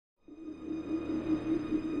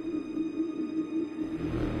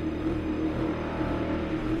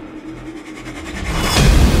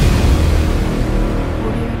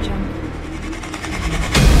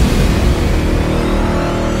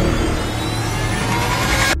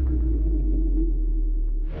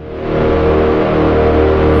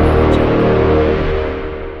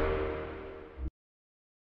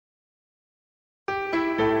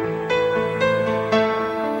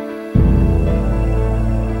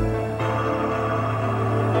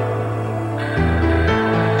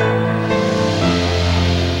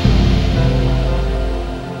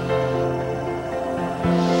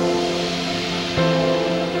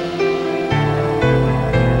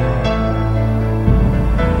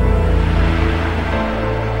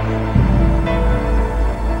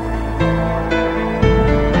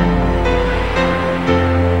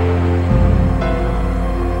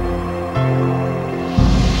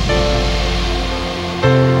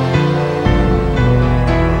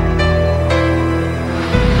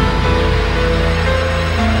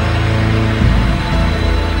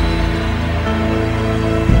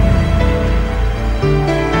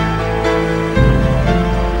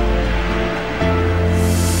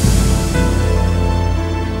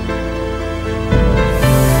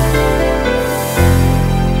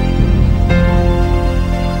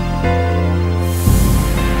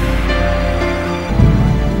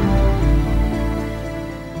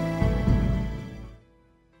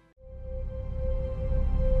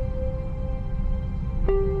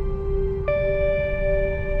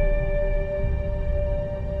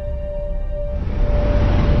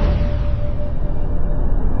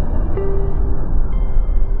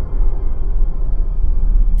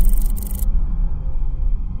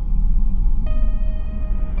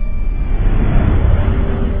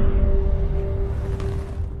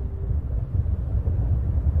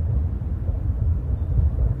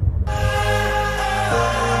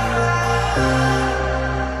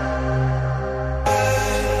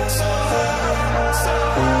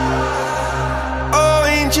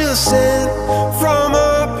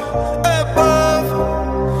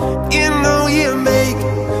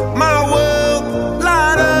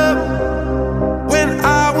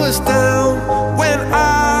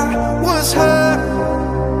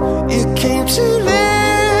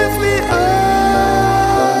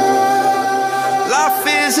Life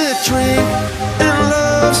is a drink and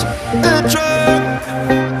love's a drug.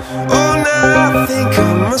 Oh, now I think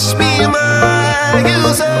I must be my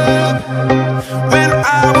user. When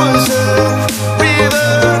I was a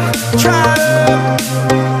river dried up,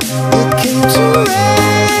 it came to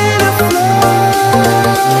rain and flood.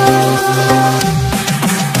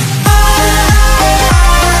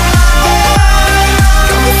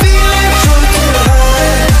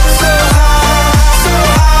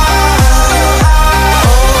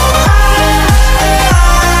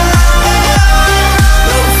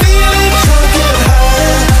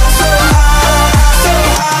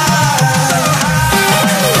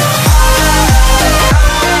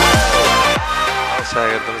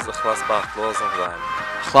 Yhlas baxtlı olsun Xudoyim.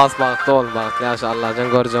 Yhlas baxtlı ol, baxtlı yaxshi, Allohjon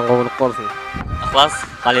ko'rjon qabul qilsin. Yhlas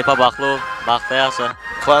Xalifa baxtlı ol, baxtlı yaxshi.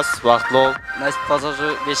 Yhlas baxtlı ol. Nasib pasaji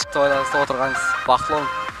beshikda oilasida o'tirgansiz. Baxtli ol.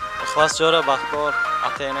 Yhlas jo'ra baxtlı ol,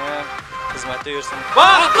 ota-onaga xizmatda yursin.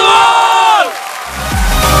 Baxtlı ol!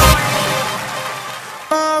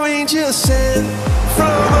 Angel sent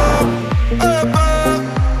from up above.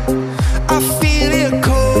 I feel it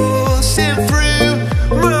coursing through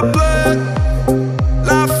my blood.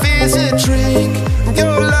 Life is a drink,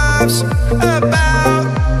 your love's about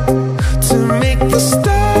to make the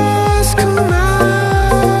stars come out.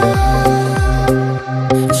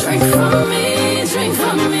 Drink from me, drink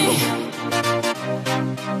from me.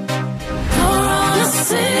 Pour on a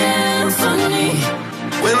symphony.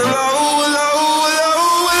 When I'm low, low, low,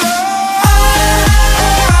 low,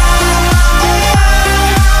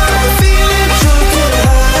 I'm feeling drunk and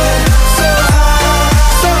high, so high,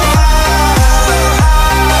 so high.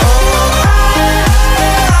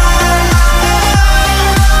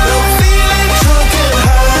 I'm feeling drunk and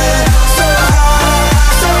high.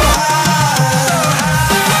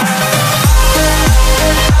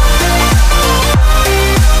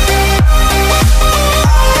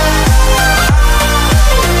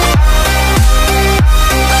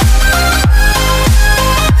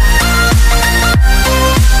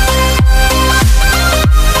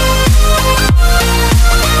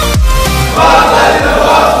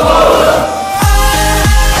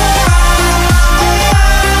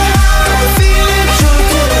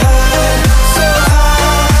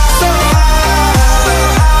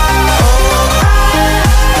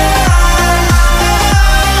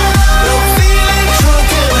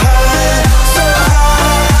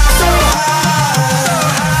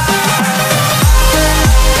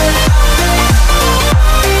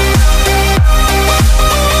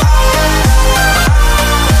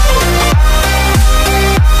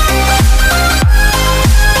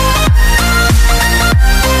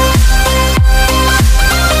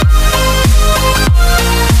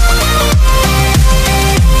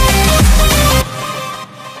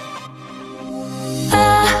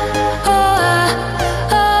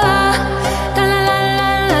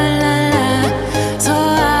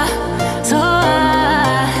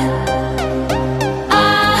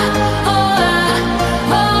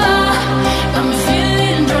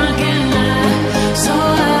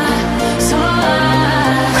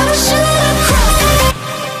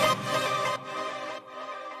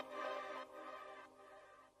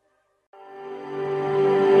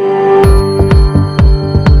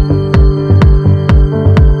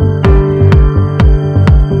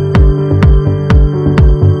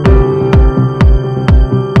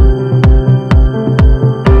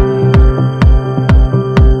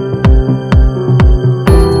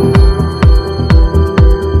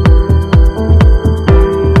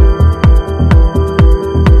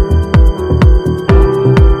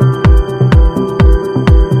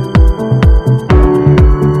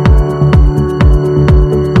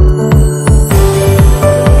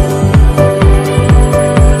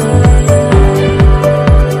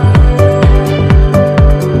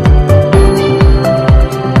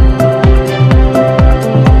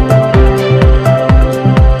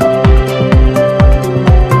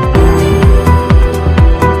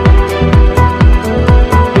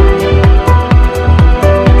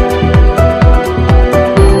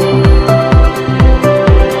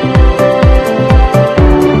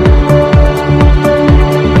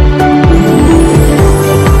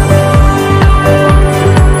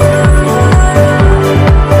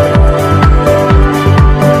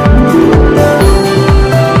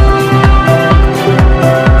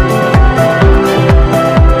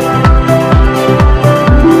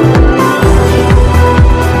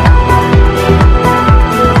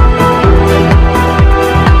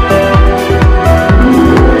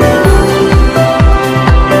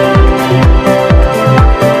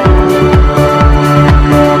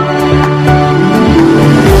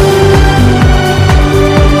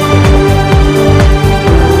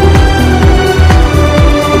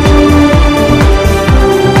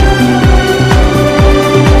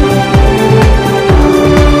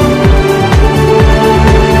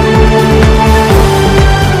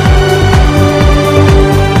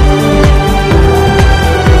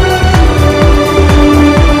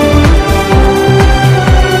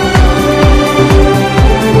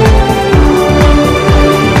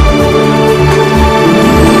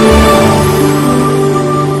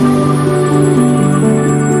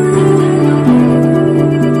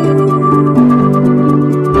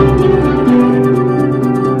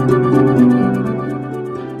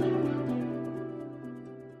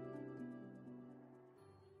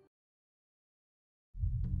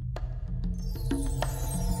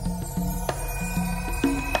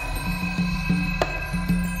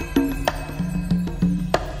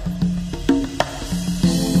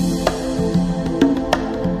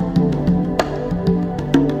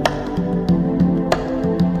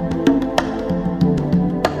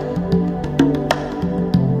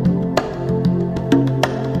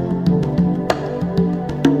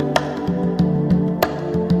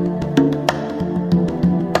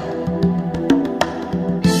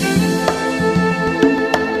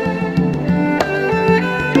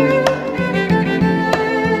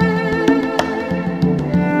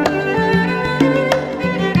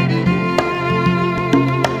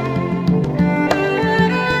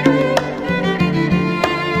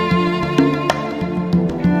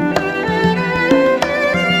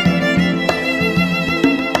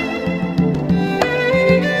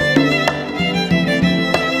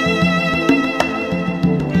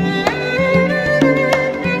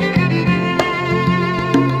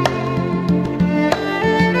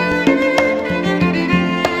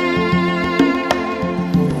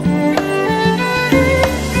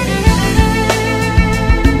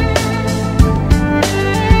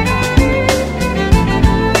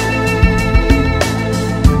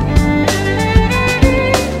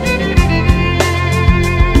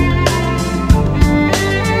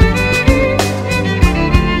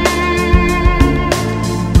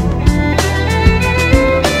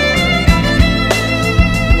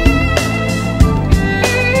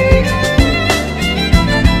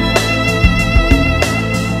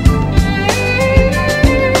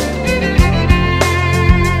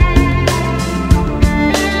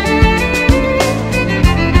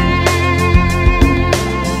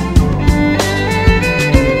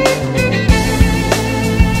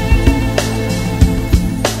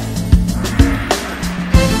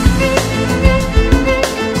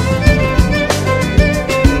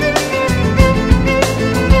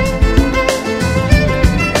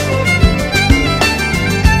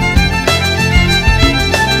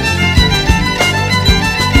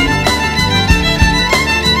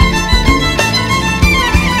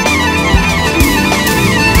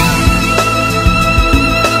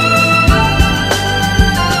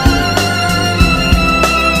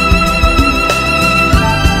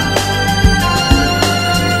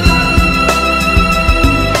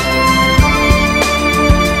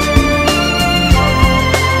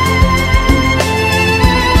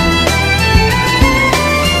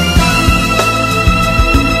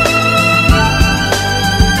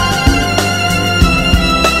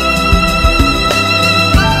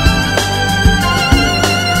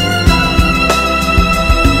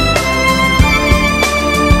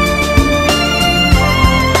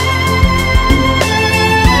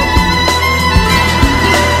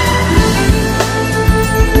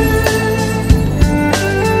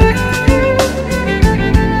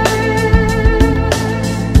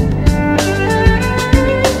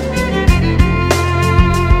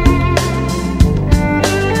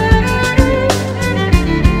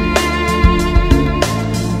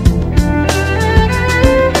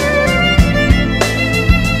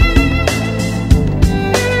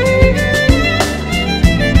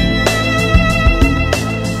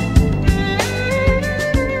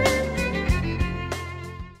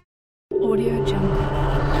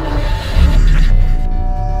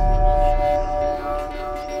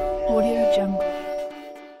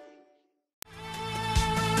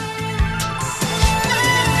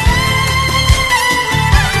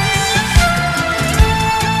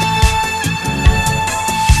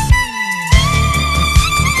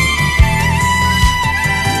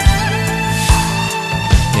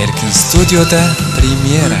 Studioda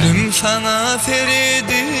premyera. Gülüm sana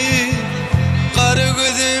feridi, qarı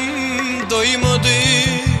gözüm doymadı,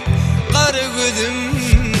 qarı gözüm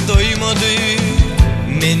doymadı.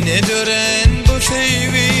 Mene dören bu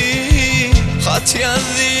sevgi, xat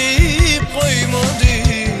yazıp koymadı,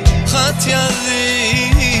 xat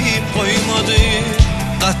yazıp koymadı.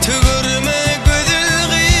 Qatı görme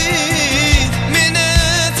gözülgi, mene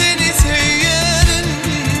seni söylerim,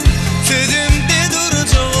 sözümde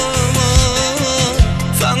duracağım.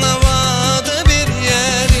 Sana vada bir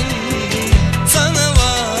yerin, sana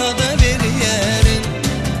vada bir yerin.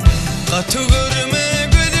 Qatı görme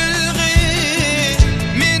gözülgi,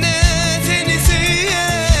 mene seni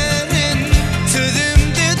söylerim,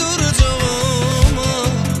 sözümde duracağım.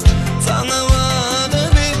 Sana vada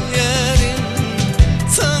bir yerin,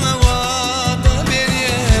 sana vada bir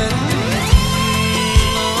yerin.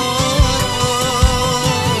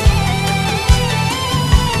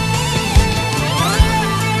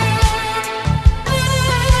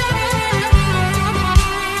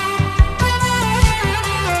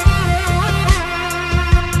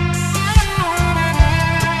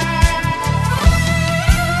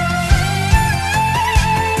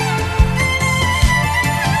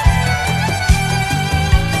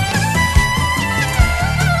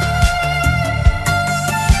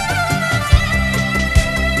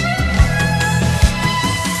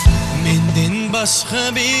 Menden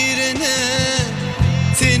başka birine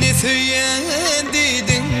seni söyleyen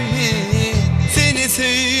dedin mi? Seni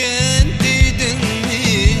söyleyen dedin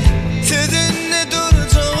mi? Sözünle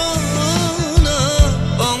duracağına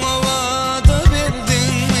ona vada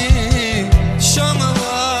verdin mi? Şana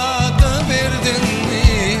vada verdin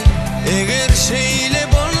mi? Eğer şeyle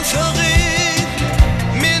bolsa git,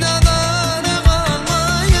 men adana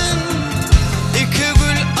kalmayın. İki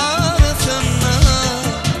gül arasına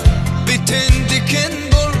biten diken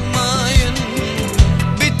bolmayın,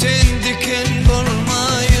 biten diken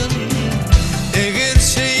bolmayın. Eğer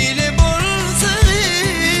şeyle bolsa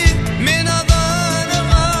git, men adana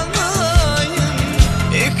kalmayın.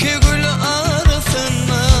 İki gül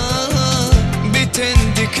arasına biten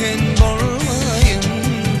diken bolmayın,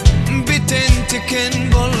 biten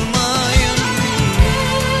diken bolmayın.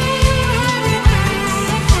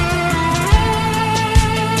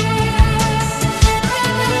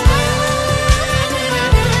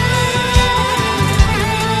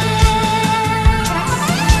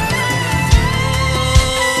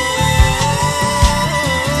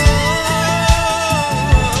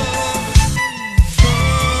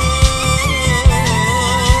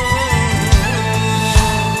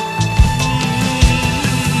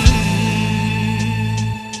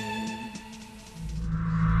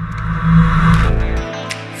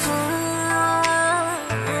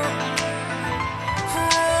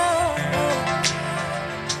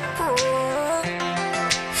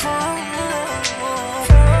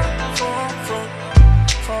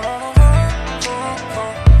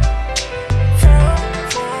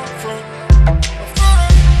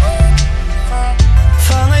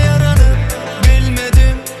 Sana yaranıp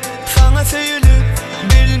bilmedim, sana söylenip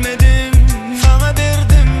bilmedim. Sana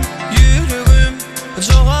verdim yüreğim,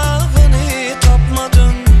 cevabını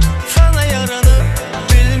tapmadım. Sana yaranıp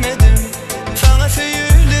bilmedim, sana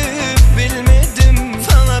söylenip bilmedim.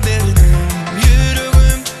 Sana verdim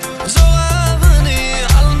yüreğim, cevabını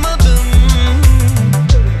almadım.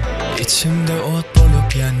 İçimde ot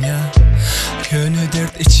bolup yanya, gönü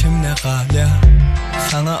dert içimde kalya.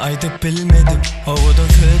 Sana aydıp bilmedim, ovadan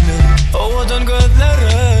söylerim, ovadan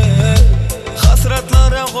gözlere.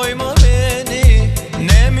 Hasratlara koyma beni,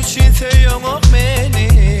 nem için seviyorsun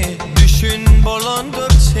beni. Düşün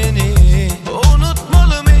bolandır seni,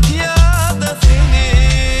 unutmalım etyada seni.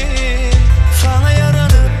 Sana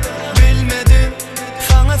yaranıp bilmedim,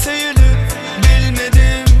 sana söylenip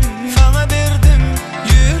bilmedim. Sana verdim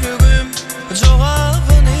yüreğim,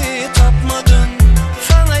 cevabını tapmadım.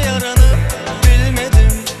 Sana yaranıp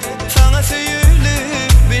bilmedim, sana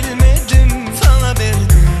söylenip bilmedim. Sana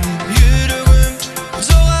verdim yüreğim,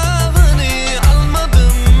 cevabını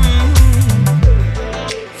almadım.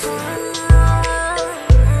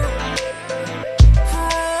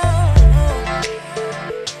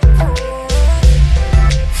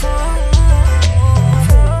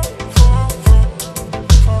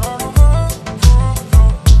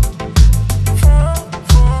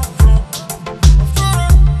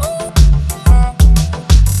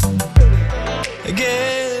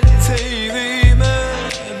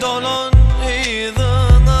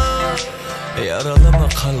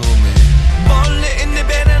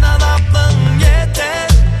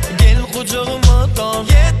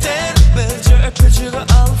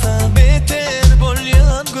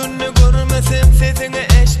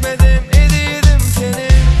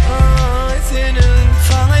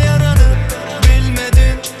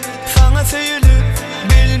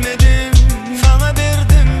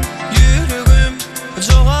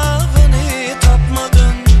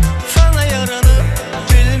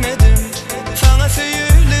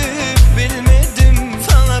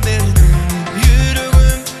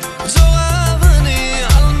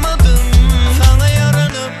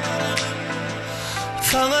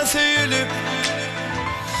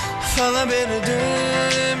 sana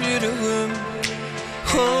verdim yüreğim.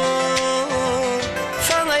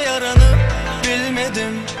 Sana yaranıp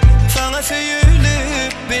bilmedim, sana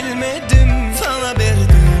söyülüp bilmedim, sana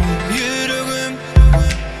verdim yüreğim.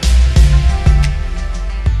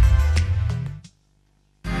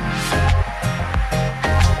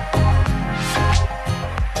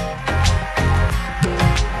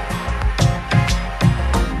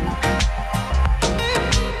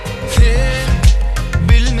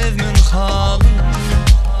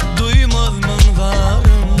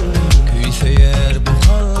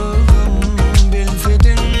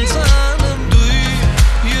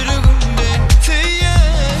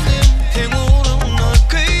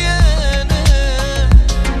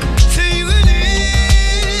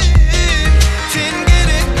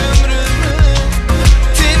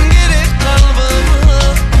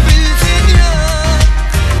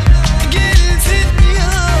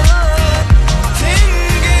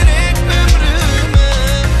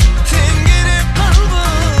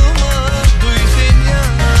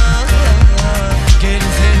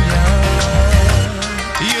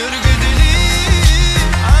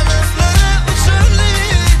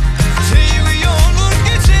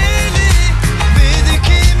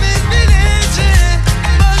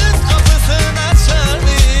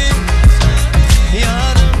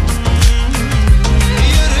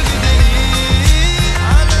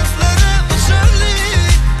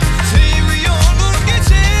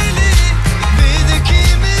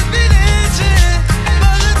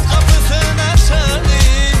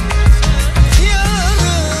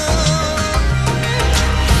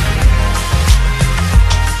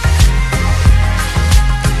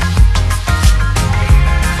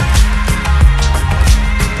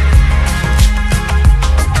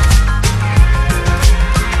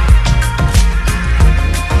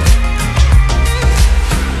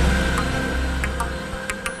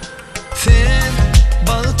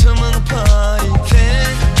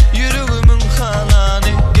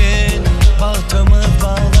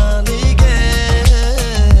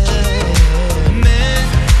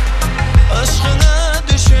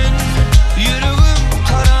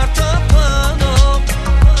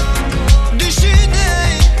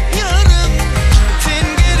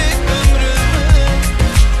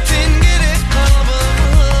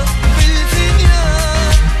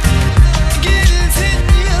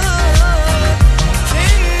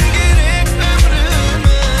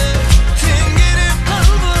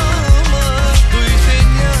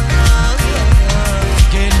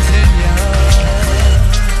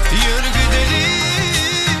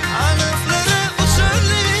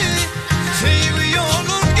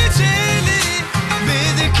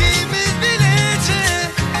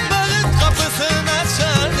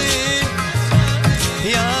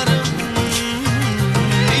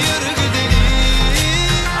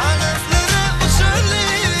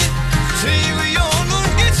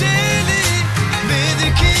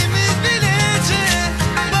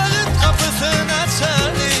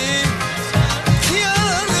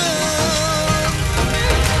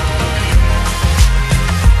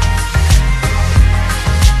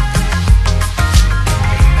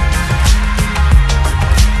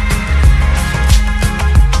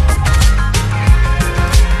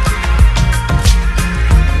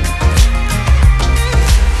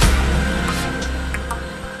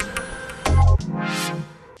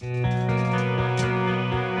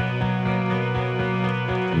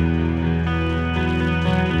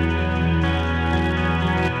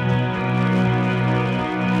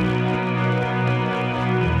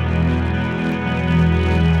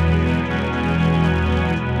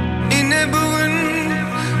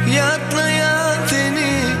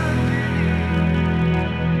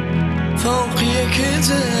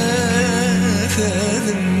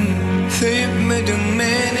 Sevmedin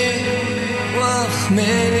beni, vah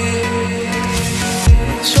beni.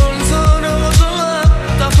 Son sonra bozulak,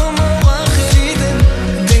 tapımı ahiriydim.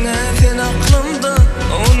 Dine sen aklımda,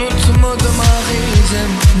 unutmadım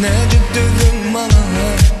ahizem. Ne dikdüdün bana,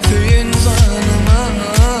 söyün zanıma.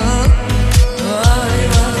 Vay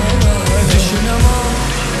vay vay, düşünemem,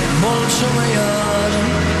 bolşuma yarım.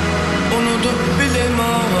 Unutup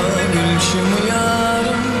bilemem, gülşümü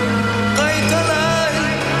yarım. Kaytalay,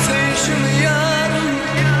 sevişimi yarım.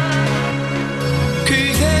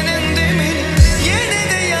 Küysenin demin, yine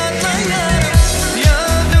de yatan yarım.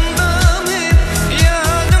 Yadımda mı,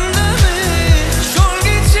 yadımda mı? Şol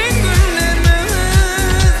geçen günlerimiz.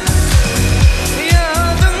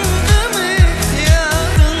 Yadımda mı,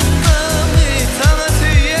 yadımda mı? Sana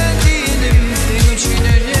söylediğim, sen için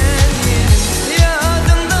öleceğim.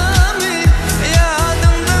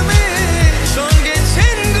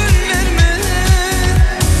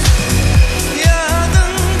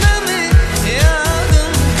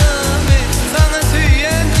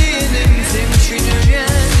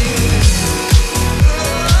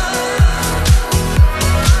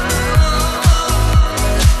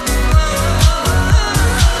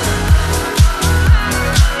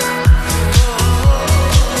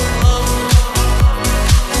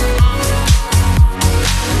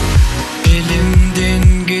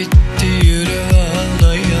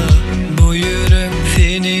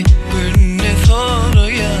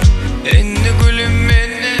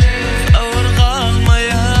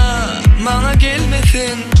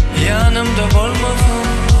 sen yanımda bolmasın.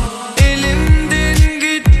 Elimden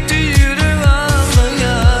gitti yürek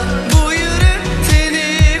ağlaya. Bu yürek seni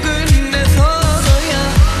günde sağlaya.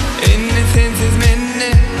 Enne sensiz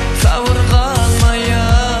menne sabır kalmaya.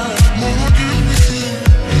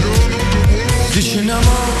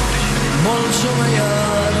 Düşünemem bolşuma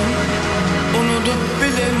yarım. Unutup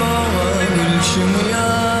bilemem gülüşümü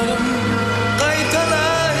yarım.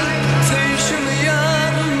 Kaytalar sevişimi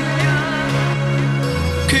yarım.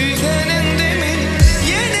 Küysenin demi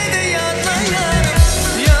yine de yatlayarım.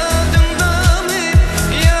 Yadımda mı,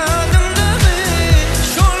 yadımda mı?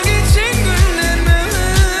 Şol geçen günlerime.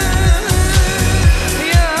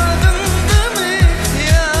 Yadımda mı,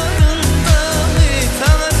 yadımda mı?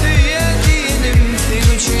 Sana söylediğim sen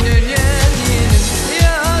için öleceğim.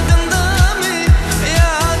 Yadımda mı,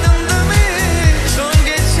 yadımda mı? Şol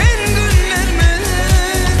geçen günlerime.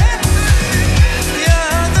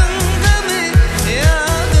 Yadımda mı,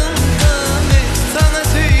 yadımda mı? Sana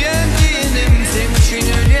söylediğim sen için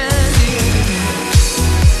öleceğim.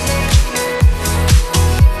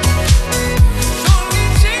 Şol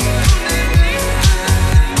geçen günlerime.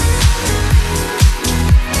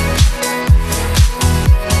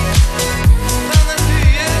 Sana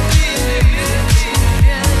söylediğim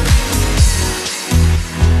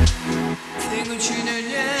sen için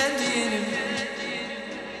öleceğim.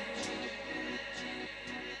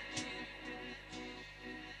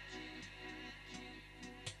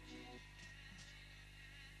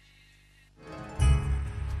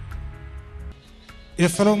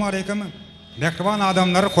 Assalamu alaykum. Mehriban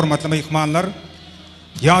adamlar, hormatly mehmanlar.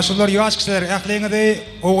 Yaşlılar, yaş kişiler, ähliňizde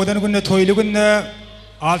owadan günde, toýly günde,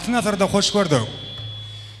 altyn asyrda hoş gördük.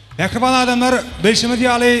 Mehriban adamlar, bilşimiz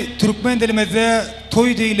ýaly türkmen dilimizde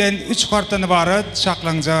toý diýilen 3 harfdan ibaret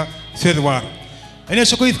şaklanja söz bar. Ene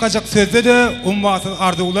şu kysgaçak sözde de ummasyz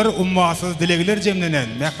arzuwlar, ummasyz dilegler jemlenen.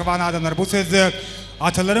 Mehriban adamlar, bu sözde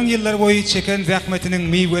ataların yıllar boyu çeken zähmetiniň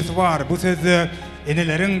meýwesi bar. Bu sözde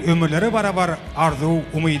enelerin ömürleri barabar arzu,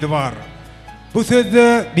 umydy bar. Bu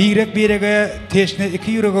sözde birege teşne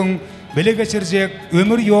iki yüregiň bile geçirjek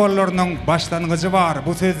ömür ýollarynyň başlanyjy bar.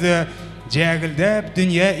 Bu sözde jägildep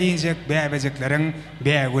dünýä injek bäbejeklerin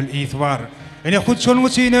bägül ýyty bar. Ene hut şonuň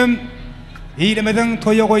üçin iýlemeden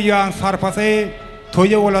toýa goýýan sarpasy,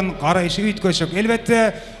 toýa bolan garaýşy üýtgeşik.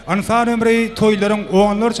 Elbetde insan ömrü toýlaryň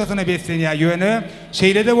oňlar çatyna beslenýär ýöne,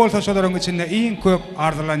 şeýlede bolsa şolaryň içinde iň köp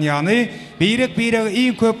arzulanýany, birege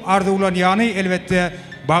iň köp arzulanýany elbetde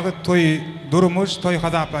bagyt toý, durmuş toý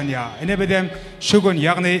hadaplanýar. Ene bedem şu gün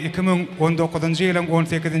ýagny 2019-njy ýylyň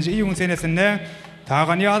 18-nji iýun senesinde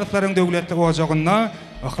tagan ýazyklaryň döwletli ojagyna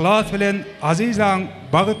Yhlas bilen Azizaň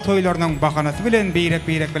bagyt toýlarynyň bahanasy bilen birek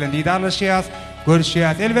bilen diýdarlaşýas,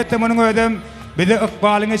 görüşýäs. Elbetde munyň ödem bize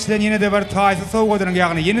ykbalyň içinden ýene de bir taýsy sowgadyň,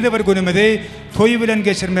 ýagny ýene de bir günümizde toý bilen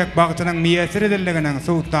geçirmek bagtynyň miýesir edildiginiň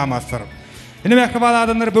suwutdamasydyr. Ene mehriban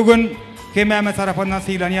adamlar, bugün kemmäme tarapyndan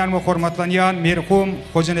sylanýan we hormatlanýan merhum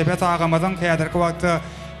Hoca Nepet agamyzyň häzirki wagtda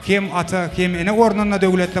kim ata kim ene ornuna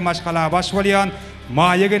döwletli maşgala baş bolýan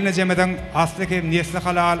maýa gelne jemeden asly kim nesli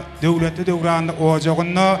halal döwletli döwranda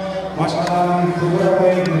ojagyna maşgalaryň döwra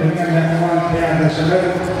goýup mehriban häzirçiler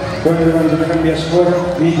görýänleriň meşhur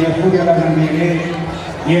videolaryň biri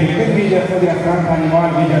yerli videolardan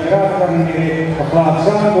tanımal videolardan biri Yhlas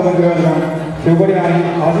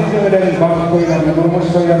Aziza bilen bagyt toýlaryny durmuş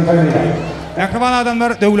toýlaryny taýýar. Mehriban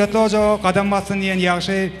adamlar, döwletli ojaga gadam bassyn diýen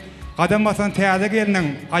ýagşy, gadam bassyn täze geliniň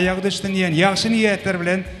aýagy düşdün diýen ýagşy niýetler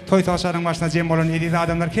bilen toý taşaryň başyna jem bolan ediz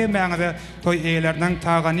adamlar kemmäňizi toý eýleriniň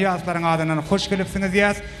tagan ýaslaryň adynyň hoş gelipsiňiz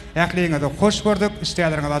diýäs. Ähliňizi hoş gördük,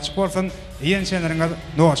 işleriniz açyk bolsun, ýençeleriňiz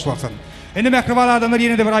noş bolsun. Ene mehriban adamlar,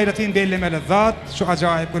 ýene de bir aýratyn bellemeli zat, şu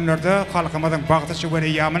ajaýyp günlerde halkymyzyň bagty şügüne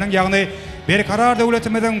ýamynyň, ýagny berkarar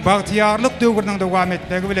döwletimiziň bagtyýarlyk döwrüniň dowam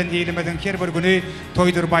etmegi bilen eýlemeden her bir güni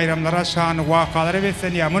toýdur bayramlara şany wakalary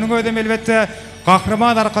beslenýär. Munyň ödem elbetde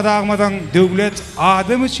gahrman arkadagymyzyň döwlet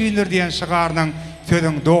adam üçindir diýen şygarynyň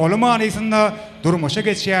sözüň dogly manysynda durmuşa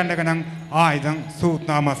geçýärliginiň aýdyn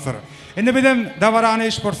suwutnamasydyr. Ende bilen dawarany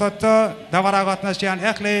iş pursatda dawara gatnaşýan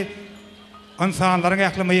ähli insanlaryň,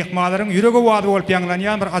 ähli mehmanlaryň ýüregi wady bolup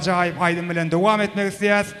ýanglanýan bir ajaýyp aýdym bilen dowam etmek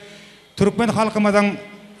isleýäs. Türkmen halkymyzyň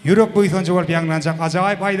yürek boýsunçy bolup ýanglanjak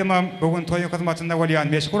ajaýyp aýdymam bugün toýun hyzmatynda bolýan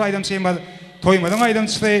meşhur aýdym şeýme toýmadyň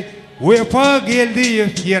aýdymçysy wepa geldi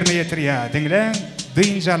ýerine ýetirýär. Diňlen,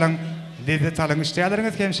 dynjalyň, lezzet alyň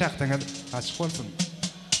işleriniz hem şahtyňyz açyk bolsun.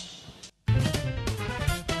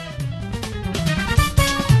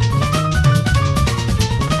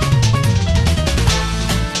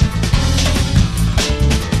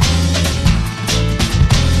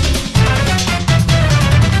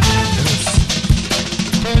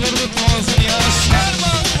 unutmasın yaşlar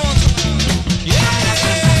bakmasın.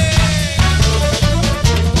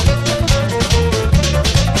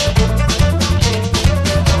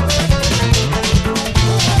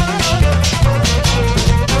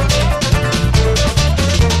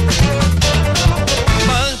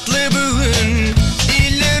 Baklı bugün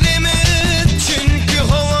illerimiz çünkü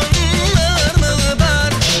hovanlarımız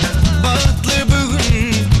var. Baklı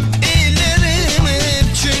bugün illerimiz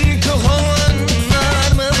çünkü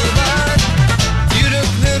hovanlarımız var.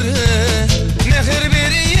 Yürekleri mehir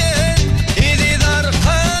veriyen ididar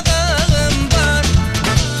kadağım var.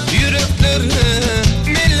 Yürekleri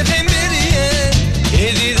milgim veriyen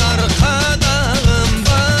ididar kadağım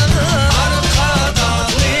var. Arkada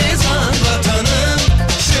lizan vatanım,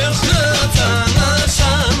 şıhretan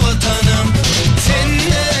aşan vatanım.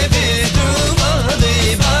 Seninle bir duvalı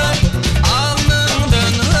var,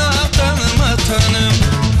 alnından aktan vatanım.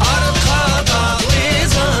 Arkada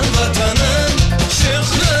lizan vatanım,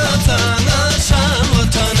 şıhretan aşan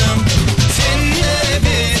vatanım. Seninle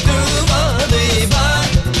bir duvalı var,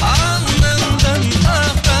 alnından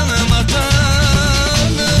aktan vatanım.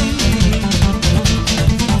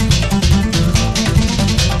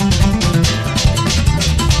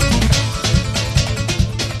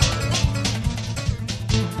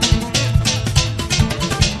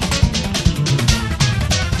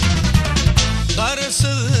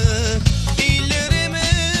 Karısızlık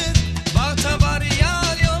illerimiz, vakta var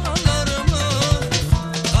yar yollarımız.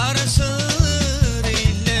 Karısızlık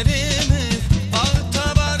illerimiz,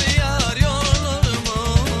 vakta var yar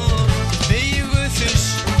yollarımız. Büyük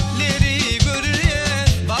ösüşleri görüyor,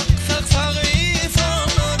 baksak sağı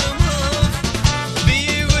sonlarımız.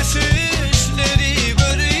 Büyük ösüşleri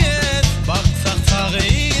görüyor, baksak sağı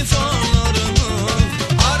sonlarımız.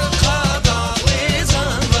 Arkada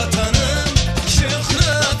lizan vatanım,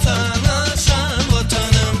 şıhretan aşan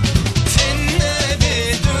vatanım. Seninle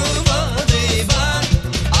bir duvalı var,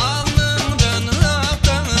 alnından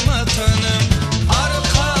aktan vatanım.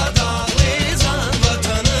 Arkada lizan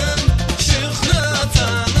vatanım,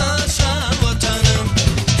 şıhretan aşan vatanım.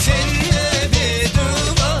 Seninle bir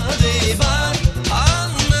duvalı var,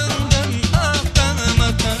 alnından aktan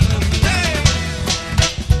vatanım. Hey!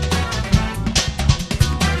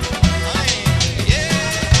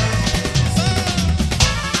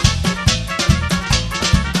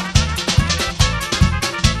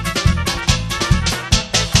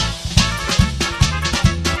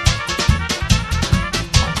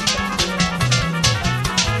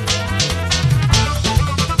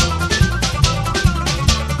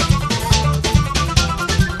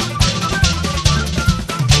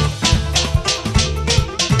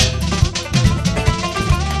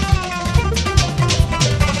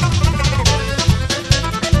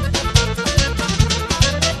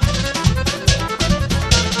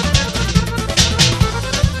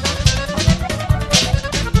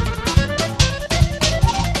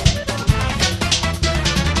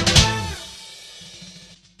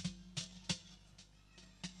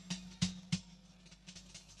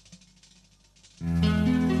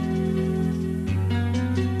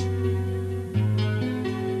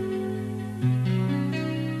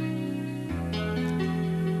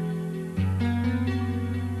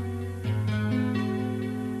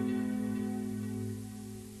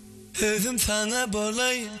 Özüm sana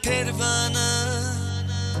bolayım pervana,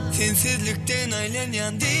 sensizlikten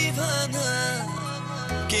aylanyan divana.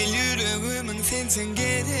 Gel yüreğimin sensin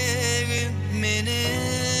gereğim meni.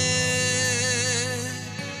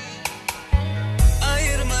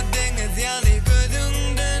 Ayırma beni yalı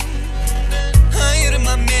gözünden,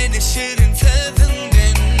 ayırma beni şirin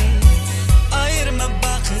sözünden. Ayırma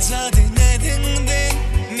bakıca dinlediğinden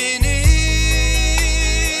meni.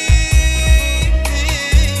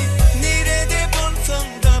 Nerede bulsam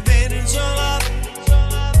da bir cevap,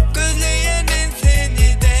 gözleyenin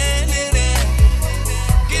seni delire.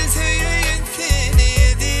 Gel söyleyeyim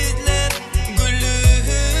seni dizler,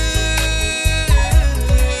 gülüm.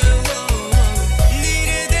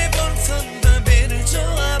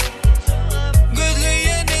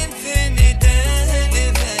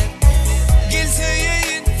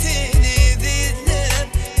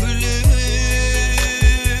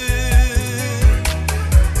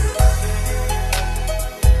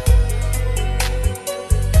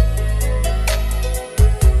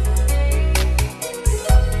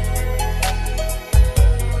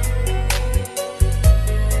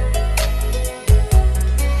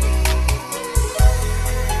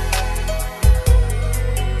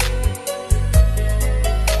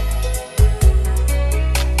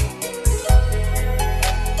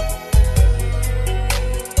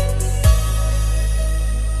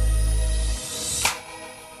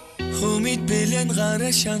 Umid bilen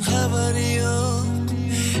qarashan xabari yo'q.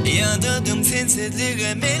 Yadadım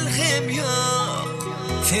sensizliğe melhem yok.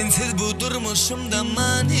 Sensiz bu durmuşumda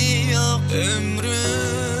mani yok.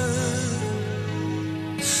 Ömrüm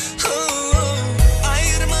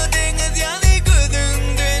ayırma deniz yani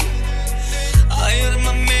gözünden.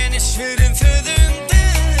 Ayırma meni şirin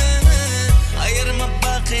sözünden. Ayırma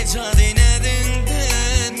bakıca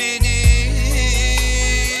dinlediğinden beni.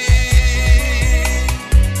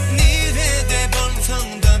 Nerede bulsan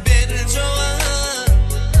da bir cevap.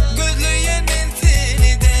 Gözlüyen ben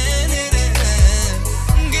seni denerim.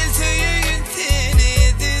 Gelseyim seni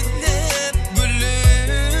dinlep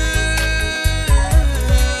gülüm.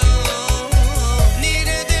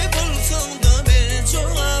 Nerede bulsan da bir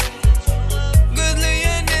cevap.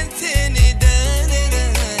 Gözlüyen ben seni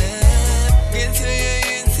denerim.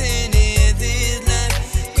 Gelseyim seni dinlep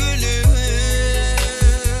gülüm.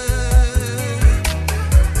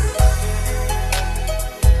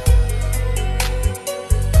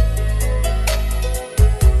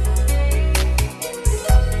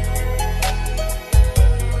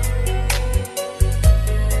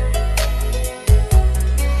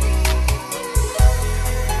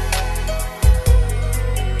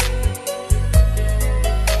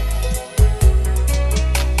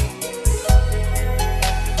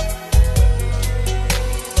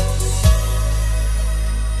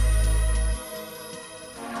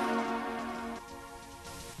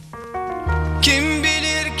 Kim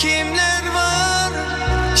bilir kimler var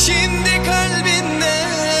şimdi kalbinde.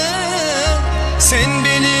 Sen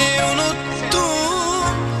beni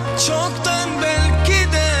unuttun çoktan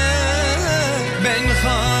belki de. Ben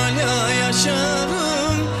hala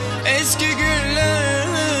yaşarım eski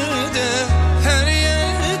günlerde. Her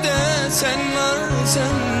yerde sen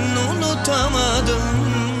varsan unutamadım.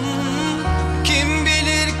 Kim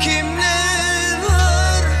bilir kimler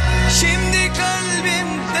var şimdi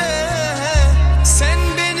kalbimde. Sen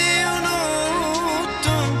beni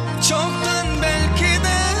unuttun çoktan belki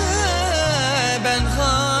de. Ben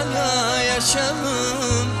hala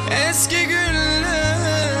yaşarım eski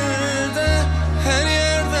günlerde. Her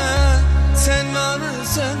yerde sen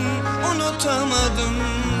varsan unutamadım.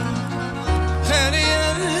 Her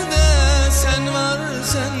yerde sen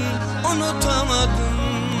varsan unutamadım.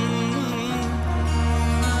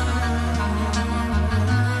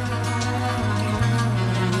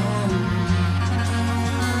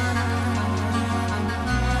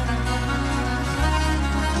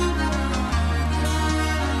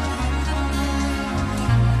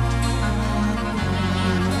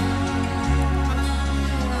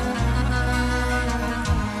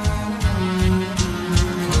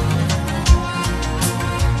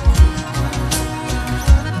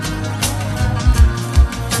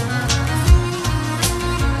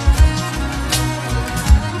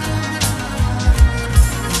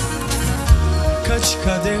 Kaç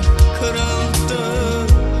kadeh kırıldı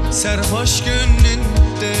serhoş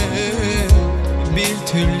gününde. Bir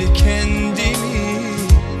türlü kendimi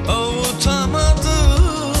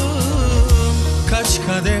avutamadım. Kaç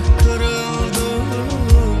kadeh kırıldı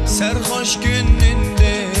serhoş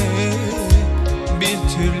gününde. Bir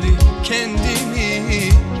türlü kendimi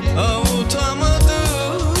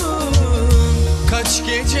avutamadım. Kaç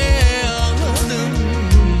gece ağladım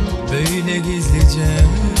böyle gizlice.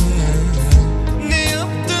 Ne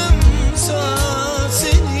yaptımsa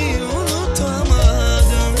seni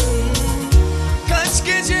unutamadım. Kaç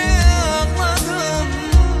gece ağladım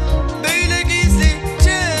böyle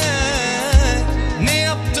gizlice. Ne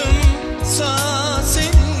yaptımsa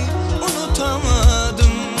seni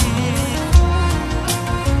unutamadım.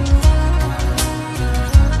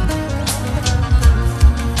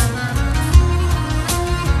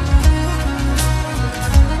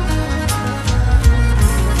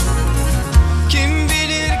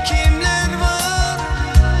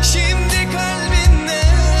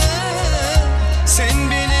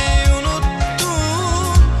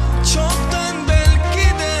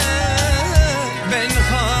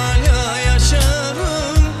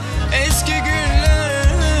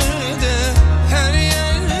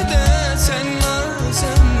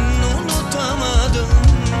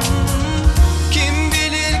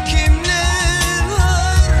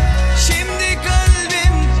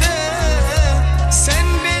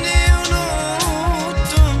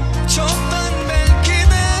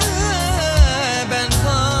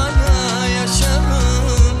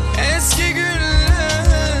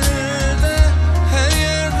 Her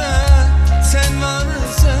yerde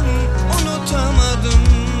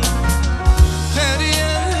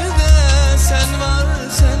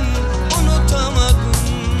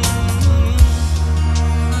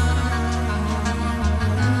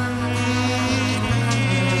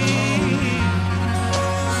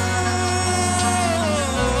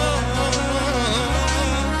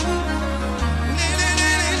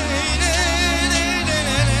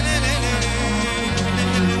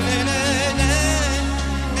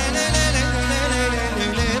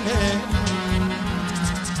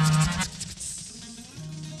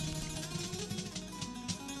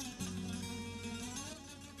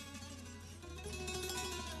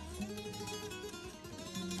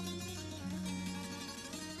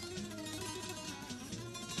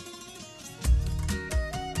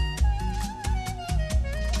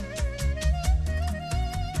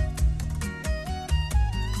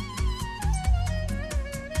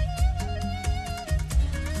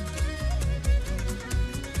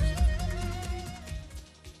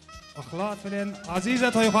Yhlas Aziza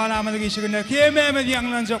toyxanamyzyň işiginde kememiz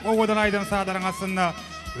ýanglanjak owadan aýdym sadaryň aslynda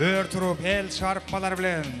örtürüp el şarpmalar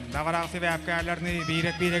bilen dagarak sebäpkärlerini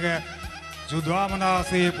birek-birege juda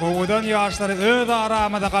münasip owadan ýaşlary öz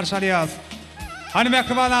aramyda garşalýas. Hani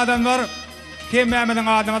mehriban adamlar kememiziň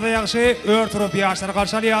adamyda ýagşy örtürüp ýaşlary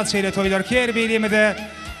garşalýas, şeýle toýlar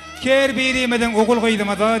Ker birimiziň ogul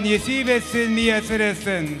gydymyda nesip etsin, niýet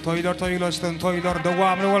etsin. Toýlar toýlaşdyn, toýlar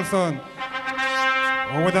dowamly bolsun.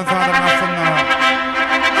 Owadan sadaryň aslynda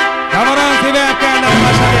dagarak sebäpkärler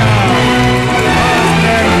garşalýas.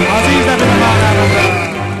 Aziza bilen aramyzda.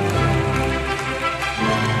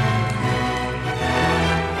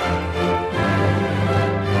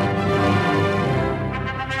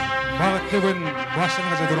 Bagtly gün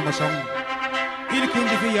başlangaja durmaşam.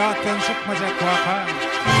 İlkincisi ýatdan çykmajak waka.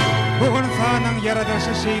 Bugün sanyň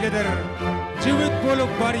yaradyşı şeýledir. Jigit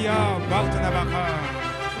bolup barya bagtyna baka.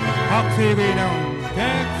 Hak sevginiň,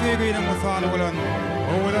 tek sevginiň musaly bolan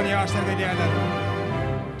owadan ýaşlar gelýärler.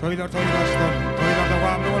 Toýlar toýlaşdyn, toýlar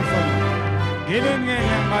dowamly bolsun. Gelin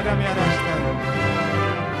gelýän adam ýaraşdy.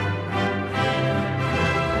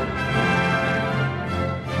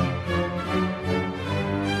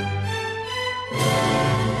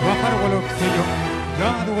 Bakar bolup söýüp,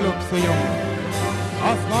 ýady bolup söýüp.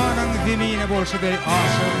 Asmanyň zemine bolşydy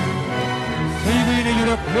aşyk. Söýgüni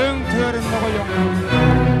ýürek löň töründe goýup.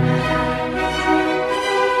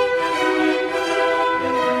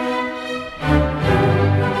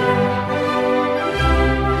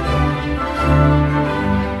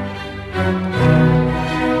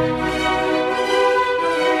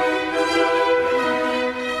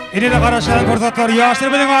 Ine de garaşan korzatlar ýaşlar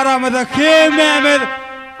bilen aramyda kememiz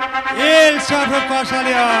el çarpyp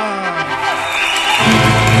garşalýar.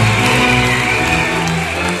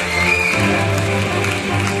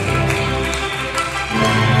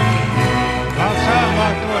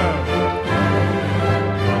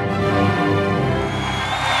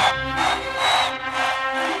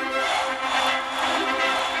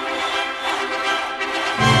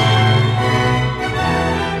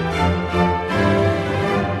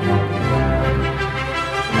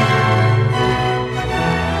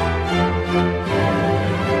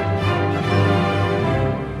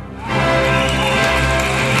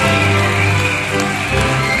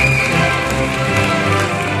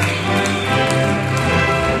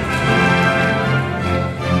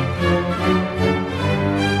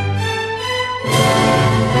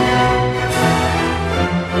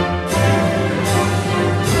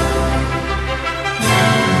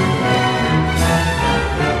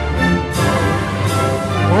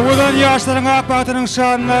 Ýaşlaryň akbatynyň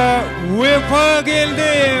şanyna wefa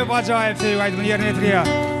geldi. Ajaýyp sevgi aýdymy ýerine ýetirýär.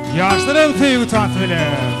 Ýaşlaryň sevgi tansy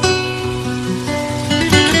bilen.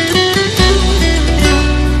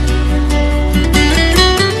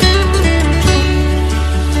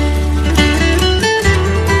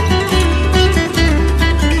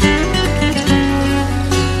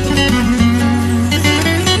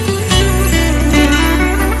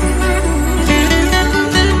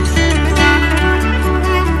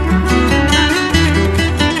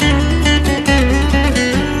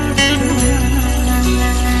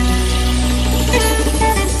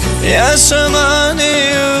 Yaşamanı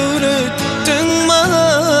öğrettin bana,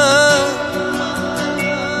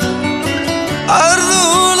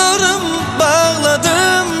 arzularım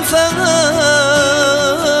bağladım sana.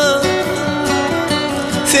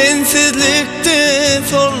 Sensizlikte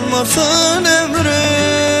solmasın ömrüm,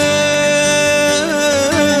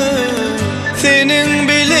 senin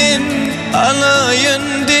bilin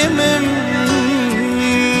alayın demem.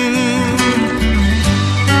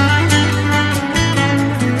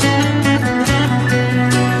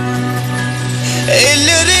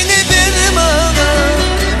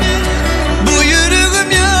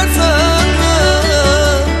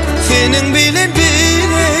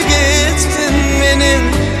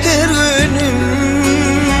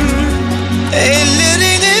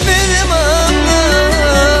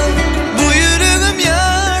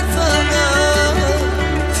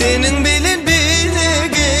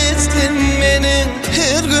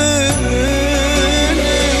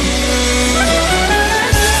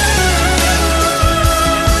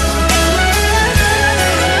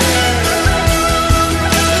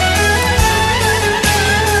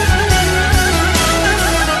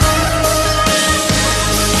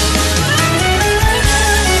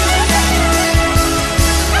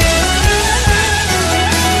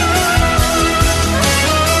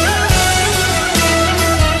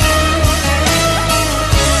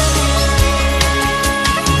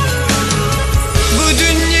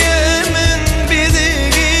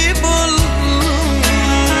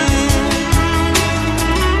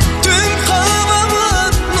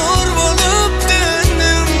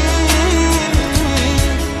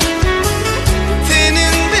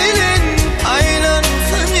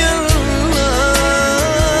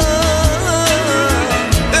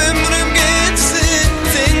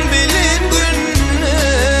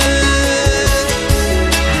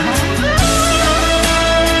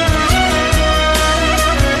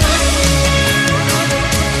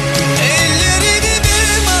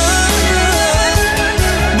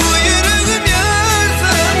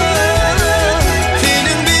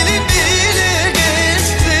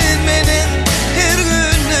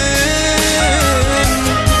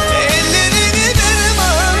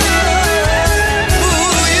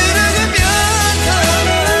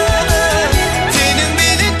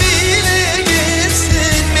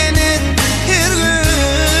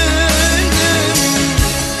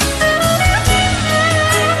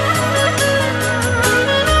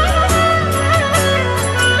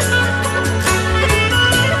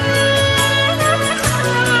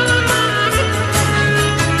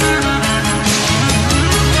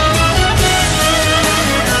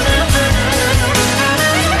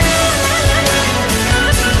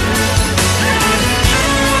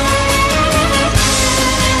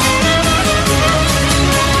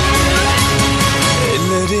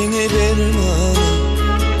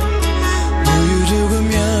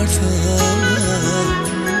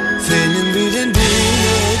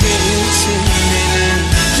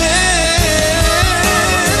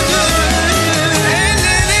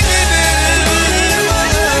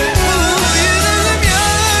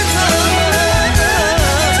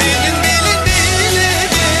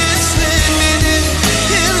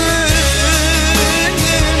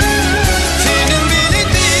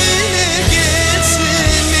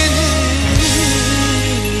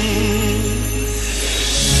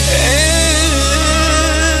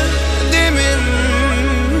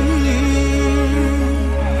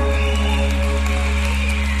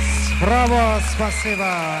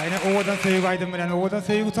 Spasiba. Yine ovadan sevgi aydım bilen, ovadan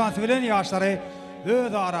sevgi utansı bilen yaşları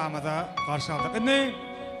öz aramada karşı aldık. Şimdi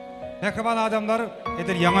mehriban adamlar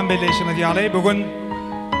edir yaman belleşimiz yağlayı. Bugün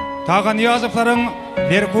tağın yazıpların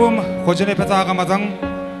Verkum Hocanepet ağamazın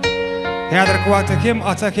Hedir kuvveti kim,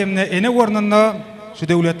 ata kimne eni ornunda şu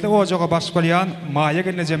devletli ocağa başkalayan maya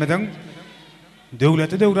gelene cemedin.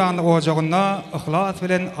 Devleti devranlı ocağına ihlas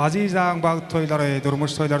bilen Aziza'nın bağ toyları,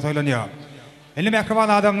 durmuş toylar toylanıyor. Şimdi mehriban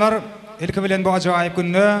adamlar ilki bilen bu acayip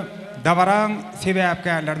günü davaran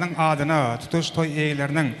sebepkarlarının adını, tutuş toy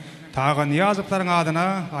eğilerinin tağın yazıpların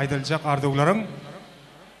adını aydılacak ardıqların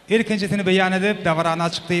ilkincisini beyan edip davaranı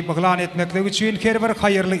açıklayıp ıqlan etmekle için her bir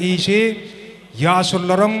hayırlı işi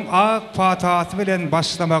yaşurların ak fatası bilen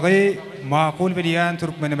başlamağı makul bilen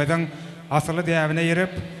Türkmenimizin asırlı devine yerip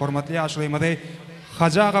hormatlı yaşurlaymadı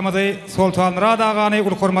Hacı ağamadı Sultan Rad ağanı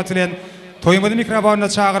ul hormatıyla toymadı mikrofonuna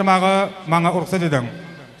çağırmağı bana ursa dedim.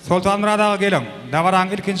 Sultan Rad ağa gelin. Davaran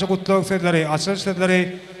ilkinci kutluk sözleri, açılış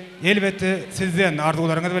sözleri elbette sizden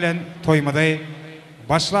arzularınız bilen toymadı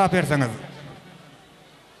başlayıp verseniz.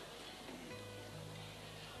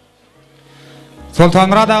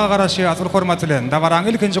 Sultan Rad ağa karşı asıl hormatıyla davaran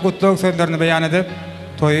ilkinci kutluk sözlerini beyan edip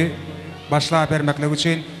toy başlayıp vermekle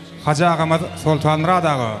için Hacı ağamız Sultan Rad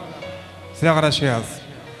ağa size karşıyız.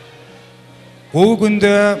 O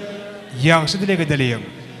günde yaxşı dilek edeliyim.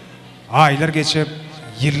 Aylar geçip,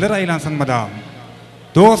 yıllar aylansın madam.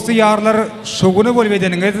 Dostu yarlar şogunu bolup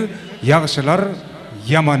edeniniz, yaxşılar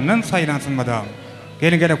yamanın saylansın madam.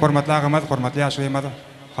 Gelin hormatlı ağamız, hormatlı yaşayamadı.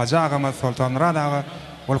 Hacı ağamız Sultan Rad ağa,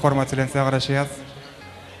 ol hormatıyla size karşıyız.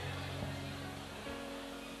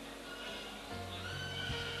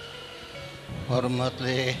 Hormatlı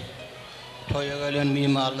toya gelen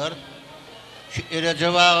mimarlar, şu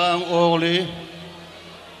Recep ağanın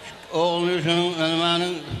oğlu şunun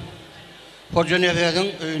elmanın Hoca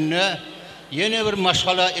Nefes'in önüne yeni bir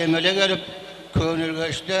maşgala emele gelip köyünürge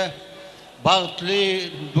işte bağıtlı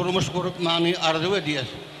durmuş kurup mani arzu ediyor.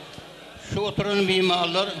 Şu oturan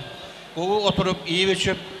mimarlar o oturup iyi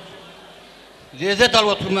biçip lezzet al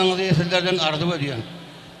oturmanızı sizlerden arzu ediyor.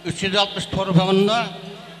 360 torfağında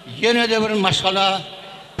yine de bir maşgala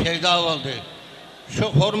peyda oldu. Şu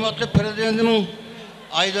hormatlı prezidentimin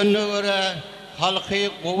aydınlığı göre halkı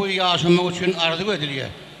qovu yaşamak için arzu ediliyor.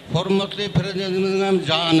 Hormatlı prezidentimizin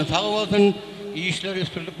canı sağ olsun, işler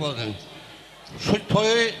üstünlük olsun. Şu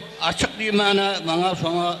toyu açık limana bana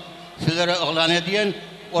sonra sizlere ilan ediyen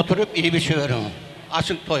oturup iyi bir şey verin.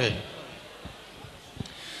 Açık toyu.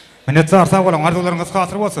 Minnettar sağ olun, arzularınız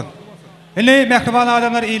hatır olsun. Şimdi mehriban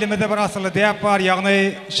adamlar ilimizde bir asırlı deyap var,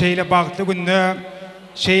 yani şeyle bağıtlı günü,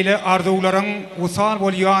 şeyle arzuların usan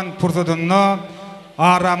bolyan purzudunu,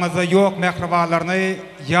 aramızda yok mehribanlarını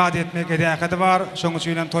yad etmek edeketi var. Şoň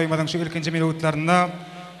üçin toymadın şu ilkinci minutlarını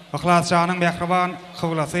Yhlas mehriban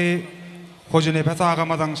kıblası Hoca Nefes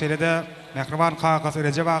ağamızın şeyde mehriban kakası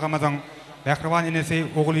Recep ağamızın mehriban inesi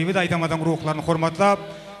oğlubi daytamızın ruhlarını hormatlap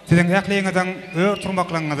sizin ähliňizden ör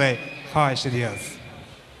turmaklaryňyzy haýyş edýäs.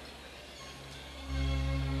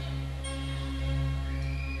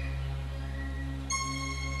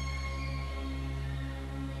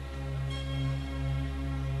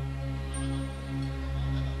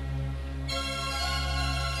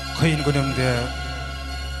 Kıyın günümde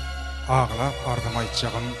ağlap ardım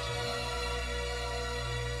aytjagym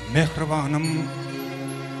mehribanım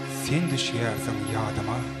sen düşýärsiň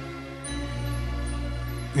ýadyma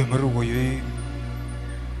ömür boyu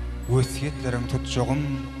wesiýetlerim tutjagym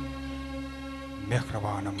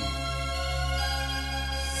mehribanım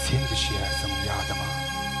sen düşýärsiň ýadyma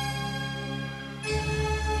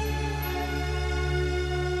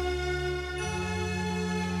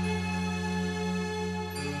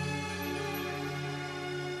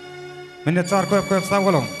Minnettar köp sağ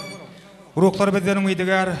olun. Ruhlar bizden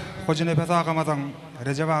ümidigar Hoca Nefes ağamızın,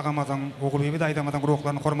 Recep ağamızın, oğlubi daytamızın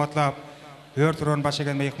ruhlarını hormatlap örtürün baş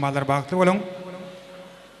egen mehmanlar bagtly bolun.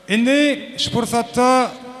 Indi şu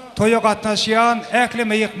fursatda toya gatnaşýan ähli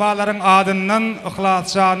mehmanlaryň adyndan,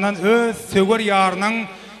 ihlasçanyň öz söwer ýarynyň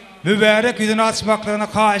mübarek ýüzüni açmaklaryny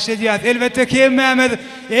haýyş edýär. Elbetde ki Mehmet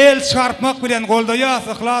el çarpmak bilen goldaýas,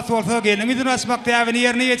 ihlas bolsa gelin ýüzüni açmak täwini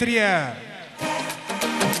ýerine ýetirýär.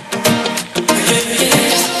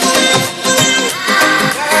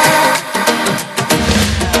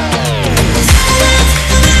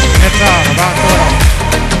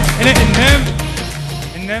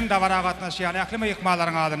 Innem davara gatnaşýan ähli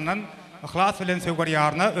mehmanlaryň adyndan ihlas bilen söwger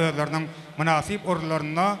ýaryna özleriniň münasip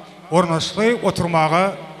orunlaryna ornaşly oturmagy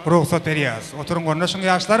ruhsat berýär. Oturuň ornaşyň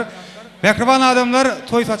ýaşlar, mehriban adamlar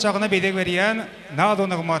toy saçagyna bedek berýän nado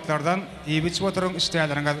nygmatlardan iýip oturuň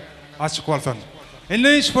işleýärleriňiz açyk bolsun.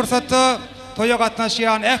 Indi şu fursatda toya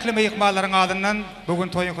gatnaşýan ähli meýhmanlaryň adyndan bugün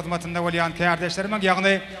toyun hyzmatynda bolýan kardeşlerimiň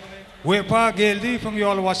ýagny Wepa geldi fun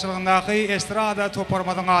ýol başlygyndaky estrada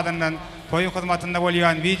toparmadyň adyndan toyun hyzmatynda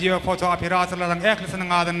bolýan video foto operatorlaryň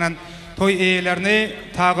ählisiniň adyndan toy eýlerini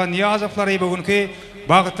tagyn ýazyplary bugünkü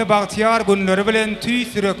bagty bagtyar günleri bilen tüý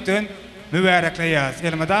sürekden mübarekleýäs.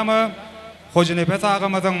 Elmadamy Hojenepet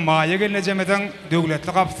agamyzyň maýa gelenejemeden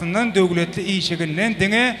döwletli gapsyndan döwletli işiginden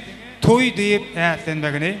diňe toy diýip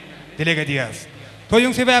ätlenmegini dilek edýäs.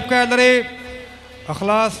 Toyun sebäpkärleri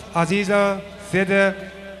Yhlas Aziza sede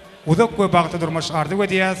uzak we bagty durmuş ardy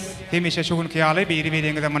edýäs. Hemişe şu günki ýaly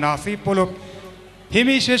biri-biriňize munasyp bolup,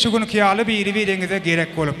 hemişe şu günki ýaly biri-biriňize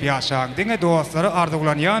gerek bolup ýaşaň. Diňe dostlary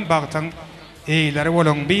arzulanýan bagtyň eýleri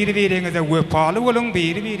bolun, biri-biriňize wepaly bolun,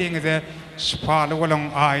 biri-biriňize şifaly bolun.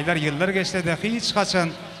 Aýlar, ýyllar geçse-de hiç gaçan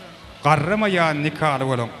garramaýan nikaly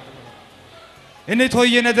bolun. Indi toy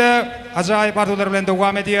ýene-de ajaýyp arzular bilen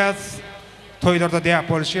dowam edýäs. Toýlarda diýip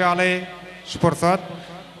bolýaly, şu pursat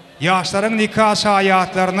ýaşlaryň nikah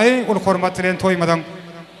şaýatlaryny ul hormat bilen toýmadan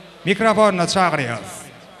mikrofonna çagyrýas.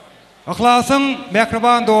 Yhlasyň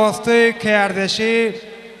mehriban dosty, kardeşi,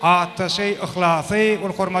 atdaşy Yhlasy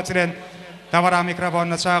ul hormat bilen dawara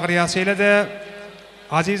mikrofonna çagyrýas. Şeýle-de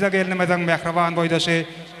Aziza gelinimizden mehriban boýdaşy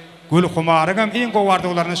Gül Humaryň iň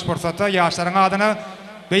gowardyklaryny şu pursatda ýaşlaryň adyna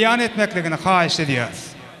beýan etmekligini haýyş edýäs.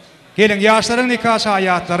 Gelin ýaşlaryň nikah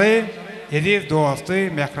şaýatlary ediz dosty,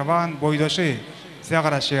 mehriban boýdaşy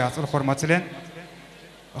Segaraşyas ul hormat bilen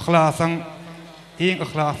Yhlasyň iň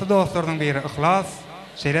ihlasly dostlarynyň biri Yhlas,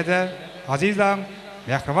 şeýle-de Azizaň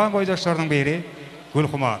mehriban boýdaşlarynyň biri Gül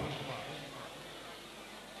Humar.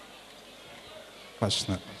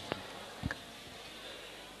 Başna.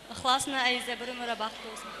 Yhlasna Aziza bir ömüre bahtly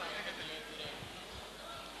bolsun.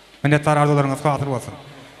 Minnetdar arzularınız hatır bolsun.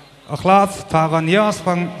 Yhlas tagan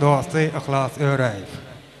ýaspaň dosty Yhlas öreýip.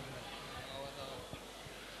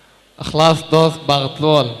 Yhlas dost bagtly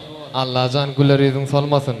bol. Allahan güler ýüzüň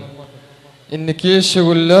solmasyn. Indiki şu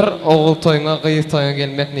güller ogul toýuna gyýyp toýuna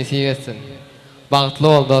gelmek nesip etsin. Bagtly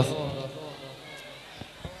bol dost.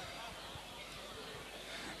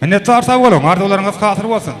 Minnetdar sag bolun, arzularınız hatır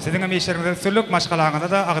bolsun. Siziň meşeriňizde sürlük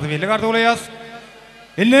maşgalaňyzda da agdybirlik arzulayas.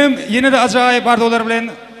 Illim ýene-de ajaýyp arzular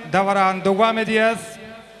bilen dawaran dowam edýäs.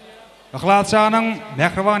 Yhlasçanyň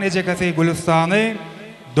mehriban ejekesi Gülistany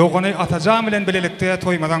dogany atajam bilen bilelikde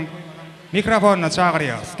toýmadan mikrofonna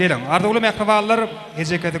çagyrýas. Gelin, arzuly mehribanlar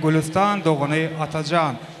ejeketi Gülistan dogany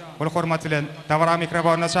atajam. Ol hormat bilen dawara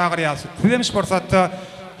mikrofonna çagyrýas. Sizem şu pursatda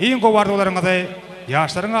iň gowardularyňyzy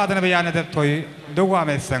ýaşlaryň adyny beýan edip toy dowam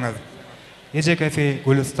etseňiz. Ejeketi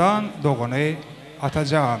Gülistan dogany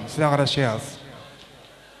atajam. Size garaşýas.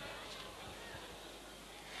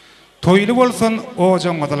 Toyly bolsun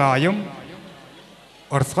ojaňyzlaýym.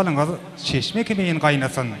 Arsgalyňyz çeşme kimeýin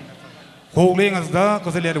gaýnasyn. Howlyňyzda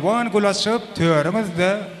gyzyl elwan gül açyp, töreňizde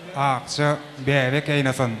akça bäbek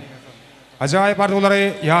gaýnasyn. Ajaýyp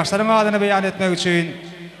ardulary ýaşlaryň adyny beýan etmek üçin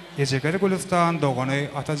Ejeketi Gülistan dogany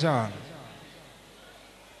atajam.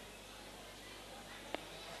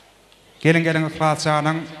 Gelin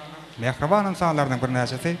Yhlasçanyň mehriban insanlarynyň bir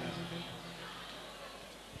näçesi.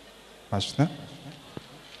 Başna.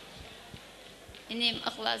 Enem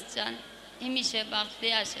Yhlascan hemişe bahtly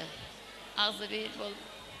ýaşa. Agzy bir bol.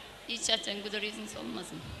 Hiç açan güler ýüzüň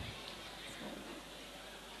solmasyn.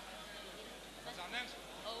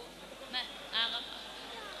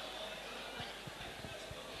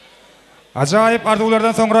 Ajaýyp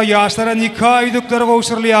arzulardan soňra ýaşlara nikah üýdükleri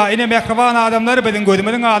gowşurlýar. Ine mehriban adamlar biziň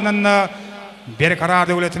gözümiň adynda bir karar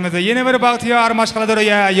döwletimizde ýene bir bagtyar maşgala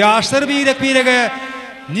dörýär. Ýaşlar birek-birege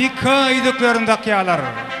nikah üýdüklerini dakýarlar.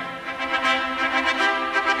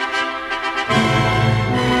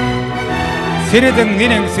 Senedin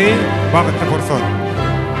nenengsi bagtly pursat.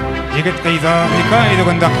 Yigit gyza nikah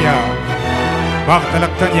üýdügini dakýar.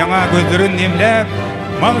 Bagtlykdan ýaňa gözlerin nemläp,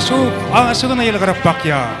 magşuk aşygyny ýylgyryp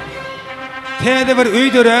bakýar. Täze bir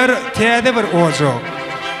öý dörer, täze bir ojak.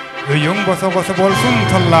 Öýüň bosa-bosa bolsun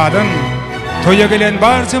talladyn. Toýa gelen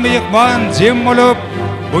barça meýhman jem bolup,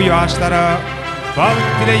 bu ýaşlara bagyt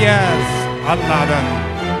dileýäs Allahdan.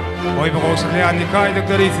 Oýby gowşurlýan nikah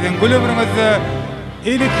üýdükleri siziň gül ömrüňizde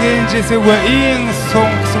ilkinjisi we iň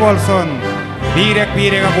soňky bolsun.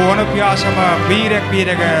 Birek-birege gowunyp ýaşamak,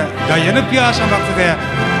 birek-birege daýanyp ýaşamak size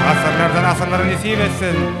asyrlardan asyrlara nesip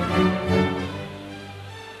etsin.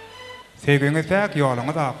 Sevgiňiz täk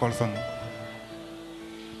ýoluňyz ak bolsun.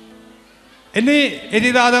 Indi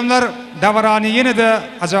edidi adamlar dawarany ýene-de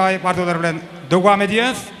ajaýyp arzular bilen dowam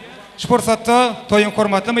edýäs. Şu pursatda toýun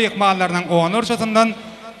hormatly meýhmanlarynyň onurçatyndan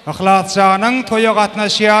Yhlasçanyň toýa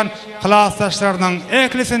gatnaşýan klassdaşlarynyň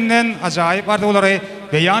eklisinden ajaýyp ardulary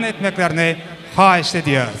beyan etmeklerini haýyş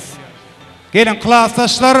ediýäris. Gelin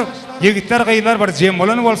klassdaşlar, yigitler gyýlar bir jem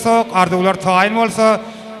bolan bolsa, ardylar taýyn bolsa,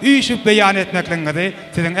 üýşüp beyan etmeklerini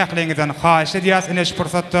siziň ähliňizden haýyş ediýäris. Ene şu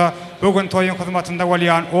pursatda bugün toýun hyzmatynda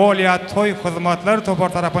bolýan olya toy hyzmatlar topar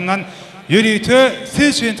tarapyndan yürüýtü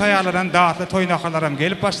siz üçin taýýarlanan dağıtly toýnaxalaram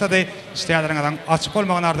gelip başlady. İşleýärleriňizden açyk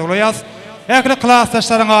bolmagan ardylaýas. Ähli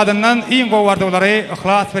klassdaşlaryň adyndan iň gowardylary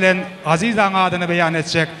Yhlas bilen Azizaň adyny beyan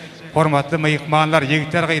etjek. Hormatly myhmanlar,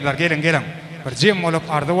 yigitler gyýlar, gelin. Bir jem bolup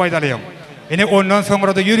ardy waýdalýar. Ene ondan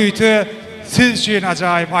soňra da yürüýtü siz üçin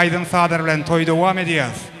ajaýyp aýdym sadar bilen toý dowam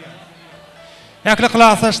edýäs. Ähli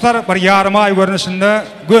klassdaşlar bir ýarym aý görnüşinde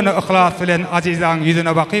göni Yhlas bilen Azizaň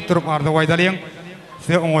ýüzüne bakyp durup ardy waýdalýar.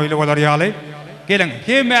 Size oňoýly bolar ýaly. Gelin,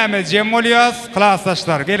 hemmämiz jem bolýas,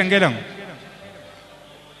 klassdaşlar, gelin.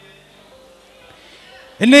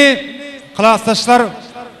 Indi klassdaşlar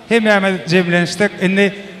hemmämiz jemlenişdik.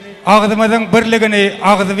 Indi agdymyzyň birligini,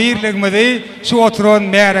 agdy birligimizi şu oturan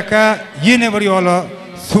mereka ýene bir ýola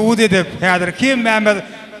suwud edip, häzir hemmämiz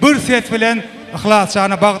bir ses bilen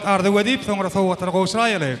Yhlasçany bagyt ardy edip, soňra sowgatlar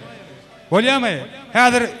gowşuraýaly. Bolýarmy?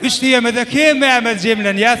 Häzir üç diýemede hemmämiz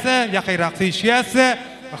jemlenýärse, ýakyrak süýşýärse,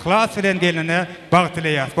 Yhlas bilen geline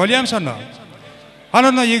bagtylýar. Bolýarmy şonda?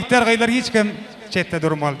 Hanana ýigitler gyýlar hiç kim çetde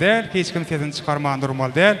durmaly däl, hiç kim sesini çykarman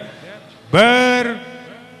durmaly däl. 1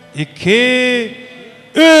 2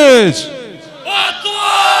 3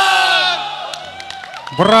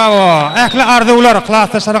 Bravo! Ähli ardylar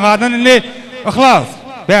klassdaşlaryň adyny Yhlas.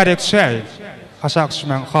 Bärek şey. Haşak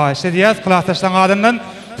düşmän haýyş edýäs klassdaşlaryň adyndan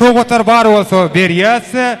sowgatlar bar bolsa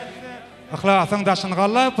berýärse, Yhlasyň daşyny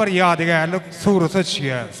gallap bir ýadygarlyk surata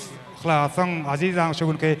çýäs. Yhlasyň Azizaň şu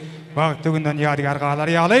günki bagty günden ýadygar galar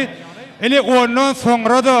ýaly. Ene ondan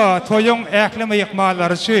soňra da toýuň ähli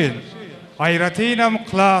myhmanlary üçin, aýratynam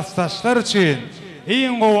klassdaşlar üçin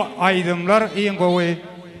iň gowy aýdymlar, iň gowy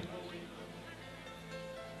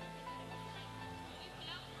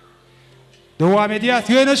dowam edýär.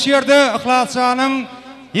 Ýöne şu ýerde Yhlasçanyň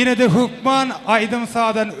ýene de hukman aýdym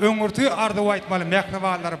sadan öňürtü ardy aýtmaly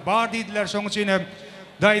mehribanlar bar diýdiler. Şoň üçin hem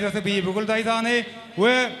daýdasy beýbugul daýdany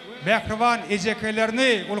we mehriban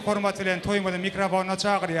ejekelerini ul hormat bilen toýmada mikrofona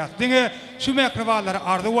çagyrýar. Diňe şu mehribanlar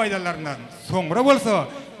ardy aýdalaryndan soňra bolsa,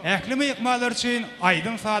 ähli myhmanlar üçin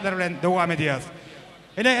aýdym sadar bilen dowam edýär.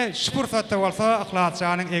 Ene şu pursatda bolsa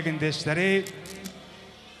Yhlasçanyň egindeşleri,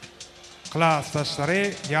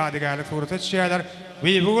 klassdaşlary ýadygarlyk surata çýärler.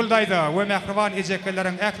 Beýbugul daýda we mehriban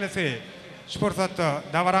ejekeleriň ählisi şu pursatda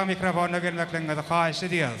dawara mikrofona gelmeklerini haýyş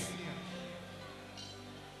edýär.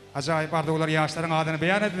 Ajaýyp ardylar ýaşlaryň adyny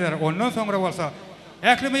beýan etdiler. Ondan soňra bolsa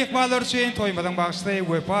ähli myhmanlar üçin toýmadan bagşly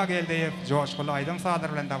wepa geldi, joşguly aýdym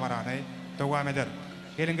sadar bilen dawarany dowam eder.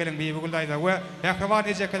 Gelin beýbugul daýda we mehriban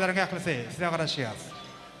ejekeleriň ählisi size garaşýar.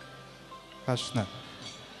 Haşna.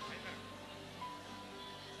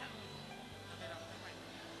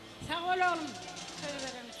 Sağ olalım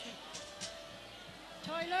söylerim için.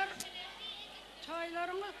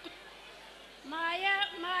 Toylarımız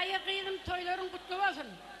maya kıydım toyların kutlu olsun.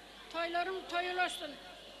 Toyların toyulaşsın.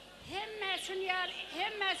 Hem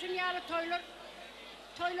şunyalı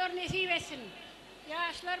toylar nesip etsin.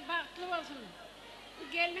 Yaşlar baktlı olsun.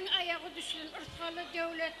 Gelinin ayağı düşsün. Irskalı,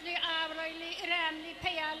 devletli, avlaylı, iremli,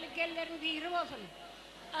 peyallı gellerin biri olsun.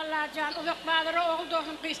 Allah can uzak bağlara oğul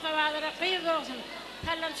doğsun, kıyska bağlara kıyız olsun.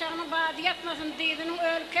 Tallançağının bağdı yatmasın, didinin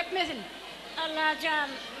ölüp kepmesin. Allah can,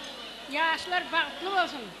 yaşlar baktlı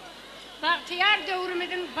olsun. Baktiyar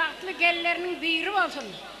dövrümüzün baktlı gellerinin biri olsun.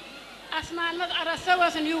 Asmanımız arası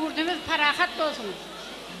olsun, yurdumuz parahat olsun.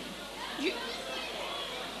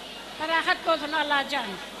 Parahat olsun Allah can.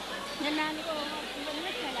 Nenani oğlum, bunu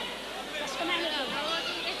etmeler. Başka mani oğlum.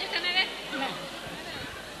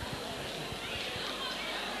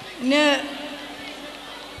 Ne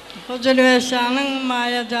Hoca Lüveşan'ın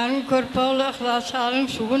mayadanın körpağlı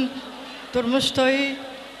Yhlasçanyň şugun durmuş toy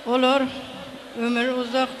olur. Ömür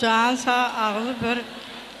uzak can sağ ağzı bir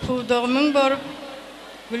pudağımın borup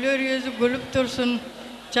güler yüzü gülüp dursun.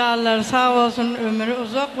 Canlar sağ olsun, ömürü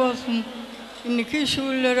uzak olsun. İndiki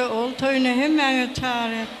şuulları ol toyuna hemen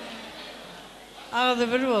çağırır.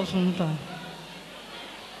 Ağzı bir olsun da.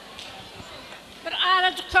 Bir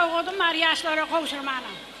aracık toğudum var yaşlara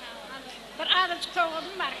kovuşurmana. Bir aracık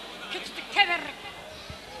toğudum var. Küçük keverrik.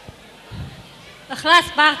 Yhlas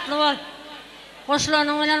bagtly bol.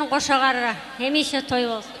 Goşulanyň bilen goşa garra. Hemişe toy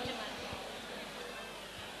bolsun.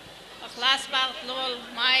 Yhlas bagtly bol.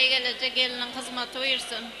 Maýa gelecek geliniň hyzmaty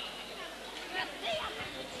buyursun.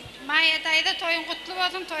 Maýa daýda toyuň gutly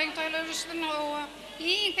bolsun, toyuň toýlanýarsyň owa.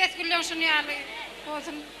 Iň pesgüllenşin ýaly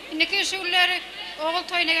bolsun. Indiki şuulary oğul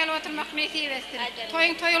toyuna gelip oturmak nesip etsin.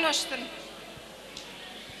 Toyuň toýulaşsyn.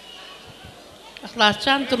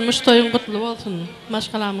 Ihlascan durmuş toyun kutlu olsun.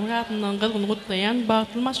 Maşgalamın adından kılgın kutlayan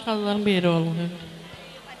bağıtlı maşgalaların biri olun.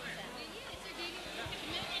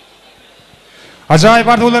 Acayip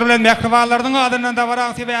ardular bilen mehribanlarning adından da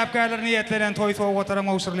varan sebäpkärler niyetlenen toy sowgatlaryň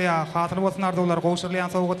gowşurlýa. Hatyry bolsun ardular gowşurlayan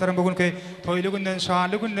sowgatlaryň bugünkü toyly günden,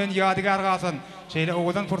 şanly günden ýadygar galsyn. Şeýle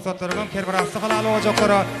owadan fursatlaryň kerberasy halal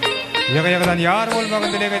olajaklary ýaga-ýagadan ýar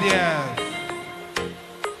bolmagyny dilek edýär.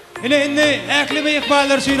 Indi äkli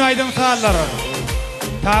meýikbalar şuň aýdym sallary.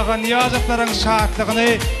 Tagyn ýajaklaryň şartlygyny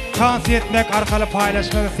tans etmek arkaly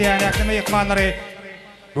paýlaşmak isleýän äkli meýikbalary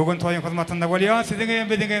bugün toyun hizmetinde bolýan, siziň hem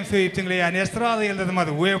biziň hem söýüp dinleýän estrada ýyldızymyz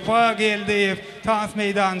Wefa geldi. Tans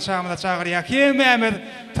meydan şamyna çagyrýar. Hemmämiz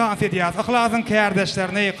tans edýär. Ihlasyn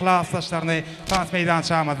kärdeşlerini, klassdaşlaryny tans meydan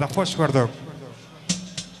şamyna hoş gördük.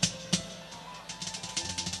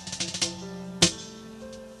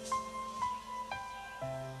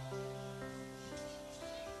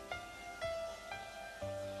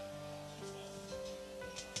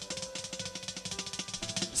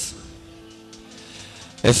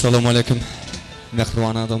 Assalamu alaikum.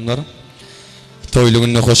 Mehriban adamlar. Toyly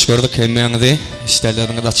günde hoş gördük. Hemmeňizi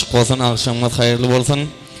işlerleriňiz açyk bolsun, agşamňyz haýyrly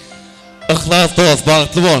bolsun. Ihlas dost,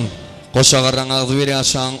 bagtly bol. Goşagaraň agzy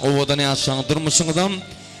berýärşaň, owadan ýaşaň durmuşyňyzam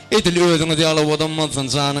edil özüňizi alyp odanmansyn,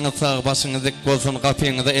 janyňyz sag, başyňyz dik bolsun,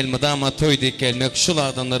 gapyňyza elmedama toýdyk gelmek şul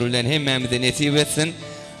adamlar bilen hemmemize nesip etsin.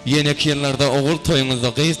 Ýene ýyllarda ogul toýuňyzda,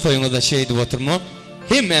 gyz toýuňyzda şeýdi oturmak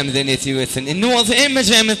hemmemize nesip etsin. Indi bolsa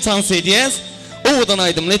emmejemiz tans edýäs. Owadan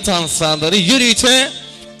aýdymly tansalary ýürüýte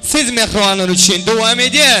siz mehribanlar üçin dowam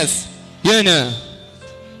edýäs. Ýöne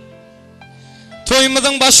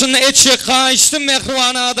toýumyzyň başyna etçek gaýşdy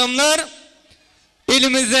mehriban adamlar.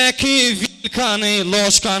 Elimizdäki vilkany,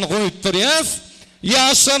 loşkany goýup durýas.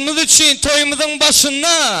 Ýaşlarymyz üçin toýumyzyň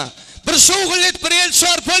başyna bir şowgulet bir el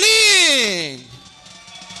çarpalyň.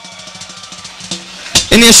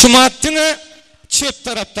 Ene şumatdyňy çep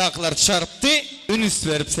tarapdakylar çarpdy. Ünüs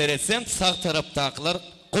verip seyretsem sağ tarapdakylar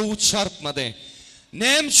gowy çarpmady.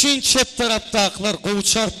 Nem üçin çep tarapdakylar gowy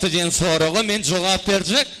çarpdy diýen soraga men jogap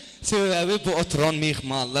berjek. Sebebi bu oturan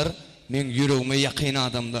mehmanlar men ýüregime ýakyn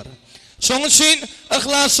adamlar. Şoň üçin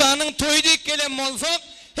ihlasanyň toýdyk gelen bolsak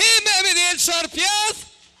hemmemiz el çarpýas.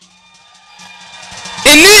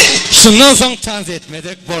 Indi şundan soň tans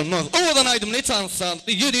etmedek bolmaz. Owadan aýdymly tansal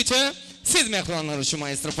ýürüýte siz mehribanlar üçin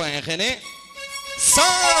maestro paýany.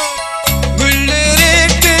 Güller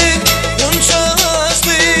ekti, unça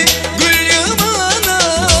açtı, gül yamana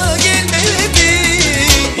gelmedi.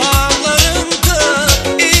 Bağlarımda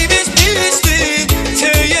ibiz bizdi,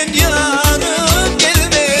 söyleyen yarım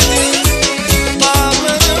gelmedi.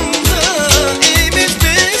 Bağlarımda ibiz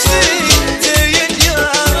bizdi, söyleyen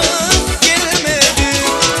yarım gelmedi.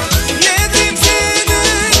 Yedim seni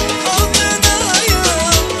altına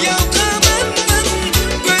yavkamenden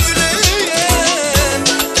gözlüğe.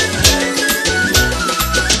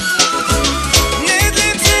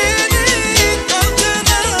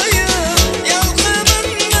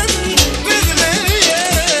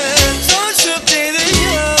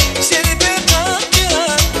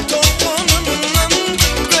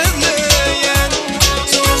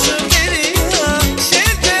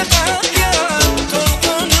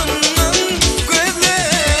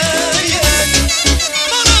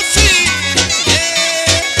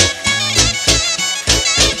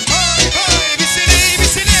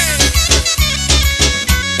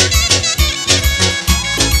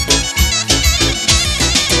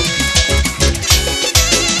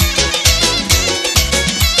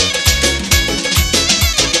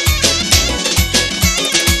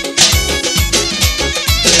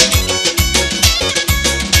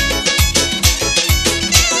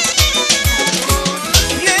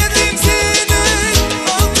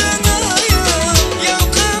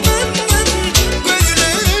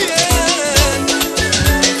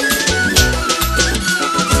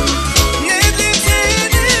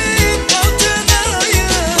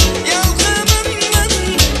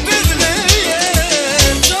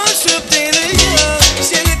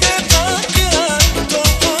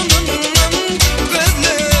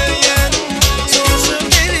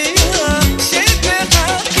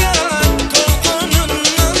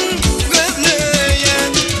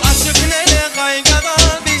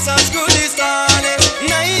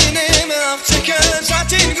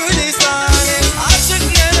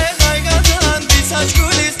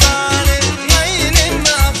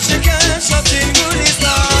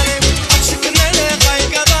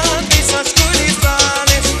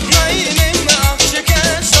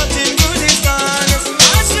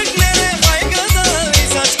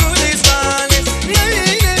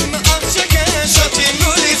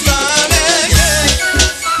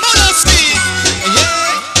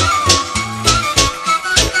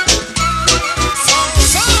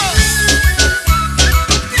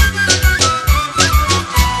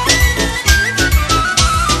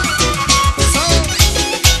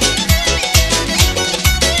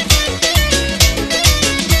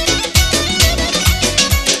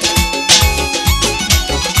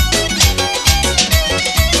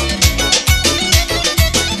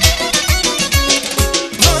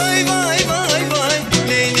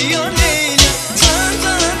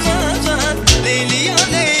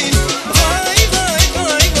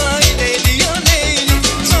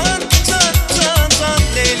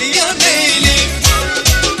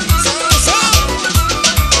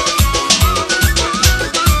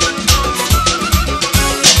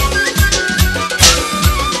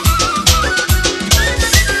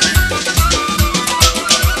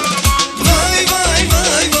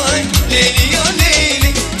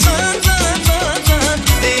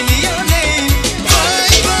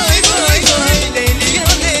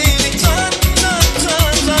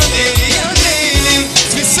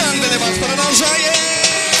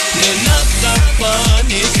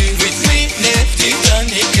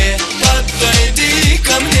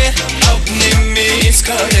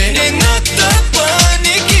 скорее. Не надо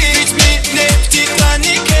паники, ведь мы не в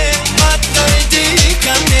Титанике. Подойди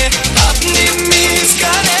ко мне, обними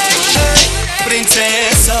скорее.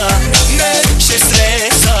 Принцесса, меньше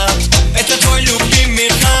стресса. Это твой любимый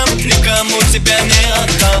хам, никому тебя не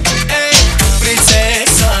отдам. Эй,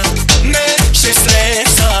 принцесса, меньше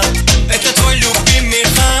стресса. Это твой любимый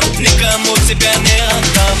хам, никому тебя не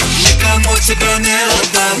отдам. Никому тебя не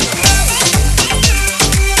отдам.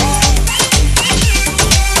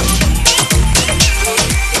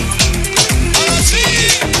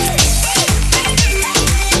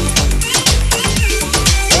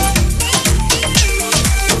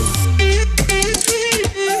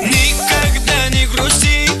 Никогда не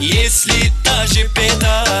грусти, если даже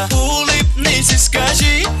беда. Улыбнись и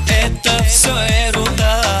скажи, это все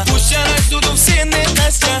ерунда. Пусть я раздуду все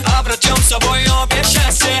ненастья, обратим с собой обе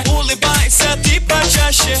счастья. Улыбайся ты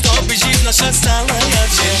почаще, чтобы жизнь наша стала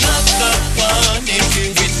ярче. Надо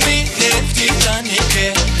паники, ведь мы не в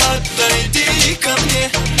Титанике. Подойди ко мне,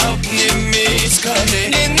 обними скорее.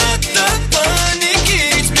 Не надо паники,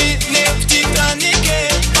 ведь мы не в Титанике.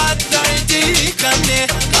 Подойди ко мне,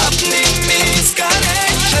 обними скорее.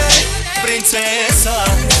 Принцесса,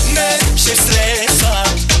 меньше стресса.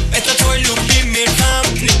 Это твой любимый хам,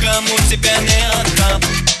 никому тебя не отдам.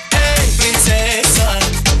 Эй, принцесса,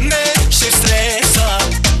 меньше стресса.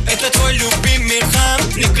 Это твой любимый хам,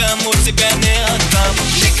 никому тебя не отдам.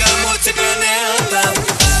 Никому тебя не отдам.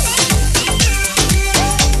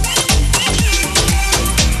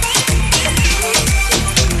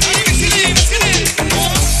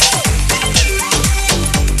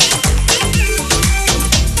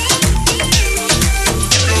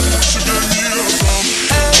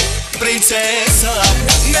 Принцесса,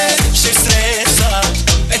 меньше стресса.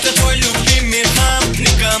 Это твой любимый хам,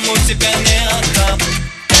 никому тебя не отдам.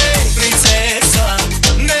 Эй, принцесса,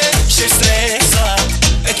 меньше стресса.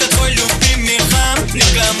 Это твой любимый хам,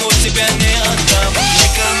 никому тебя не отдам.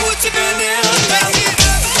 Никому тебя не отдам.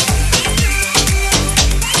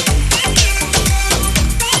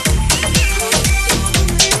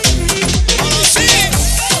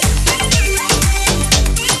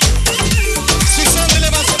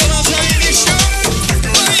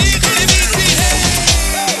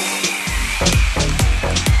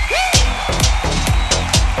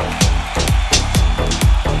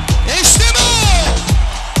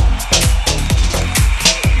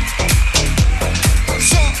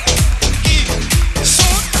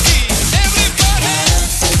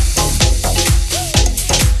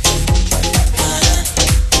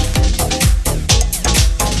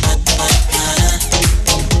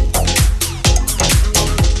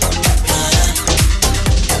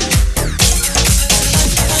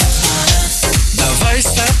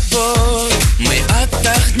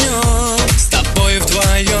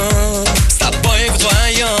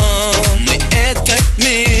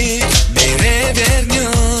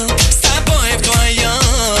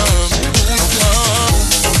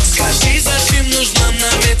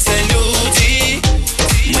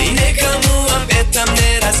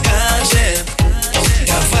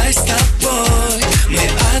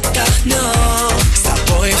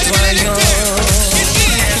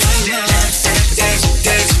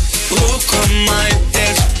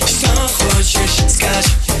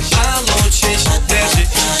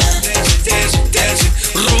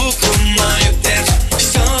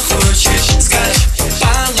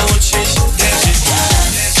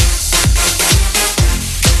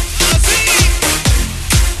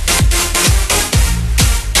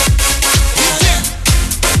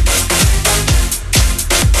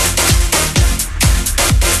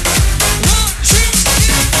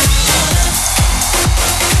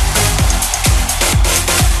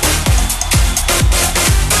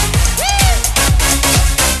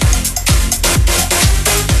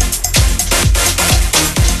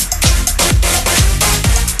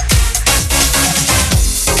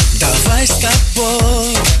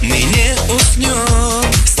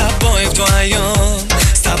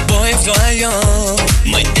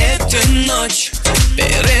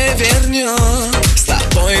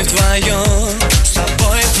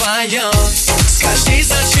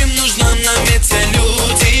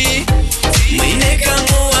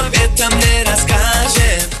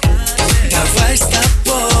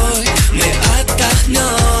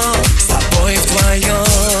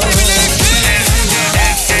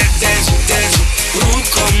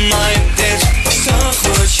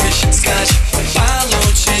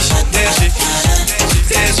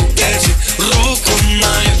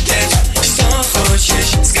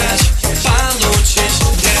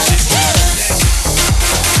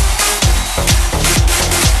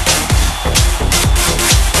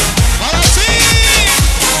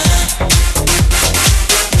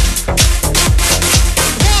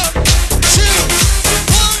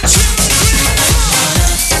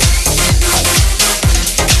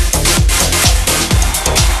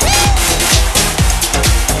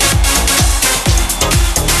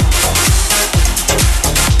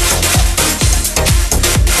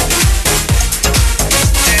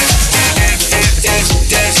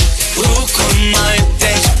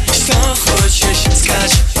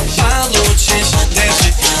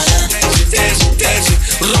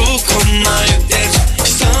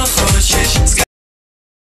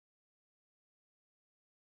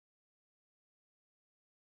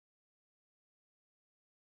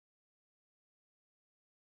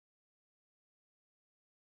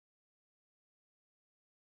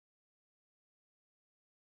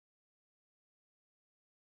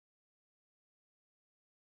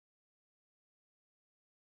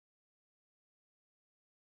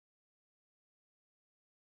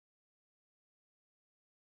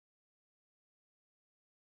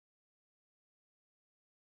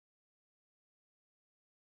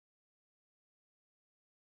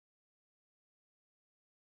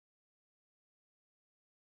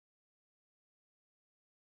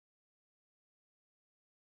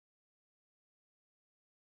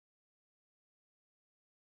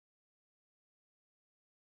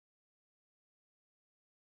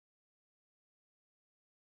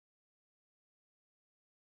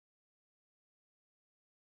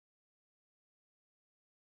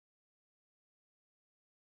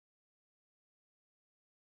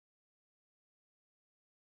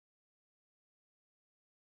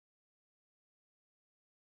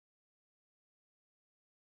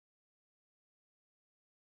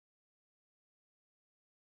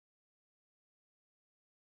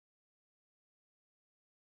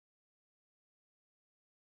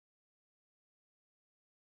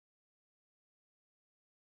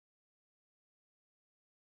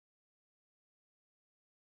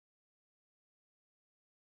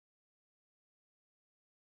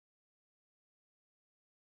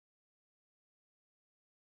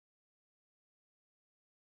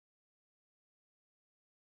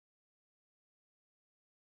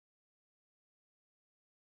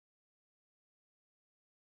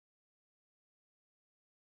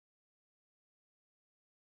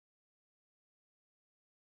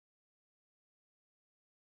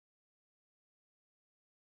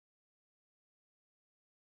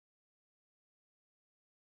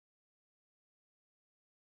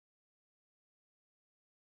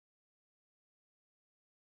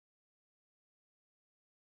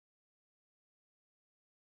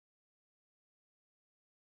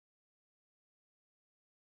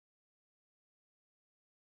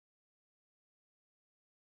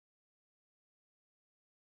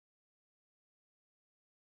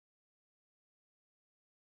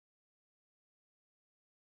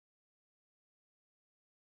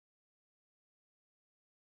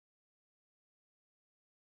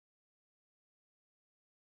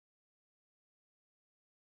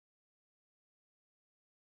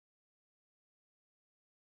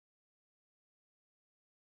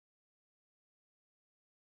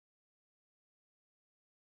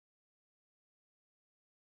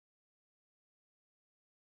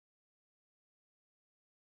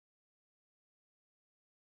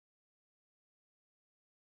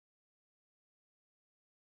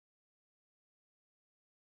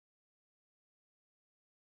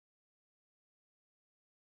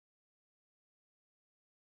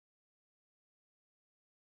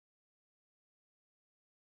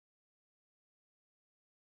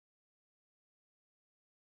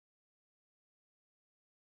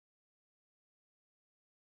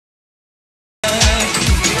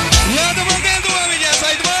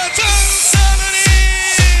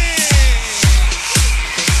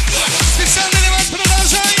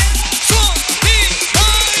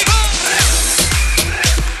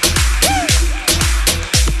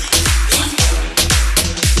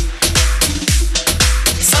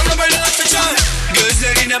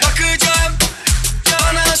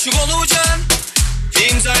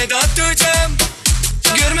 İmzayı da atacağım,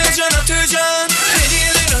 görmeyeceğim atacağım.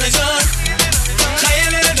 Hediyeler alacağım,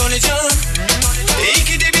 hayallere dolacağım.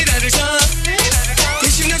 İkide bir arayacağım,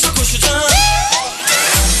 peşimden çok koşacağım.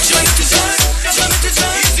 Can atacağım, can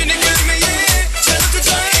atacağım. Yüzünü görmeye, can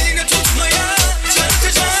atacağım. Elini tutmaya, can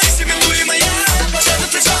atacağım. Sesimi duymaya, can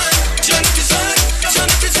atacağım. Can atacağım, can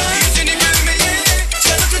atacağım. Yüzünü görmeye,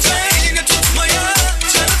 can atacağım. Elini tutmaya,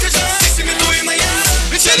 can atacağım. Sesimi duymaya,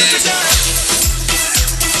 can atacağım.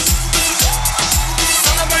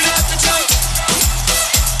 Sana böyle atacağım.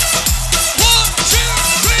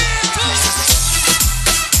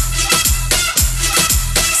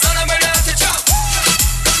 Sana böyle atacağım.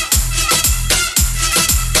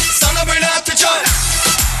 Sana böyle atacağım.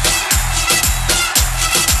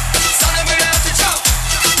 Sana böyle atacağım.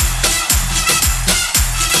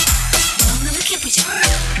 Bağımlılık yapacağım.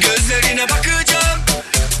 Gözlerine bakacağım,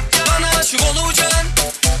 bana aşık olacaksın.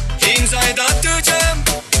 İmzayı da atacağım,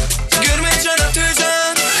 görmeyeceksin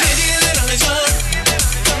atacağım. Hediyeler alacağım,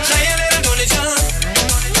 hayallere dolacağım.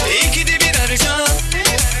 İkide bir arayacağım,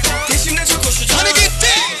 peşimden çok koşacağım. Hani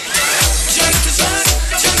gitti? Can atacağım,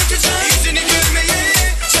 can atacağım. Yüzünü görmeye,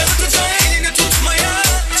 can atacağım. Elini tutmaya,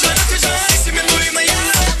 can atacağım. Sesimi duymaya,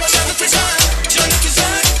 can atacağım. Can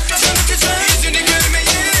atacağım, can atacağım. Yüzünü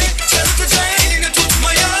görmeye, can atacağım. Elini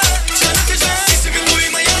tutmaya, can atacağım. Sesimi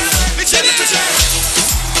duymaya, can atacağım.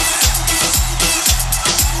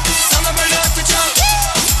 Sana böyle atacağım.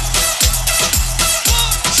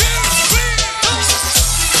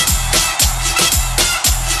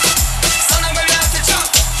 Sana böyle atacağım.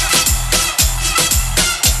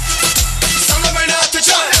 Sana böyle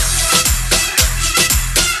atacağım.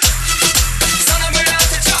 Sana böyle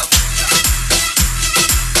atacağım.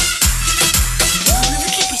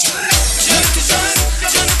 Bağımlılık yapacağım. Can atacağım,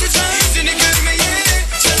 can atacağım. Yüzünü görmeye,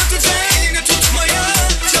 can atacağım. Elini tutmaya,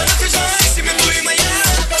 can atacağım. Sesimi duymaya,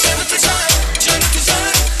 can atacağım. Can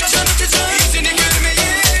atacağım, can atacağım. Yüzünü görmeye,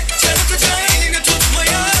 can atacağım. Elini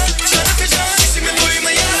tutmaya, can atacağım. Sesimi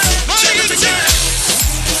duymaya, can atacağım.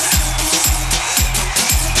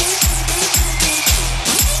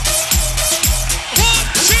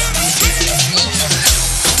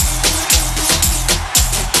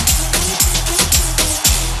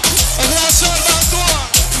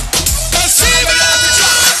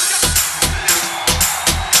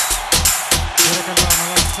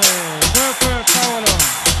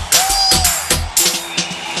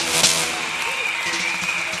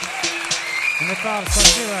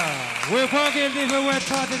 Vefa geldi ve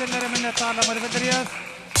taat edenlere minnettarlığımızı bildiriyoruz.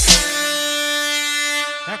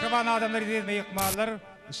 Yakıban adamları izleyip yıkmalılar,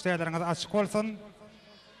 işleriniz açık olsun.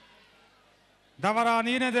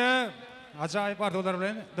 Davarani yine de acayip arzular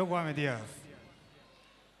bilen devam ediyoruz.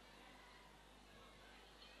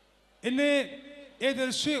 Şimdi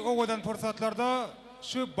edil şu oğudan fırsatlarda,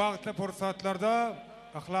 şu bağıtlı fırsatlarda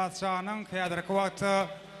Yhlas Şah'ın kıyadırkı vakti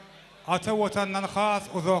Ata vatandan xas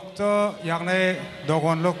uzakta, yani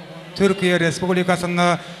doğanlık Türkiye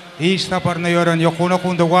Respublikası'nda iş saparını yören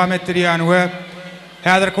yokunu devam ettiriyen ve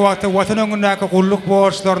hazırki vakti vatan önündeki kulluk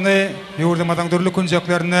borçlarını, yurdumuzun türlü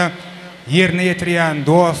künceklerini yerine getiriyen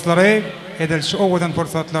dostları edil şu oğudan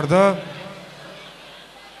fırsatlarda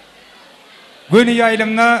günü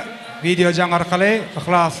yayılımına video can arkalı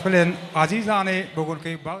Yhlas bilen Azizani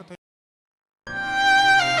bugünkü bağıtı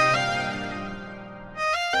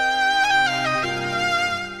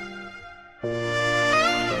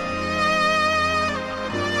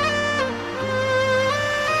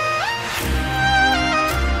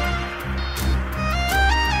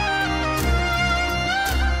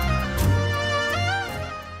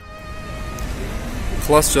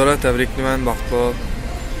Yhlas Jora təbrikliman baxtlı.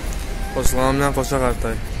 Qoşulğanım bilan qoşa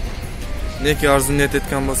qartay. Neki arzu niyet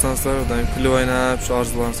etken bolsaňızlar, daim kulüp oynap, şu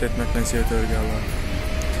arzularınızı etmek nasip etörge Allah.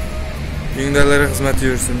 Yüňderlere hizmet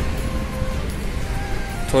yürüsün.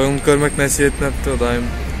 Toyuňy görmek nasip etmepdi, daim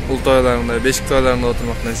ul toylarında, beşik toylarında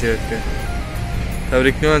oturmak nasip etdi.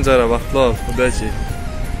 Təbrikliman Jora, baxtlı ol, udaçy.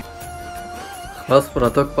 Yhlas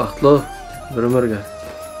Pratok baxtlı, bir ömürge.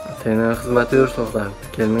 Atayna hizmet yürüsün, daim.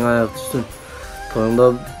 Kelinin ayağı düşsün.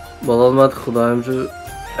 Toyunda bolalmadık, Hudayım şu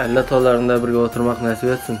 50 toylarında birge oturmak nasip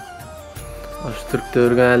etsin. Şu Türk'te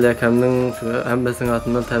örgen el yakamның hembesinin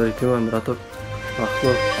atından təbrikliyim Pratok. Baxtlı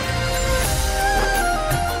ol.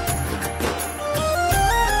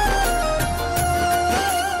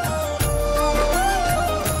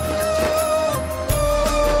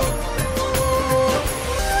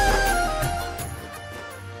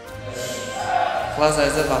 Yhlas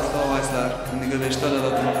Aziza baxtlı oğaçlar, indiga 5 to'lada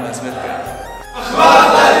oturmoq nasib etdi.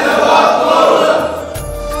 Yhlas Aziza baxtlı olun.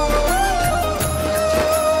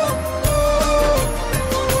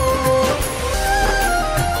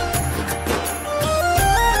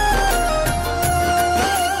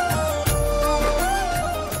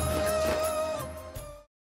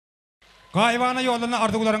 Gayvana yollarına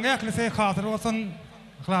ardıgularyň äklisi hatyr bolsun.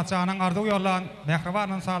 Ihlasjanyň ardyg ýollan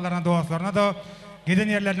mehribanyn sağlaryna dostlaryna da giden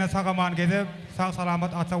yerlerine sagaman gedip sağ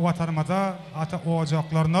salamat ata watanymyza, ata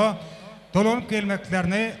ojaklaryna dolanyp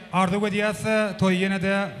gelmeklerini ardyg edýäsi toy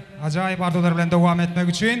ýene-de ajaýyp ardylar bilen dowam etmek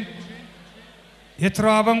üçin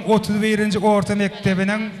Etrabyň 31-nji orta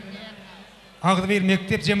mektebiniň Agdyr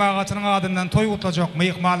mektep jemagatynyň adyndan toy gutlajak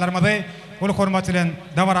myhmanlarymyzy ulu hormat bilen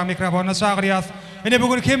dawara mikrofona çagyrýas. Ene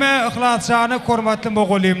bugün kime ihlasjany hormatly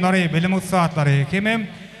mogolimlary, bilim ustatlary, kime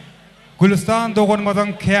Gülistan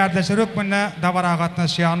dogunmadan kärdeşi rükmünne dawara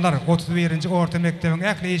gatnaşýanlar 31-nji orta mektebiň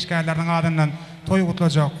ähli işgärleriniň adyndan toy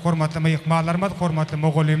gutlajak hormatly myhmanlarymyz, hormatly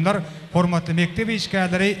mogolimler, hormatly mektep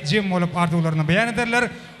işgärleri jem bolup arzuwlaryny beýan ederler.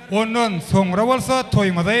 Ondan soňra bolsa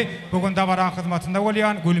toýmady bugün dawara hyzmatynda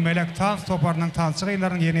bolýan gülmelek tans toparynyň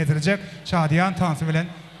tansçylaryny ýerine ýetirjek şadyan tansy bilen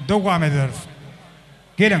dowam ederiz.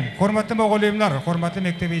 Gelin, hormatly mogolimler, hormatly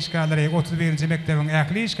mektep işgärleri 31-nji mektebiň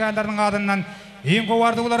ähli işgärleriniň adyndan iň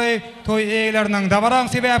gowardyglary toy eýleriniň dawaraň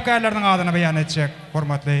sebäpkärleriniň adyny beýan etjek.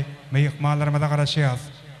 Hormatly myhmanlarymyza garaşýas.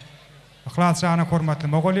 Ihlasjany hormatly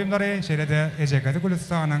mogolimleri, şeýle-de ejegedi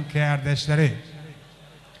Gülistanyň kärdeşleri.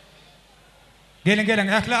 Gelin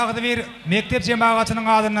ähli Agdyr mektep jemagatynyň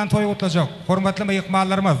adyndan toy gutlajak hormatly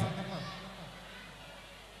myhmanlarymyz.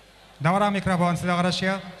 Dawara mikrofon size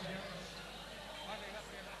garaşýar.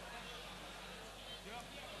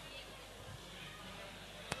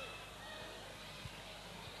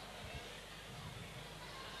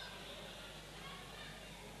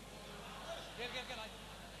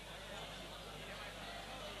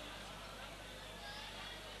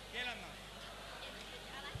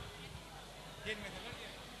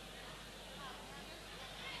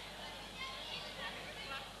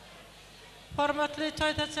 Hormatly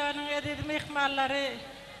toýtaçanyň edil mehmanlary,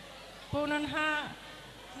 bunun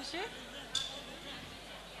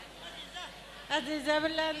Aziza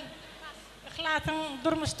bilen Yhlasyň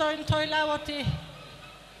durmuş toýuny toýlap oty.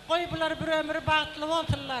 Goý bular bir ömür bagtly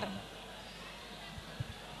boldylar.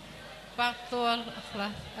 Bagtly bol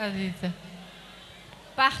Yhlas Aziza.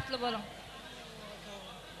 Bagtly bolun.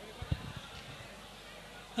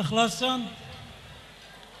 Ihlasjan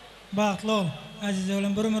bagtly ol. Aziza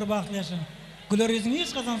bilen bir ömür bagtly ýaşa. Güler ýüzüň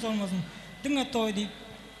hiç gaçan solmasyn. Diňe toý diýip,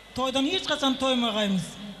 toýdan hiç gaçan toýmagaýmyz.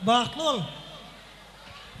 Bagtly ol.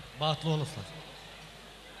 Bagtly ol Yhlas.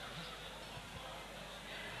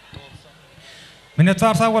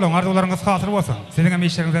 Minnetdar sag bolun, arzuwlaryňyz hatyr bolsun. Sizin hem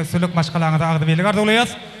işleriňizde sülük maşgalaňyza agdybelik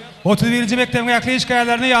arzuwlaýas. 31-nji mektebiň ähli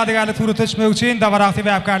işgärlerini ýadygärlik turup etmek üçin dawara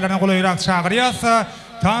sebäpkärlerini golaýrak çagyrýas.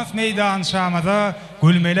 Tans meydan şamada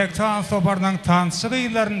gülmelek tans toparynyň tansçy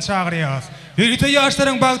gyýlaryny çagyrýas. Ýürüte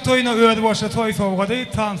ýaşlaryň bag toýuna öýdi boşa toý sowgady,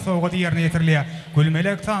 tans sowgady ýerine ýetirilýär.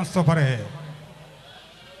 Gülmelek tans topary.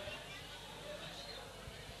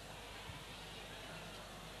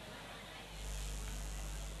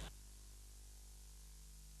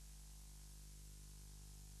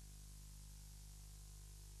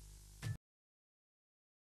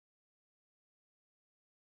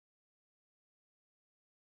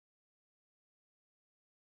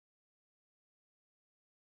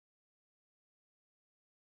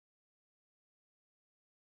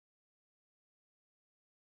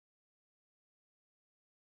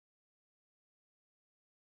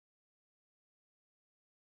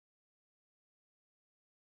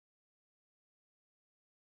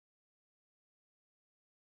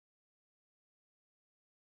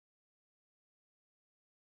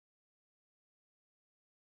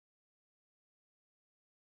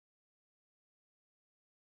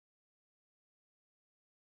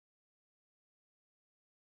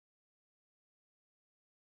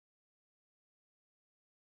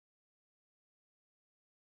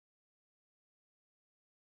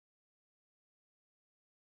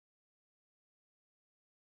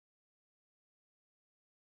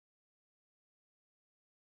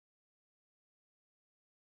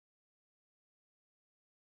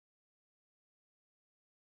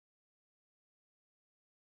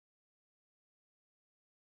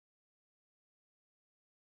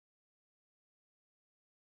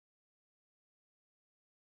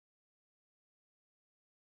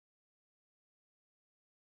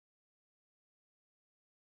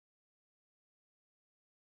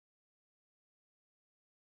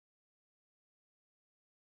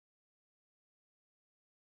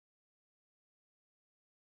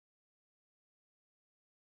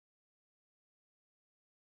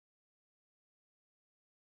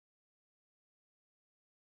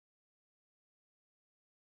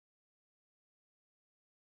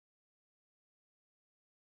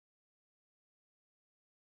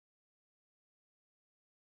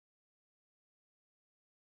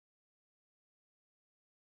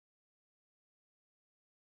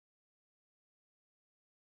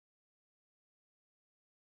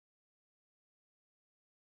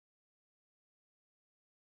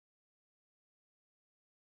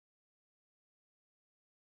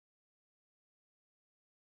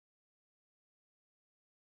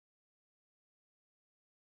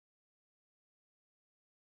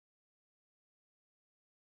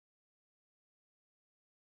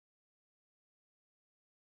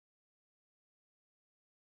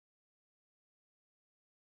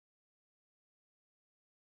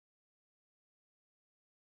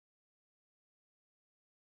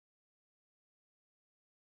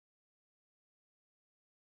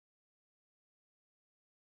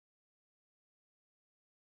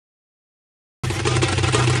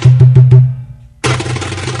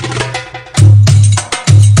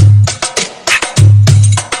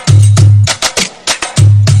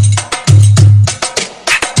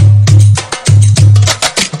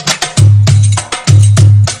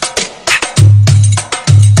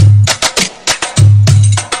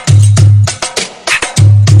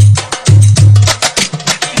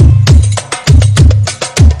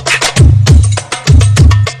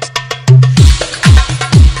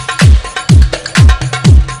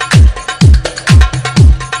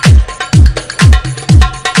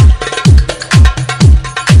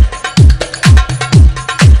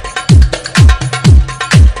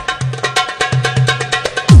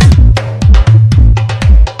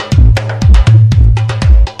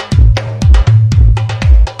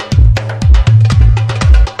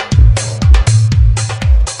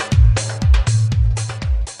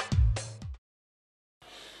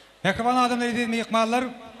 Mehriban adamlar dediğim ihmallar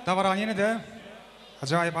davaran yine de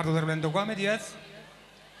acayip arzular bilen devam edeceğiz.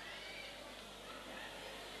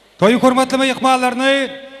 Toyu hurmatlı ihmallarını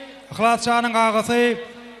Yhlas Can'ın ağası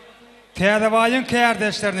Tedabayın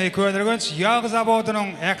kardeşlerini köydürgünç Yhlas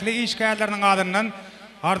Aziza'nın ekli işgallerinin adından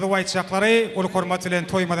ardu aytacakları ulu hurmatlı bilen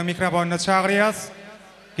toymadan mikrofonuna çağırıyoruz.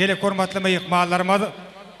 Gelip hurmatlı ihmallarımız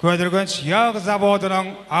köydürgünç Yhlas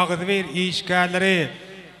Aziza'nın ağzı bir işgalleri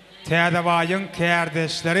Tedabayın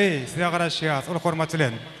kardeşleri size karışıyoruz ulu hurmatlı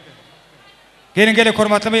bilen. Gelin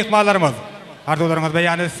hurmatlı ihmallarımız ardularınız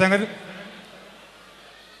beyan etseniz.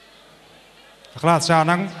 Yhlas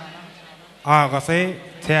Can'ın ağası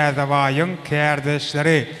Tedabayın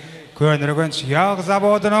kardeşleri Könürgünç Yhlas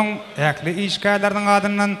Aziza'nın ekli işgallerinin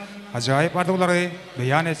adından acayip arduları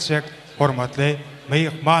beyan edecek hurmatlı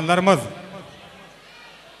mehmanlarımız.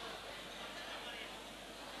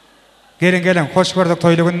 Gelin hoş gördük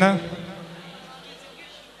toylu gününe.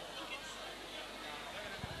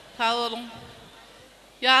 Sağ olun.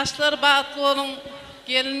 Yaşlar batlı olun.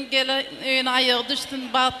 Gelin öyle ayağı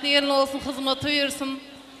düşsün. Batlı gelin olsun, hizmeti versin.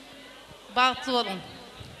 Batlı olun.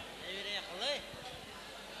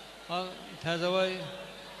 Tezavay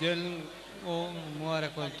gelin o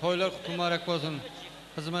mübarek olsun. Toylar kutu mübarek olsun.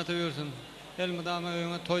 Hizmeti versin. Elmi dama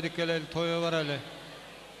öğüne toyduk geleli, toya var hele.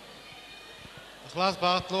 Yhlas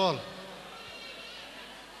batlı ol.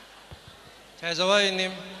 Tezavay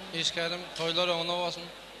inim, işgalim, toylar ona olsun.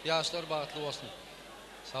 Yaşlar batlı olsun.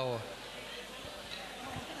 Sağ ol.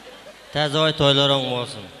 Tezavay toylar ona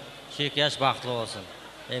olsun. Şik yaş batlı olsun.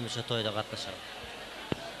 Hemşe toyda katlaşalım.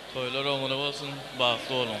 Toylar ona olsun,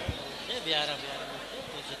 batlı olun. Bir ara.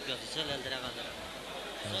 Koşut gözü söylendire kadar.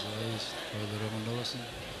 Tezavay toylar ona olsun.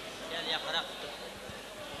 Gel yakarak.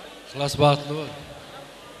 Yhlas batlı ol.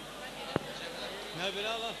 Ne bir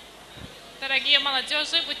Allah. Дорогие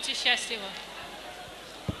молодежи, будьте счастливы.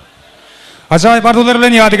 Acayip ardular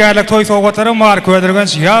bilen yadigarlik toy soğukatları var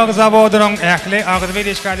köydürgünç Yhlas Aziza'nın ekli ağzı bir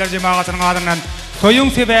işgaller cemaatinin adından toyun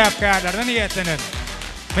sebepkarlarına niyetlenir.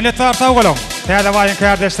 Minnettar sağ olun. Tedabayın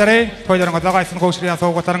kardeşleri toylarınızda kaysın koşuyan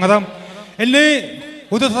soğukatlarınızda. İlli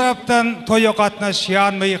bu taraftan toyu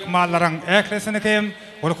katnaşyan mehmanların eklisini kim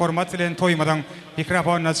ulu hurmat bilen toymadan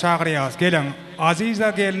mikrofonuna çağırıyoruz. Gelin Aziza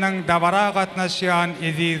gelinin davara katnaşyan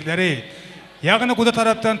izizleri. Yağını bu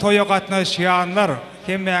taraftan toyu katnaşyanlar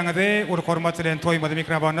kimmeğinizi ulu hurmat bilen toymadan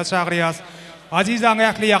mikrofonuna çağırıyoruz. Aziza'nın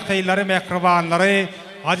ekli yakıyları mehribanları,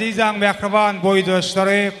 Aziza'nın mehriban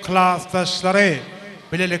boydaşları, klastaşları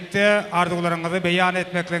bilelikte arzularınızı beyan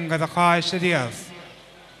etmeklerinizi xahiş ediyoruz.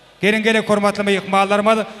 Gelin hurmatlı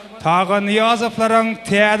mehmanlarımız tağın Niyazovların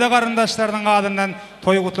teyde qarındaşlarının adından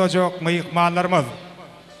toy kutlayacak mehmanlarımız.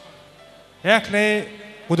 Ekli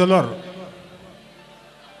udular.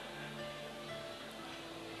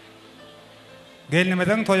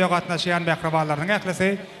 Gelinimizin toya katnaşıyan mehribanlarının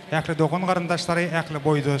eklisi, ekli dokun qarındaşları, ekli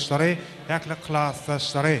boydaşları, ekli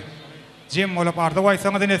klastaşları. Cem olup ardı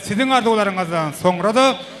vaysanız yine sizin ardularınızdan sonra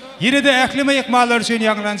da yine de ekli mehmanlar için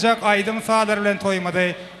yanılanacak aydın sağlar bilen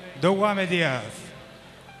toymada devam ediyoruz.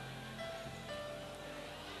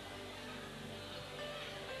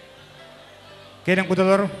 Gelin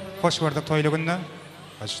kudalar, hoş gördük toylu gününe.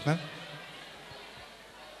 Hoşuna.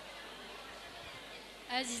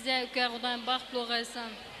 Aziza ukagudan baxtlı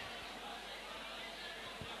olsan.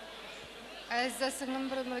 Aziza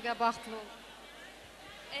singlim bir ömürge baxtlı ol.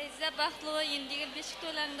 Aziza baxtlı ol, yendigil beşik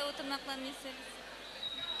to'ylarında o'tirmoqlarni istaymiz.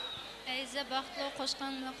 Aziza baxtlı ol,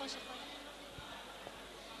 qo'shqanlar qo'shiqlar.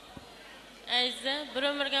 Aziza bir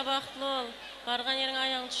ömürge baxtlı ol, bargan yerin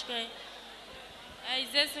ayağın tushgay.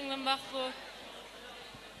 Aziza singlim baxtlı ol.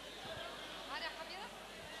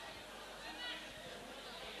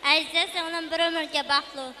 Aziza singlim bir ömürge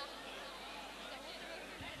baxtlı ol.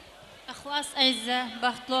 Yhlas Aziza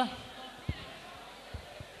baxtlı ol.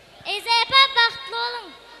 Aziza apa baxtlı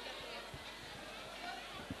olun.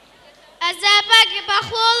 Aziza apa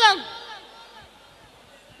baxtlı olun.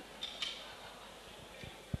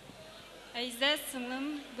 Aziza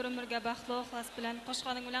singlim bir ömürge baxtlı ol, Yhlas bilan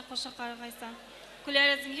qo'shqaning bilan qo'shiq qarg'aysan.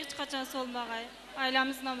 Kullaringizning hech qachon so'lmag'ay.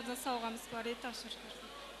 Ailamiz nomidan sovg'amiz bor edi, tashkir.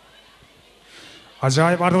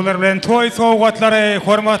 Acayip ardular bilen toy soğukatları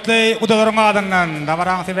hurmatlı udaların adından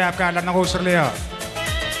davaran sebepkarlarına koşurluyor.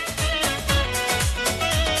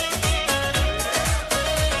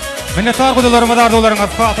 Minnettar kudalarımız ardularınız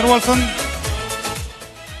fatır olsun.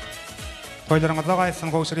 Toylarınızda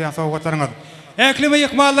kaysın koşurluyan soğukatlarınız. Ekli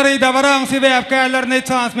mehmanları davaran sebepkarlarını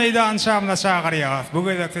tans meydan şamına çağırıyoruz. Bu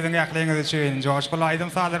gecek sizin ekliğiniz için coşkulu aydın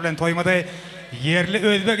sağlar bilen toymadı yerli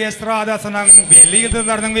Özbek estradasının belli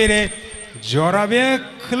yıldızlarının biri Jorabek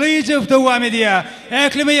Kılıcıv devam ediyor.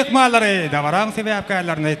 Ekleme yıkmaları, davaran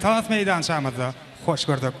sebepkarlarını tanıt meydançamızda hoş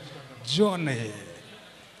gördük. Johnny.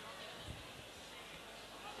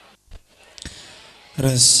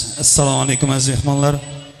 Assalomu alaykum aziz mehmonlar.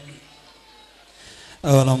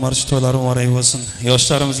 Avvalambor shu to'ylar muborak bo'lsin.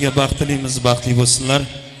 Yoshlarimizga baxt tilaymiz, baxtli bo'lsinlar.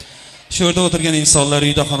 Shu yerda o'tirgan insonlar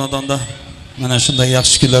uyda xonadonda mana shunday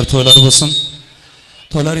yaxshi kunlar to'ylar bo'lsin.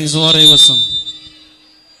 To'ylaringiz muborak bo'lsin.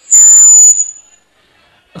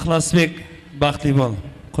 Ixlosbek, baxtli bo'l.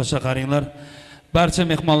 Qo'sha qaringlar. Barcha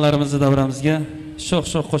mehmonlarimizni davramizga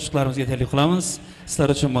sho'x-sho'x qo'shiqlarimizga taklif qilamiz. Sizlar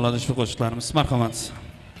uchun bo'ladi shu qo'shiqlarimiz. Marhamat.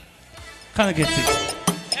 Qani ketdik.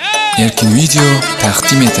 Erkin video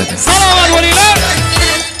taqdim etadi. Salomat bo'linglar.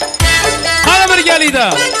 Qani birgalikda.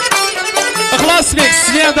 Ixlosbek,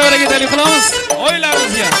 sizni ham davraga taklif qilamiz.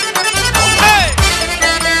 O'ylarimizga. Hey!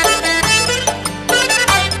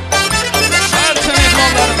 Barcha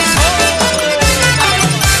mehmonlarimiz.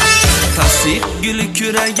 Tasih gülü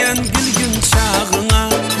küreyen gülgün çağına,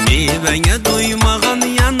 meyvene doymagan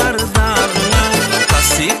yanar dağına.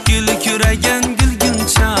 Tasih gülü küreyen gülgün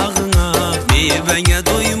çağına, meyvene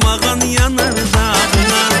doymagan yanar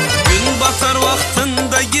dağına. Gün batar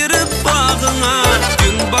vaktinde girip bağına,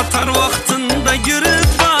 gün batar vaktinde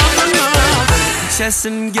girip bağına.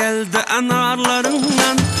 İçesim geldi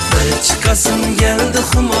anarlarından, bir çıkasım geldi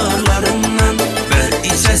humarlarından. Bir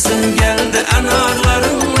içesim geldi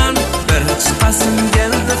anarlarından, bir çıkasım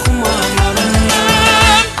geldi humarlarından.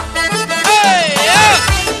 Hey ya!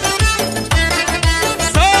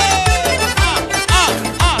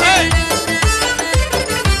 Hey!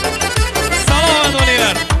 Salomat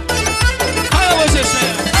bo'linglar. Qani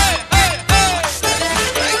bo'shashmanglar.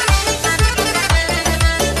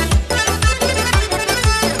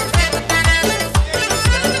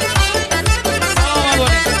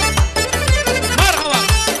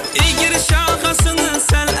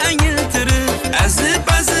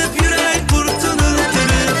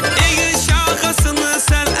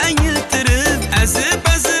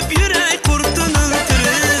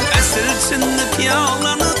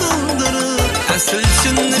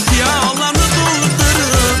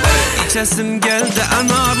 İçesim geldi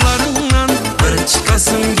anarlarından, bir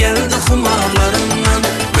çıkasım geldi humarlarından.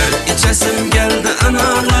 Bir içesim geldi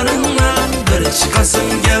anarlarından, bir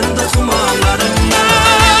çıkasım geldi humarlarından.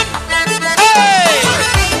 Hey!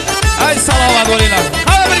 Ay salomat bo'linglar.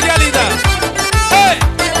 Qani birgalikda. Hey!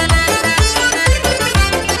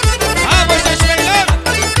 Ha bo'shashmanglar.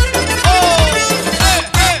 Oh! Hey,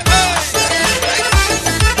 hey, hey.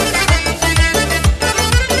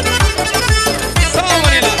 Salomat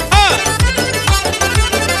bo'linglar.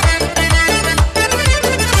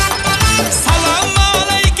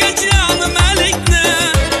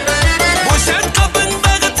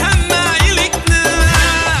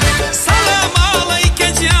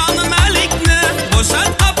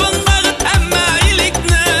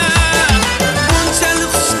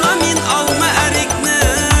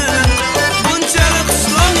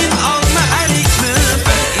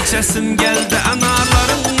 İçesim geldi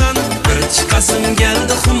anarlarından, bir çıkasım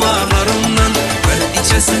geldi humarlarından. Bir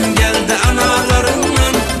içesim geldi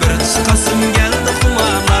anarlarından, bir çıkasım geldi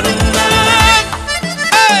humarlarından.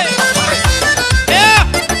 Hey! Yeah!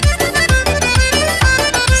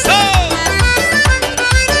 So!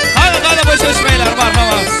 Qani bo'shashmanglar,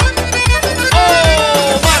 marhamat.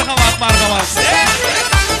 Oh, marhamat, marhamat.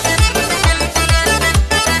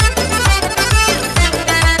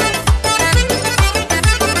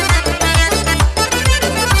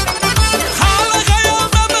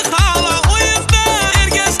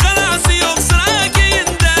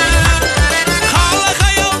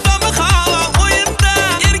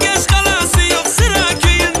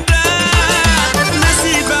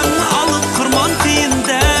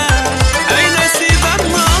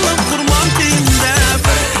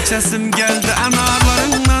 İçesim geldi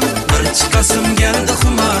anarlarından, bir çıkasım geldi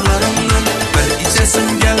humarlarından. Bir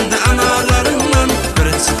içesim geldi anarlarından,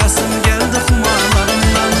 bir çıkasım geldi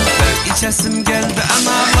humarlarından. Bir içesim geldi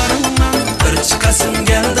anarlarından, bir çıkasım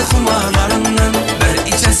geldi humarlarından. Bir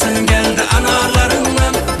içesim geldi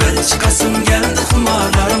anarlarından, bir çıkasım geldi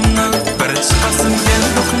humarlarından. Bir çıkasım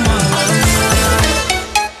geldi humarlarından.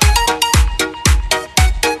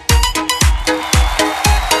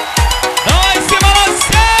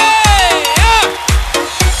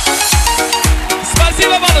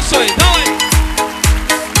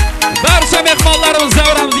 Barcha mehmonlarimiz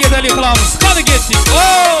davramizga taklif qilamiz. Qani ketdik.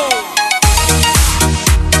 Oh!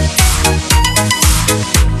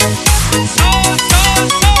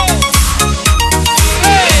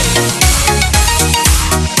 Hey!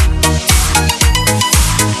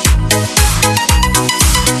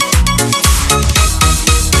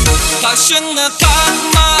 Kaşını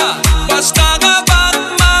kalkma, başkaga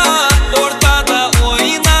bakma, ortada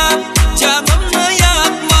oyna, canımı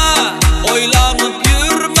yakma, oylanıp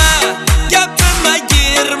yürüme, yapıma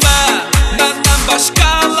girme, benden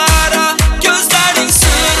başkalara gözlerin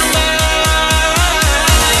sürme.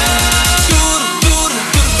 Dur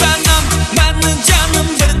tanam, benim canım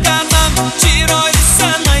bir tanam, çiroy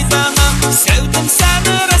sen aydanam, sevdim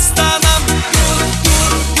seni rastanam.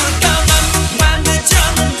 Dur tanam, benim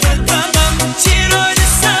canım bir tanam, çiroy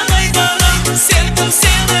sen aydanam, sevdim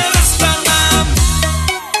seni rastanam.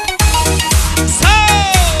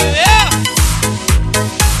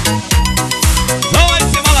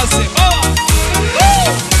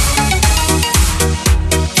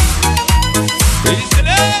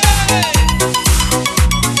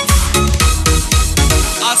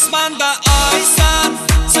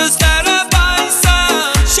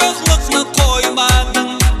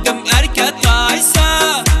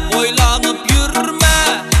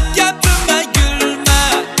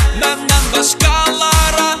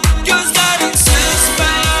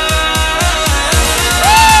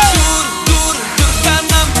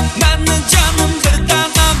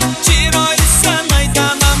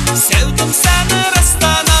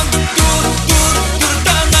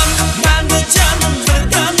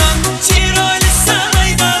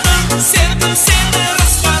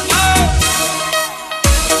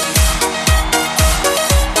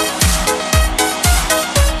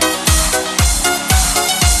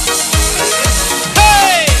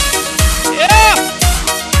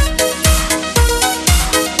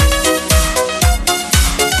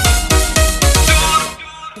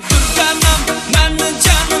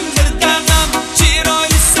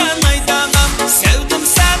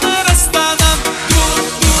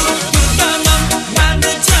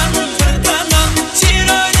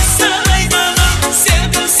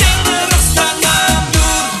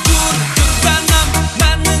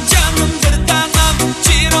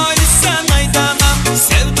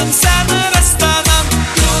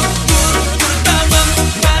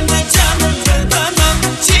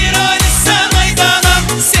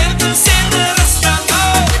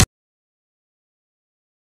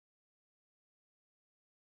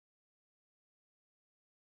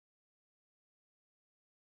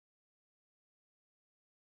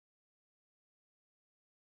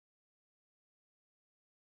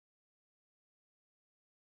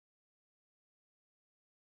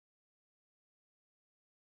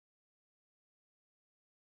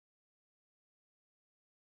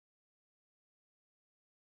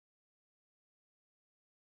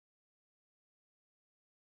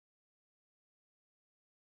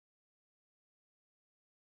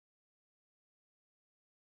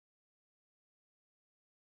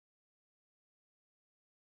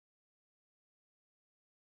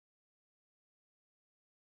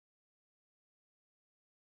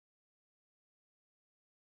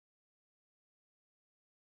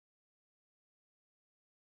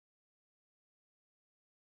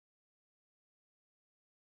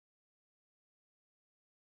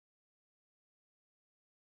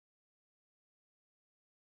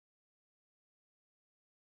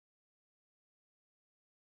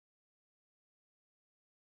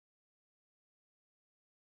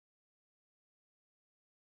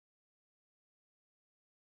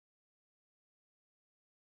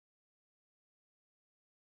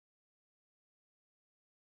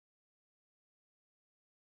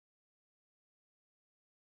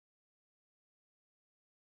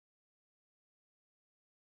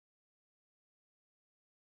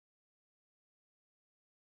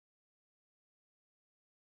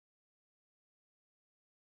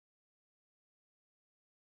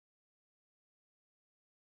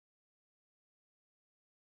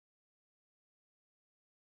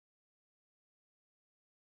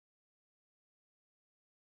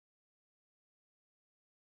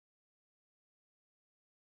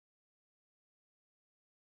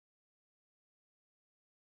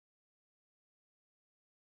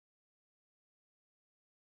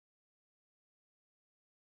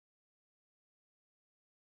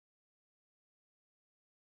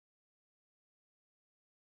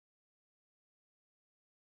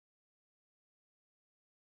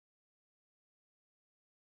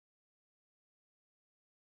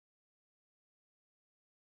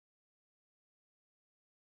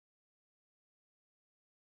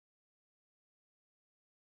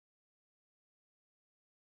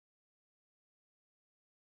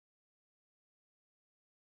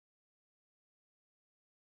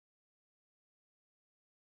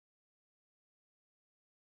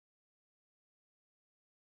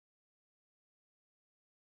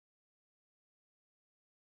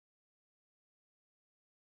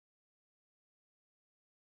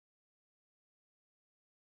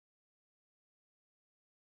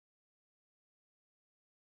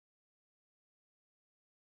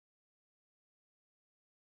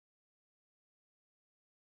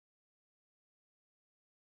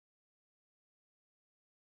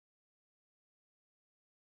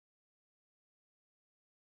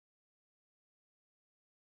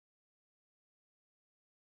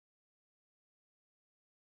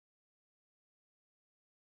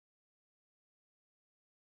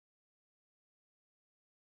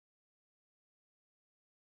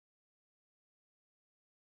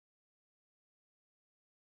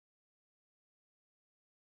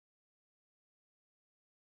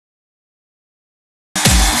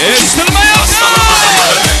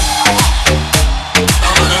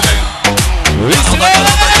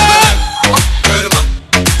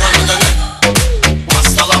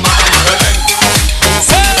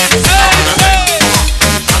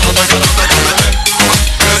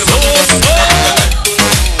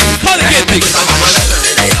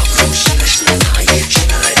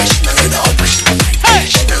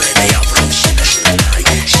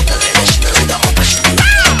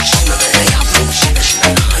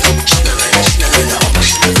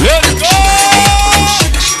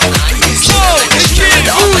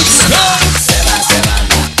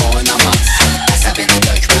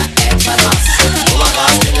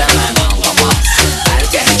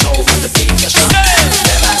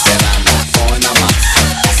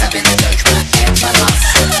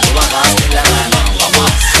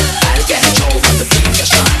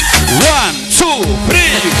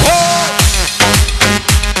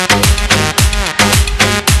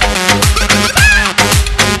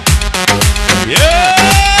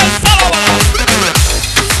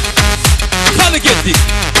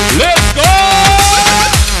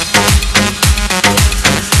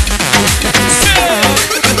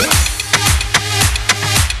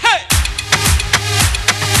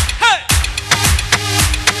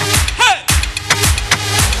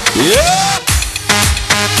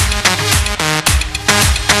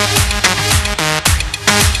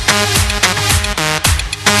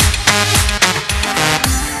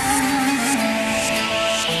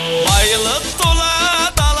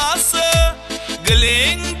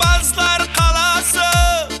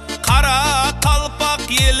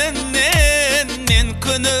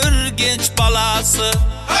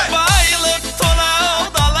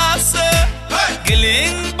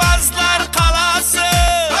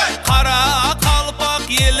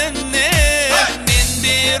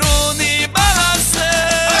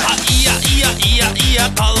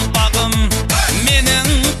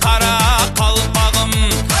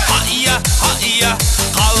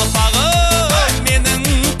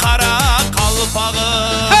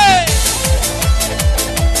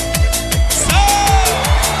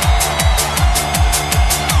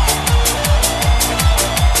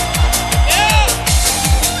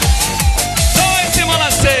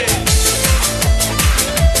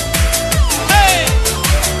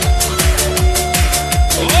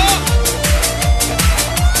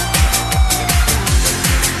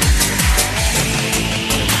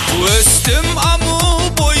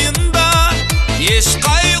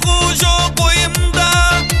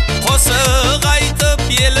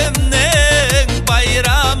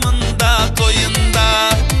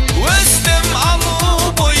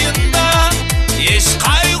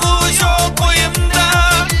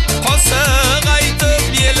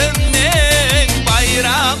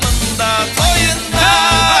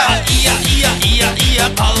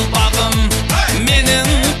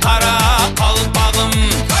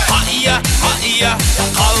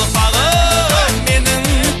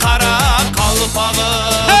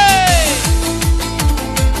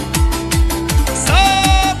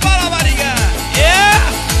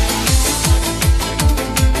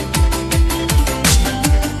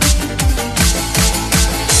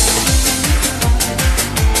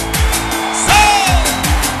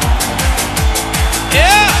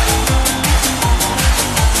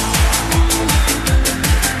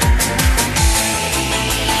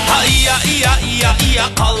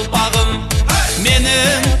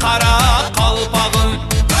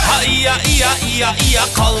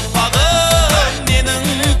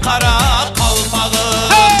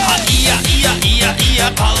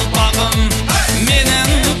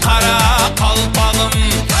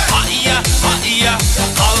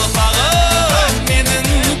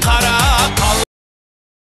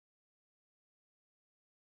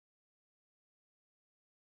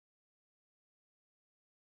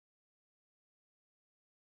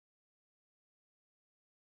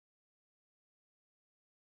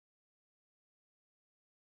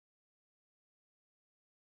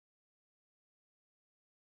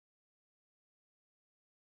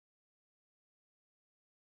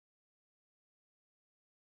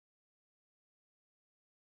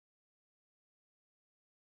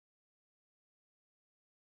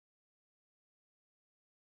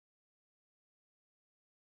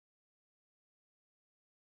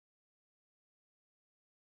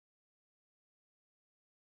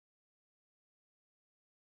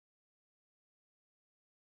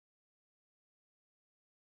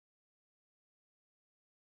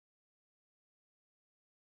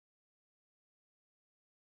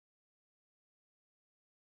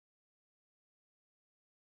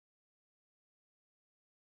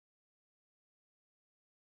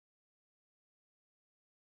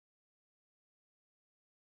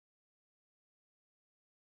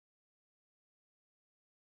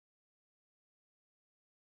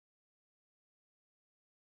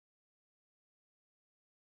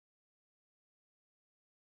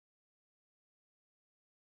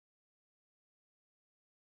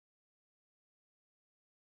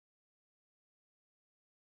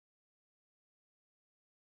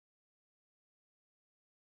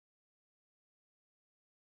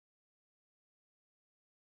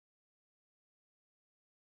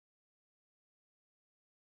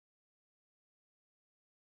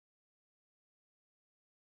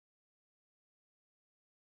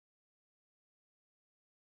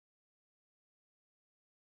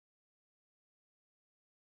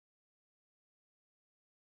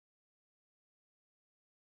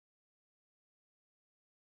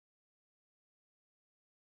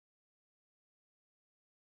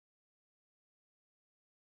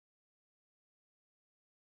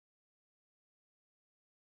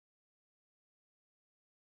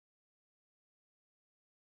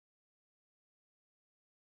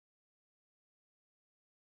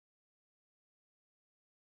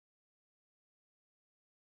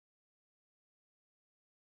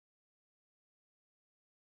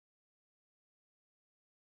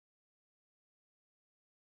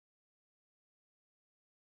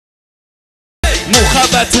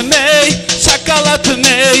 Muhabbetim ey, şakalatım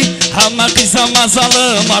ey, hamma kıza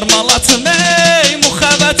mazalı marmalatım ey.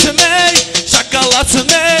 Muhabbetim ey, şakalatım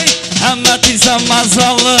ey, hamma kıza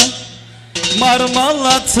mazalı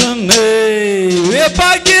marmalatım ey.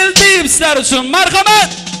 Vepa geldim sizler için, merhamet.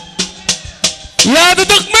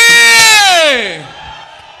 Yadıdık mı?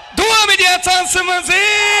 Devam ediyor tansımızı.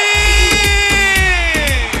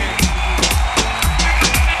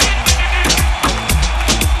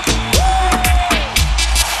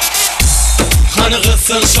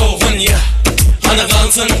 Hanıgısın soğun ya,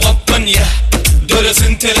 hanıgansın qoppun ya,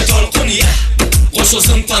 dörüsün teli tolkun ya,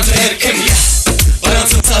 koşulsun tantı erkim ya.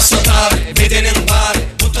 Aransın saçlı tar, bedenin var,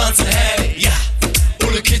 bu tansı her ya.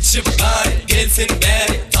 Ulu keçip var, gelsin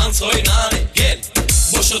beri, dans oynar gel.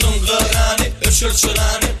 Boşudun kırani, öşür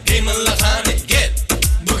çırani, kıyımlı hani gel.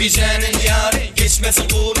 Bu gecenin yarı, geçmesin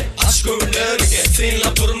uğru, aşk ölür gel.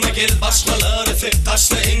 Seninle durma gel, başkaları sen,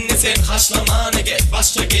 taşla inni sen, haşlamanı gel.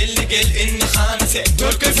 Başka geldi gel, inni hani sen,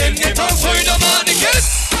 dört gözemle dans oynamanı gel.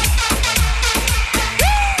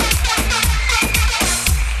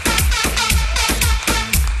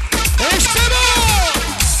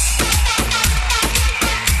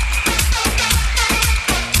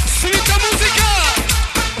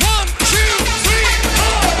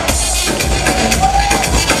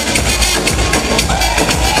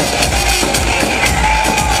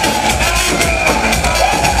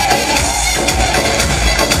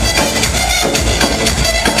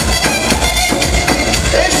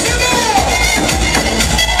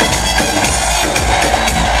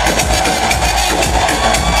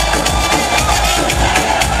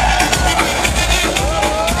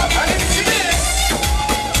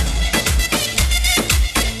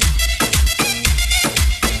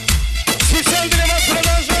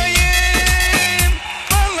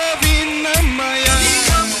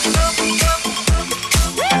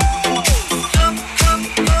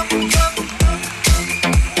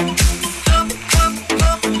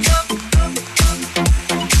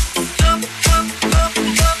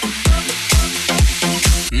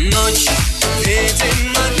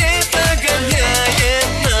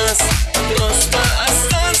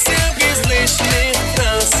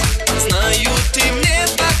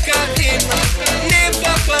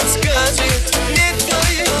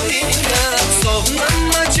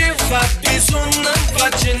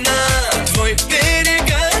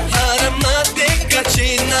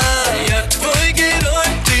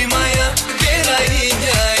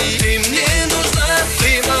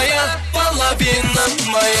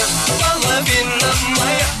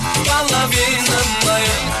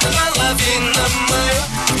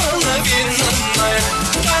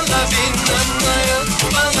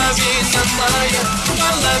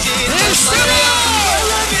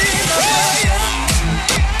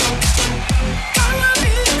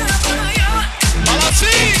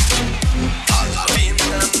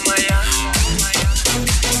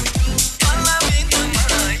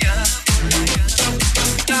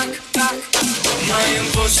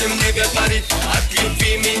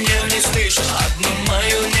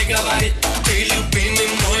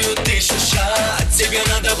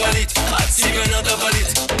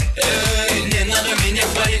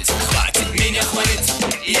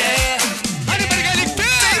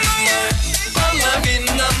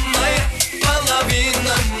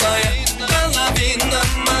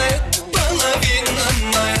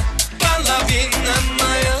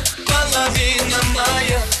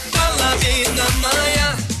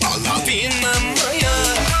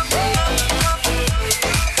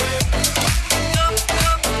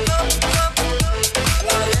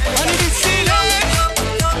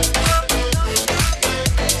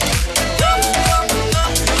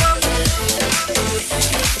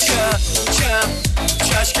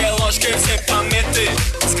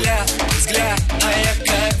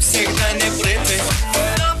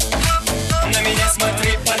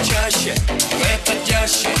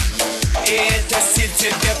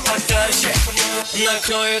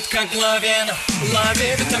 Накроют как лавина,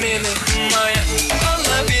 лови витамины, моя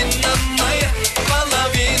половина моя,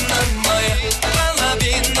 половина моя,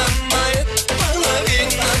 половина моя,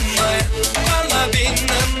 половина моя,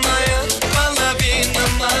 половина моя,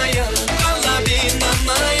 половина моя, половина моя, половина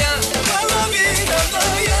моя.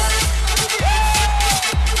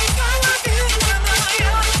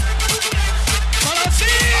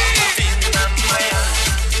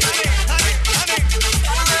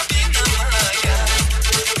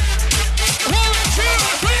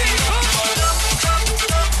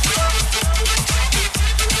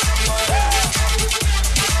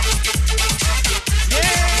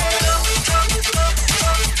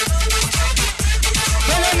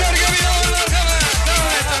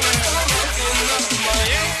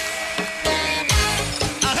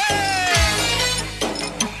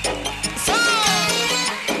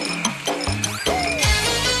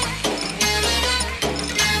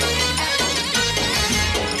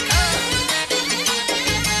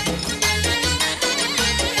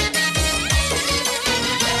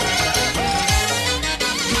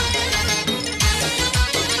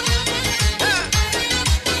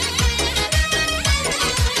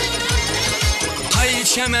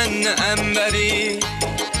 Şemen emberi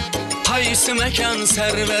Qaysı mekan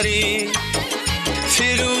serveri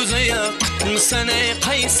Firuze yaktın sene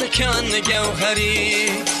qaysı kan gevheri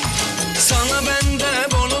Sana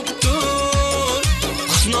bende boluptur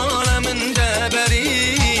Kutun aleminde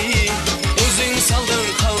beri Uzun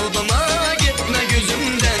saldır kalbıma gitme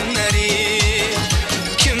gözümden neri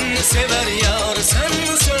Kimni sever yar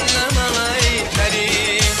sen söyleme ay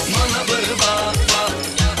peri Mana bir bak bak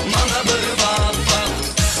Mana bir bak bak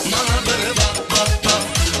Mana bir bak bak bak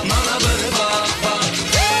Mana bir bak bak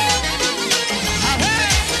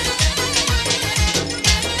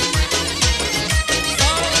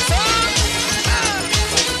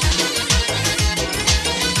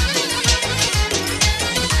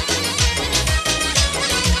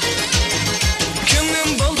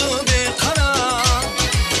Kimim buldu bir kara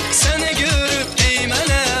Seni görüp ey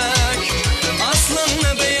melek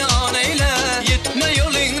Aslını beyan eyle Gitme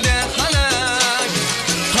yolunda halak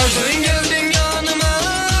Hazın geldin yanıma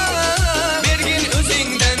Bir gün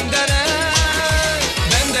özünden derek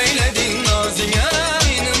Ben deyledin nazine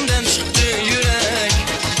Beynimden çıktı yürek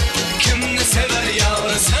Kimni sever yar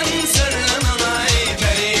sen söyleme ay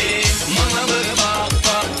peri Mana bir bak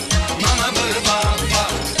bak Mana bir bak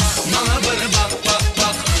bak Mana bir bak bak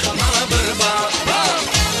bak Mana bir bak bak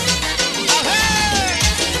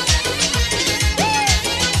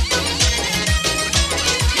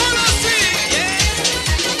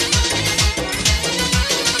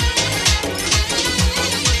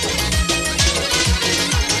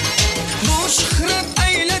Bu şıhret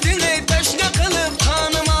eyledin ey teşne kılıp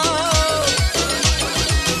kanıma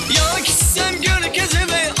Ya gitsem görkezi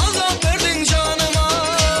ve azap verdin canıma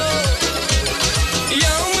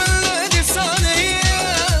Ya milleti saniye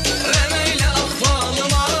remeyle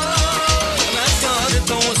ahvalıma Mektarı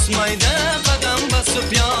toğusmayda kadem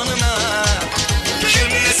basıp yanıma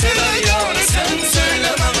Kimni sever yar sen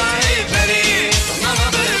söyleme ey peri Mana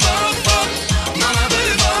bir bak bak Mana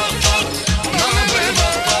bir bak bak Mana bir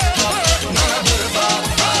bak bak bak Mana bir bak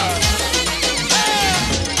bak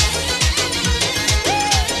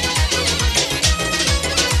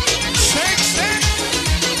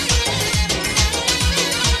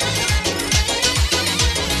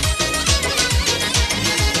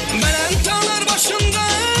Belen dağlar başında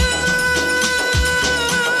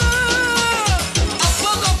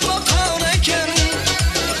Apak apak kan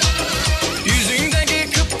Yüzündeki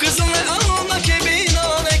kıpkızıl ve almak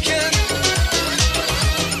ebinan eken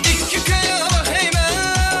İki kaya bak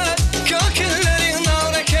heymet Kakillerin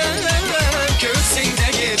nar eken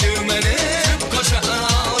Göğsündeki düğmeni koşa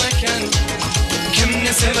ağır eken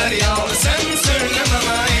Kimni sever yar sen söylemem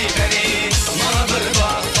ay peri Mana bir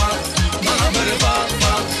bak bak Mana bir bak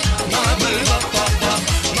bak Mana bir bak bak bak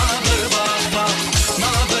Mana bir bak bak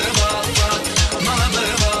Mana bir bak bak Mana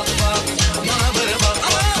bir bak bak Mana bir bak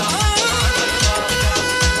bak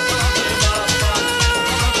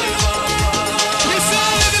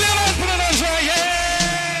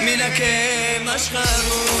Minake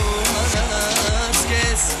maşgaru manas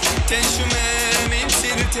kes Tenşume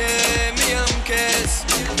mimsirte miyam kes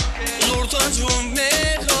Lurtacum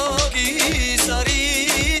mehogi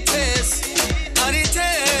sarites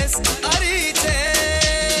Arites, arites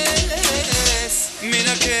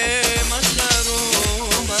Minake maşgaru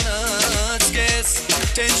manas kes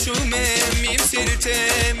Tenşume mimsirte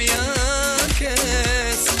miyam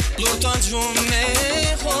kes Lurtacum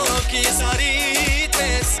mehogi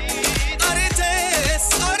sarites Arites,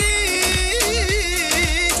 arites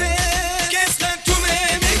Keslen tume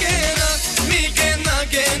me gena Mi gena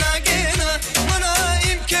gena gena Mana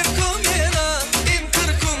imker kumena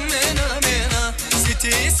Imker kumena mena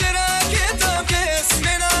Siti sera ketam kes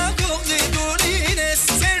Mena kukli dolines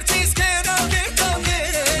Sertis kera kertam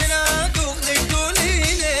mena Kukli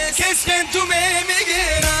dolines Keslen tume me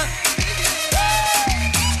gena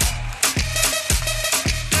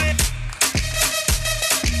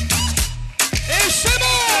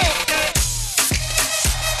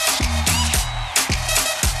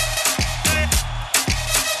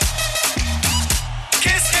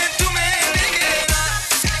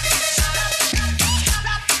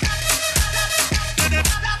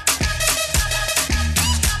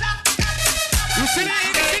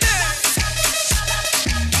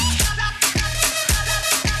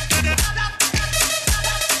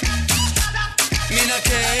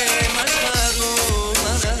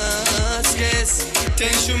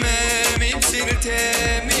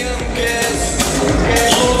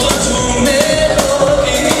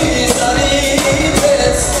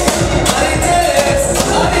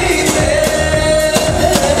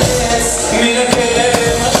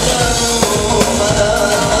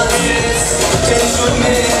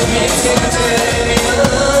Mira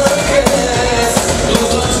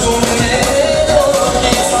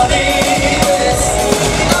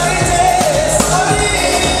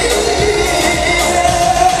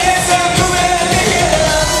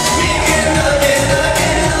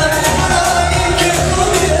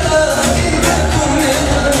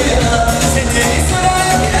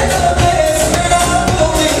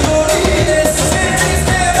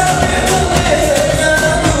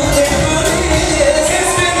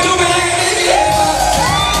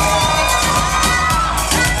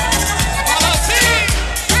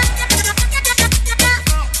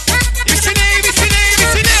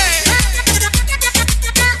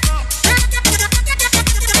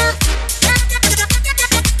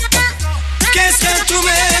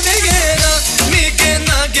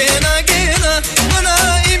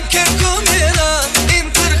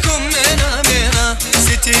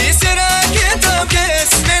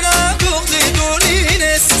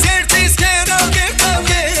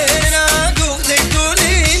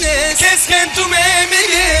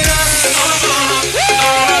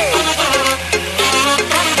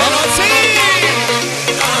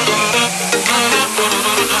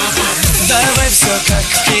как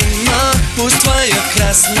в кино. Пусть твое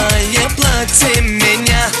красное платье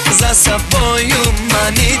меня за собою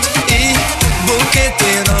манит, и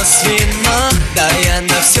букеты роз, вино, да я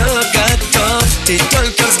на все готов. Ты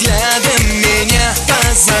только взглядом меня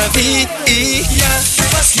позови, и я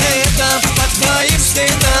по следам, по твоим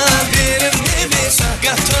следам, верю в небеса,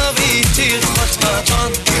 готов идти хоть в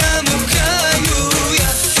огонь. Кому краю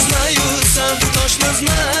я знаю, сам точно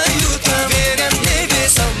знаю, там верят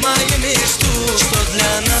небеса в мою мечту, что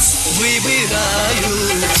для нас выбираю.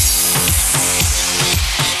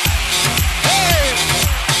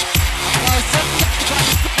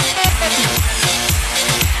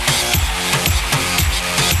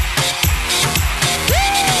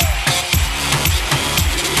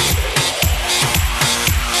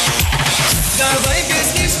 Давай без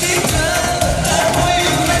лишних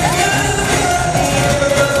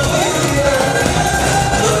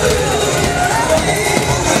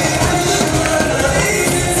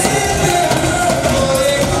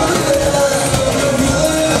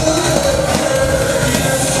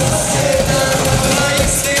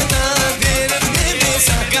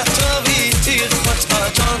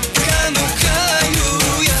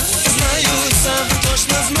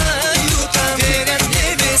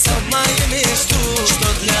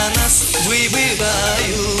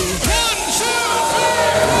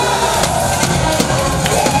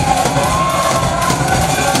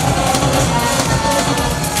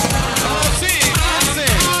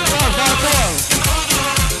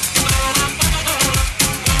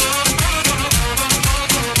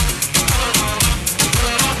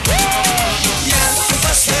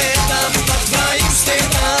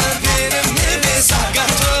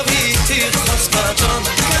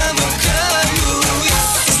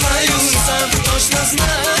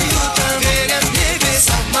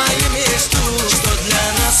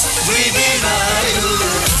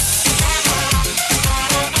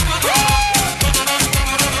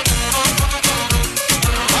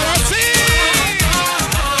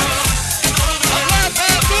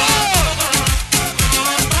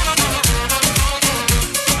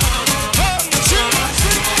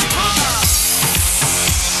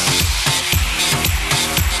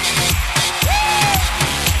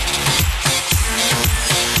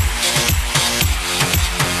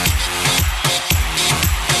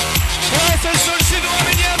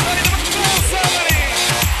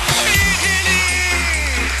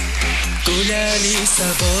гуляли с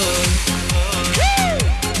тобой,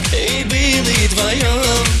 и были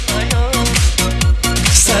вдвоем.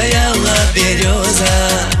 Стояла береза,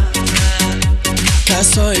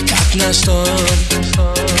 косой как на шторм,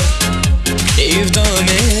 и в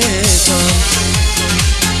доме том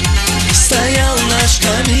стоял наш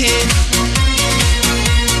камин,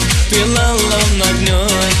 пылал он огнем,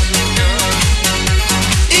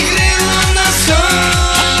 и грел он нас все.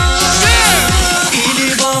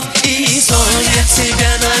 Я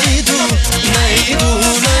тебя найду,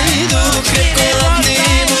 крепко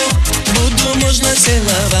обниму, буду можно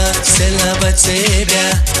целовать тебя,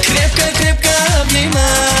 крепко обнимать.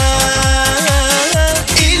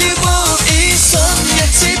 И любовь, и сон, я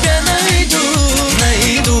тебя найду,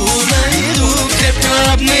 крепко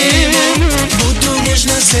обниму, буду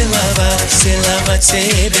можно целовать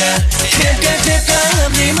тебя, крепко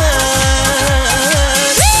обнимать.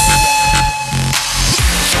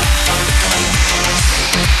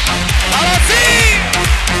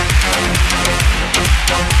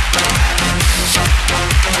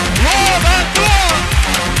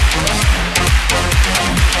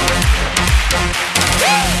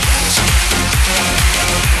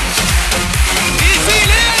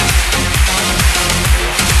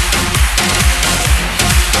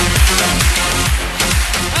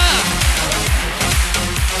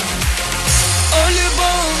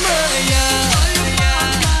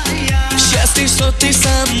 Что ты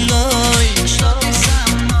со мной,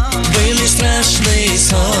 был страшный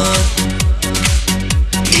сон,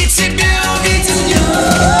 и тебя увидел я.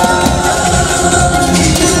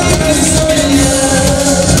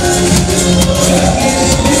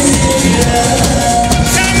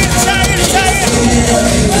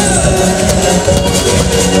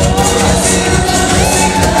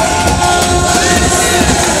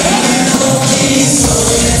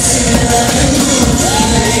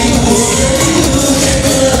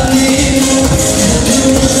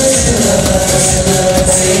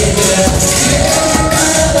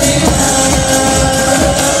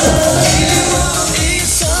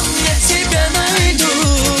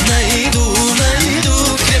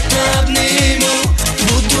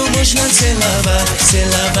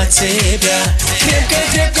 Целовать тебя,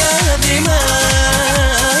 крепко обнимать.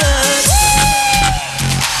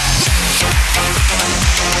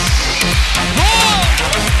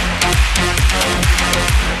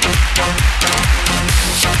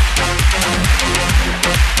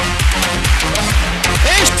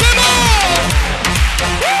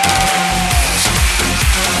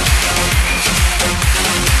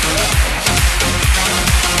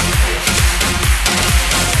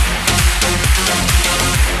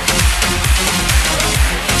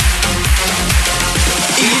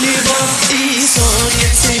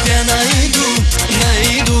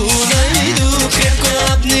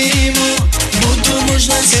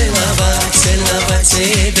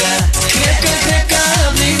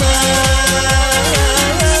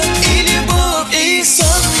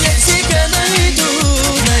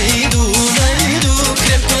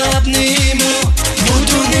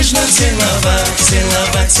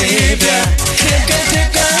 целовать тебя.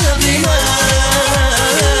 Крепко обнимать.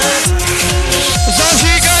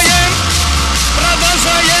 Зажигаем,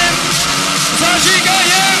 продолжаем.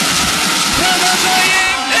 Зажигаем,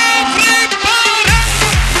 продолжаем.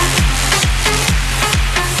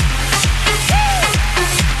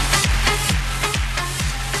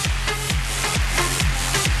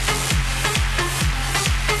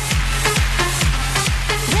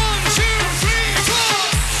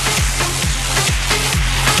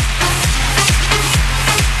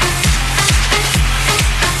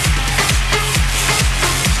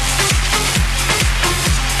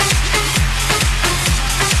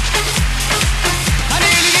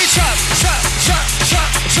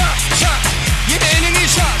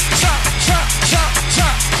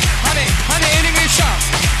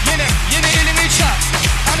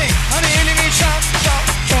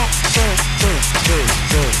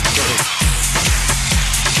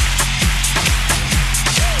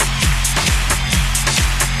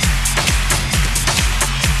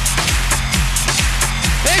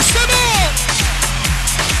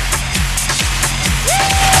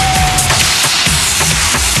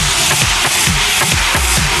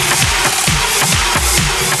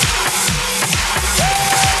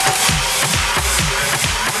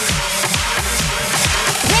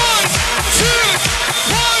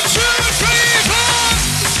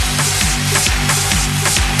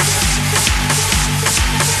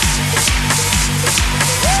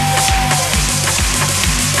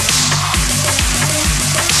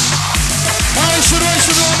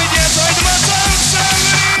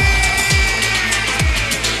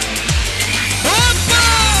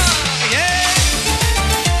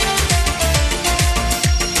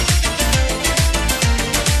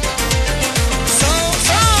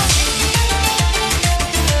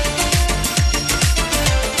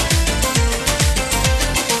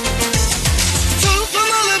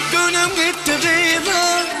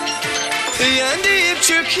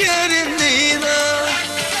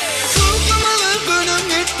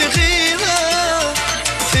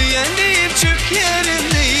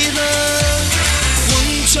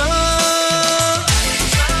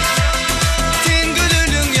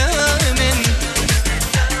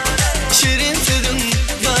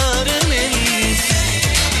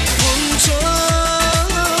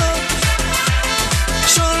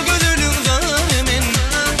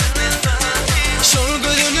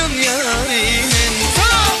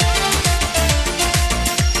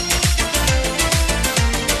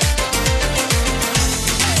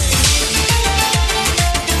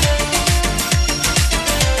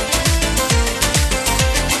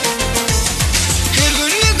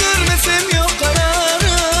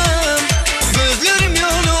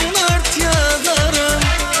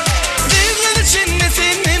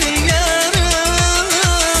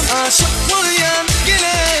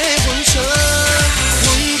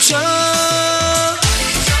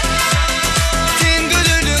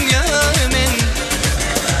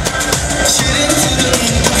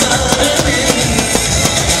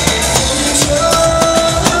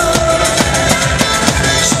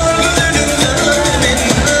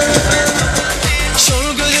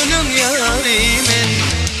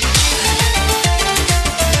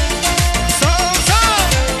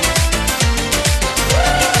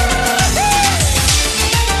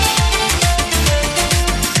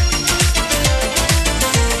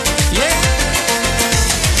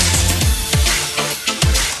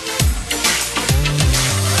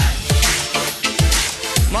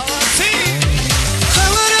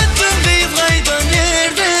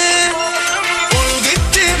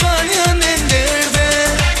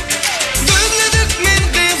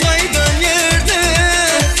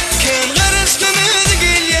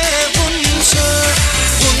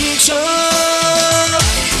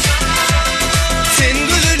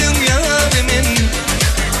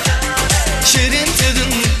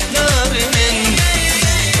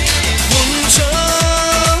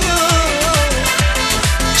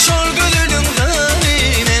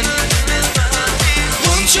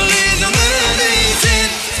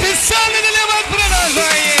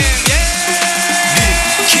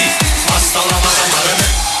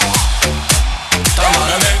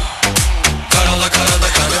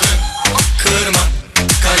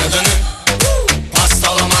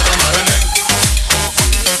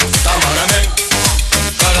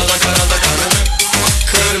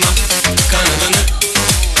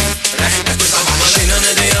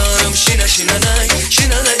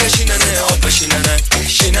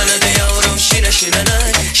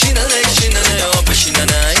 Şinanay, şinanay,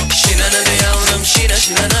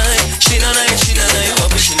 şinanay,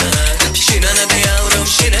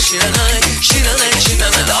 şinanay, şinanay,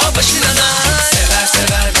 şinanay,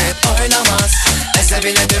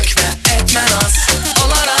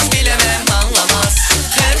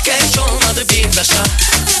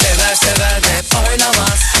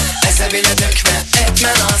 bile dökme etme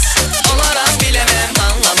naz. Olarak bilemem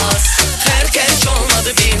anlamaz. Herkes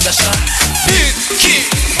olmadı bir daşa. Bir, iki,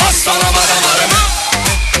 aslan damarımı.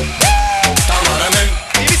 Damarımı.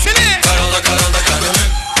 Karalda karalda kanımı.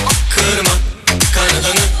 Kırma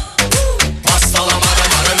kanadını. Hastalama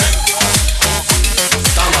damarımı.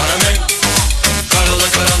 Damarımı.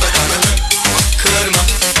 Karalda karalda kanımı. Kırma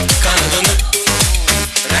kanadını.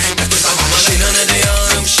 Şinane de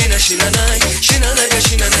yavrum şine şinanay. Şinane de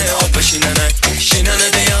şinane hoppa şinanay.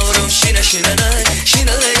 Şinane de yavrum şine şinanay.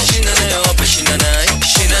 Şinane şinane hoppa şinanay.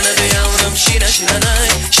 Şinane de yavrum şine şinanay.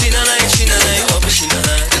 Şinanay şinanay hoppa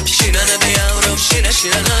şinanay. Şinane de yavrum şine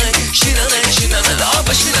şinanay. Şinanay şinane de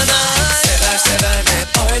hoppa şinanay. Sever sever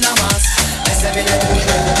hep oynamaz. Ese bile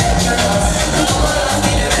etmez. Olarak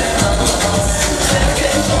bilemem anlamaz.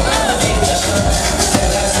 Herkes ona bir yaşar.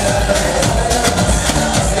 Sever sever hep oynamaz.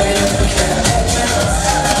 Ese bile etmez.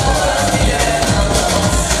 Olarak bilemem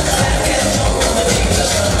anlamaz. Herkes ona bir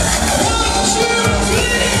yaşar.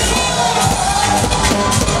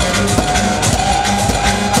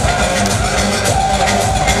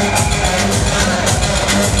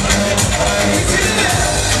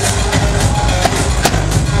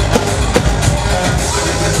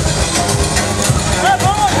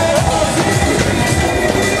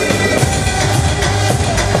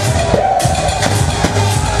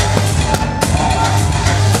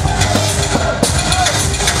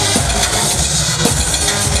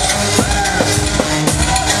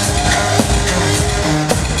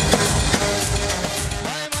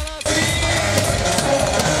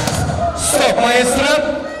 Maestro,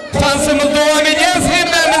 dansımız devam edeceğiz.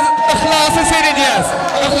 Hemmemiz ihlası seyredeceğiz.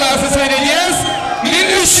 İhlası seyredeceğiz. Min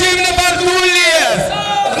üşümünü bakmuluyuz.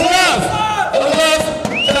 İhlas, ihlas.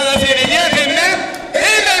 Sana seyredeceğiz hemme.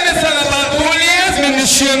 Hemmemiz sana bakmuluyuz. Min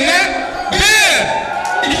üşümünü. 1,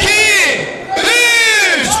 2,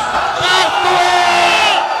 3.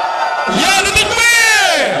 Yazdık mı?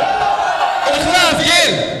 İhlas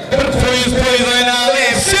gel. Bir poyuz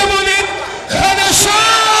oynayalım. Sebunik. Хорошо!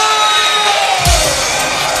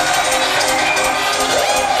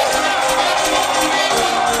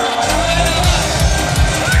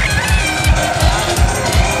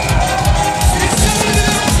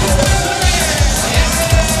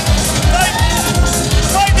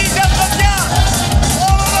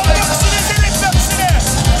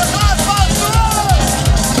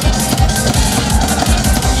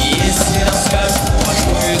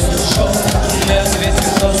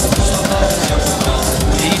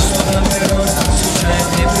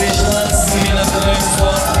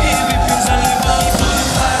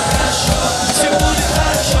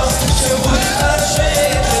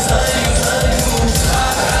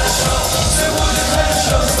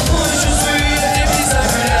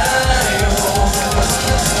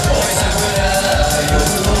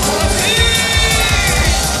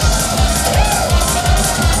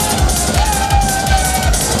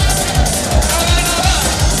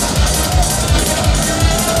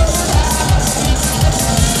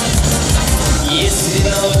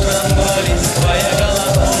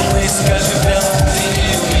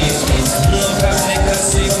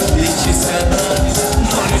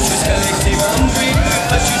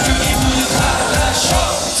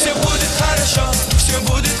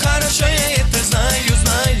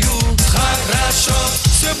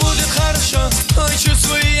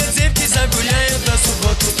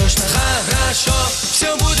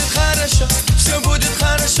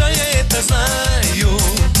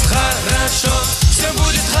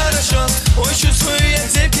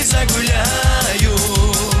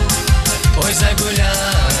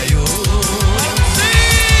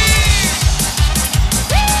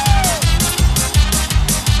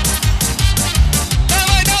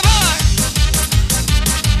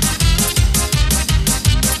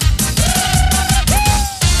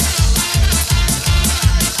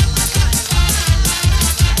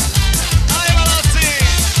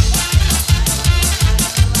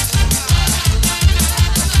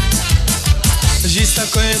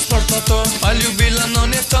 Такое спорт на то, полюбила, но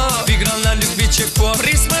не то. Выиграла любви чекпот,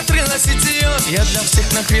 присмотрелась идиот. Я для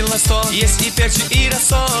всех накрыла стол, есть и перчик, и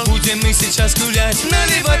рассол. Будем мы сейчас гулять,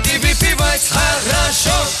 наливать и выпивать.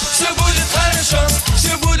 Хорошо, все будет хорошо,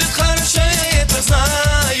 все будет хорошо, я это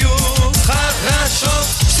знаю. Хорошо,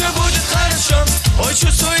 все будет хорошо. Ой,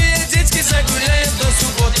 чувствую, я детский загуляем до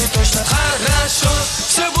субботы точно. Хорошо,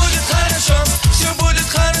 все будет хорошо, все будет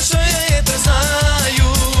хорошо, я это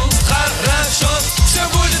знаю. Хорошо, все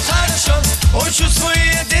будет хорошо. Ой, чувствую,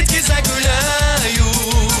 я детки загуляю.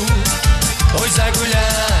 Ой,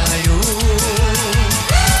 загуляю.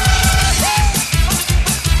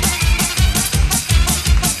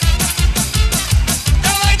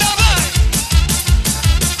 Давай,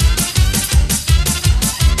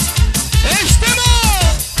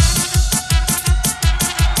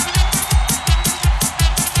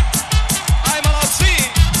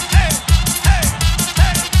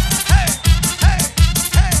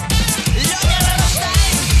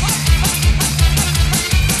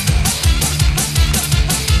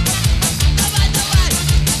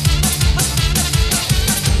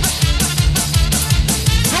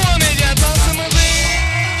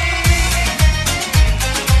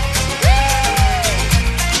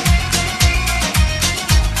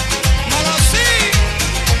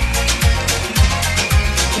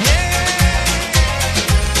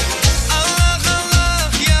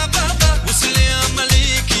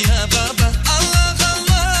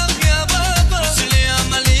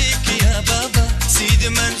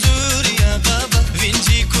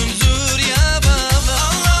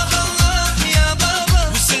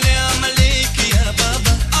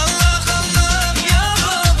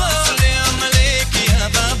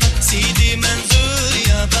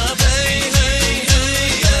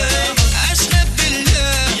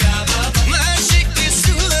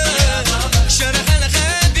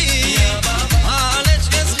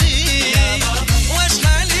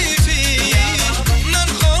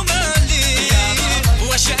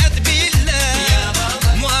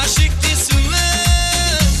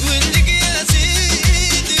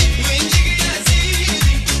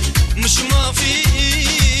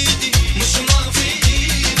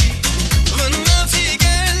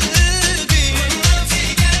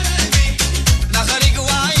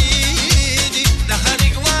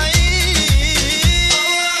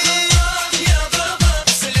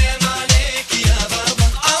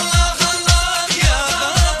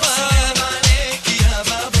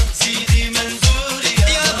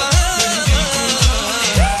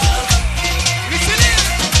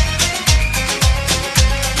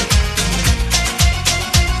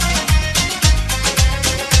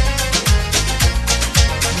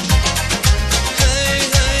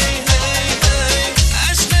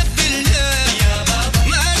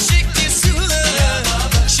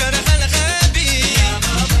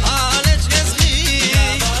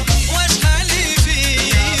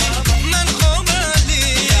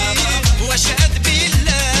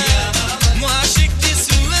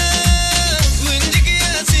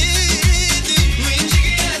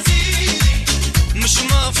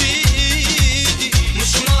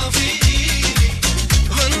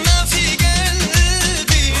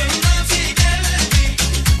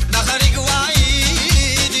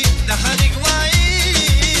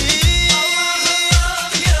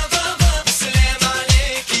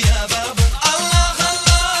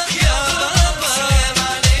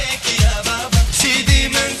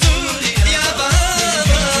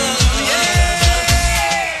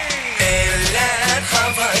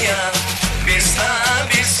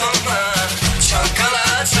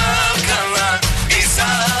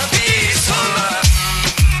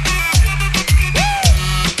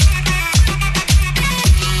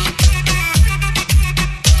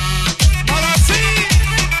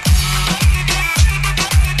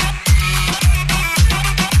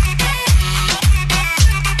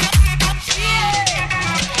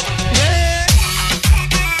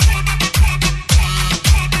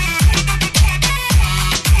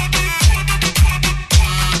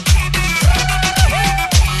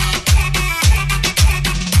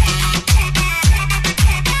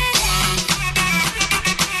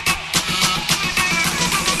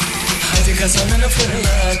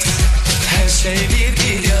 çevir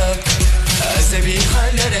bir yak. Azebi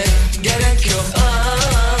hallere gerek yok.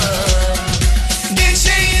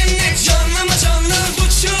 Geçeyim canlı mı canlı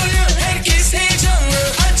bu çölü, herkes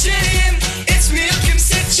heyecanlı. Aceyim etmiyor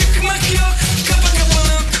kimse, çıkmak yok, kapı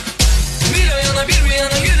kapalı. Bir o yana bir bu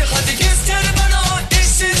yana yürü hadi, göster bana o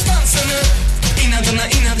eşsiz dansını. İnadına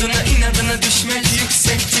inadına inadına düşmek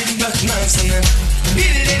yüksektir bak nazını.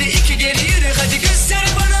 Birileri iki geri yürü hadi, göster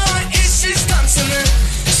bana o eşsiz dansını.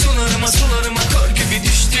 Sularıma sularıma kor gibi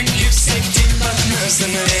düştük yüksektir bak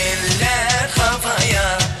nazını. Eller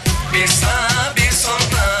havaya, bir sağa bir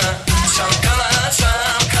sola, çalkala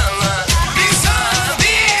çalkala, bir sağa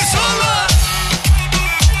bir sola.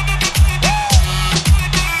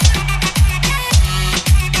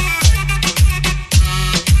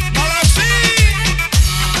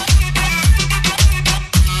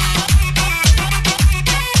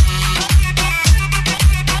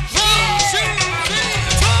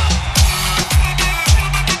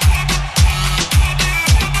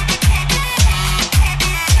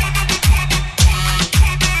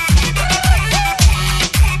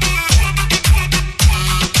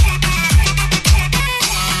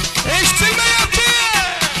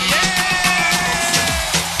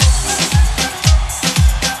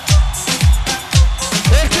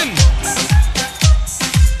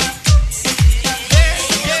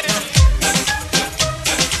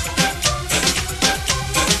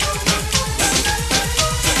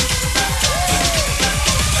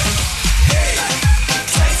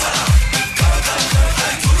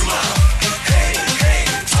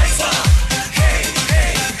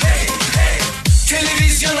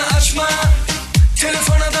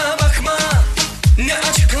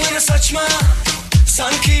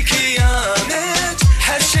 Sanki kıyamet,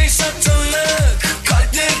 her şey satılık,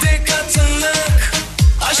 kalplerde katılık,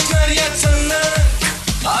 aşklar yatılık,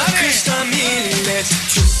 akışta millet.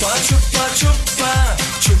 Çuppa çuppa çuppa,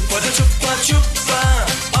 çuppa da çuppa çuppa,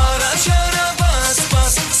 araç ara bas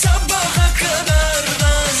bas, sabaha kadar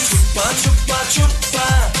dans. Çuppa çuppa çuppa,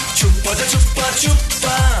 çuppa da çuppa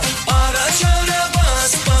çuppa, araç ara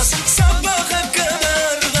bas bas, sabaha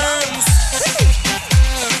kadar dans.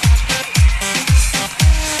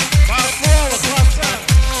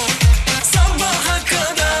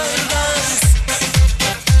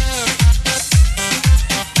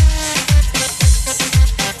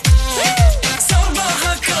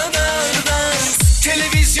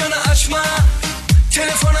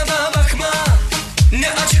 Telefona da bakma, ne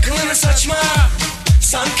açıklığını saçma.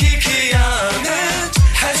 Sanki kıyamet,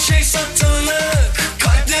 her şey satılık,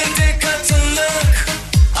 kalplerde katılık,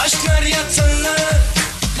 aşklar yatılık,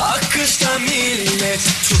 akışta millet.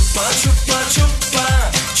 Çuppa çuppa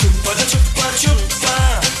çuppa, çuppa da çuppa çuppa,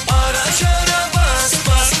 araç ara bas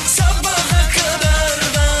bas, sabaha kadar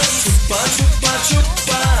dans. Çuppa çuppa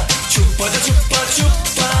çuppa, çuppa da çuppa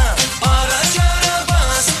çuppa, araç ara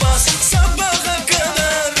bas bas, sabaha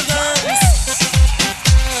kadar dans.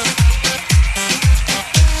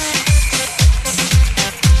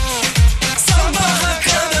 Sabaha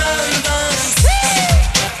kadar dans.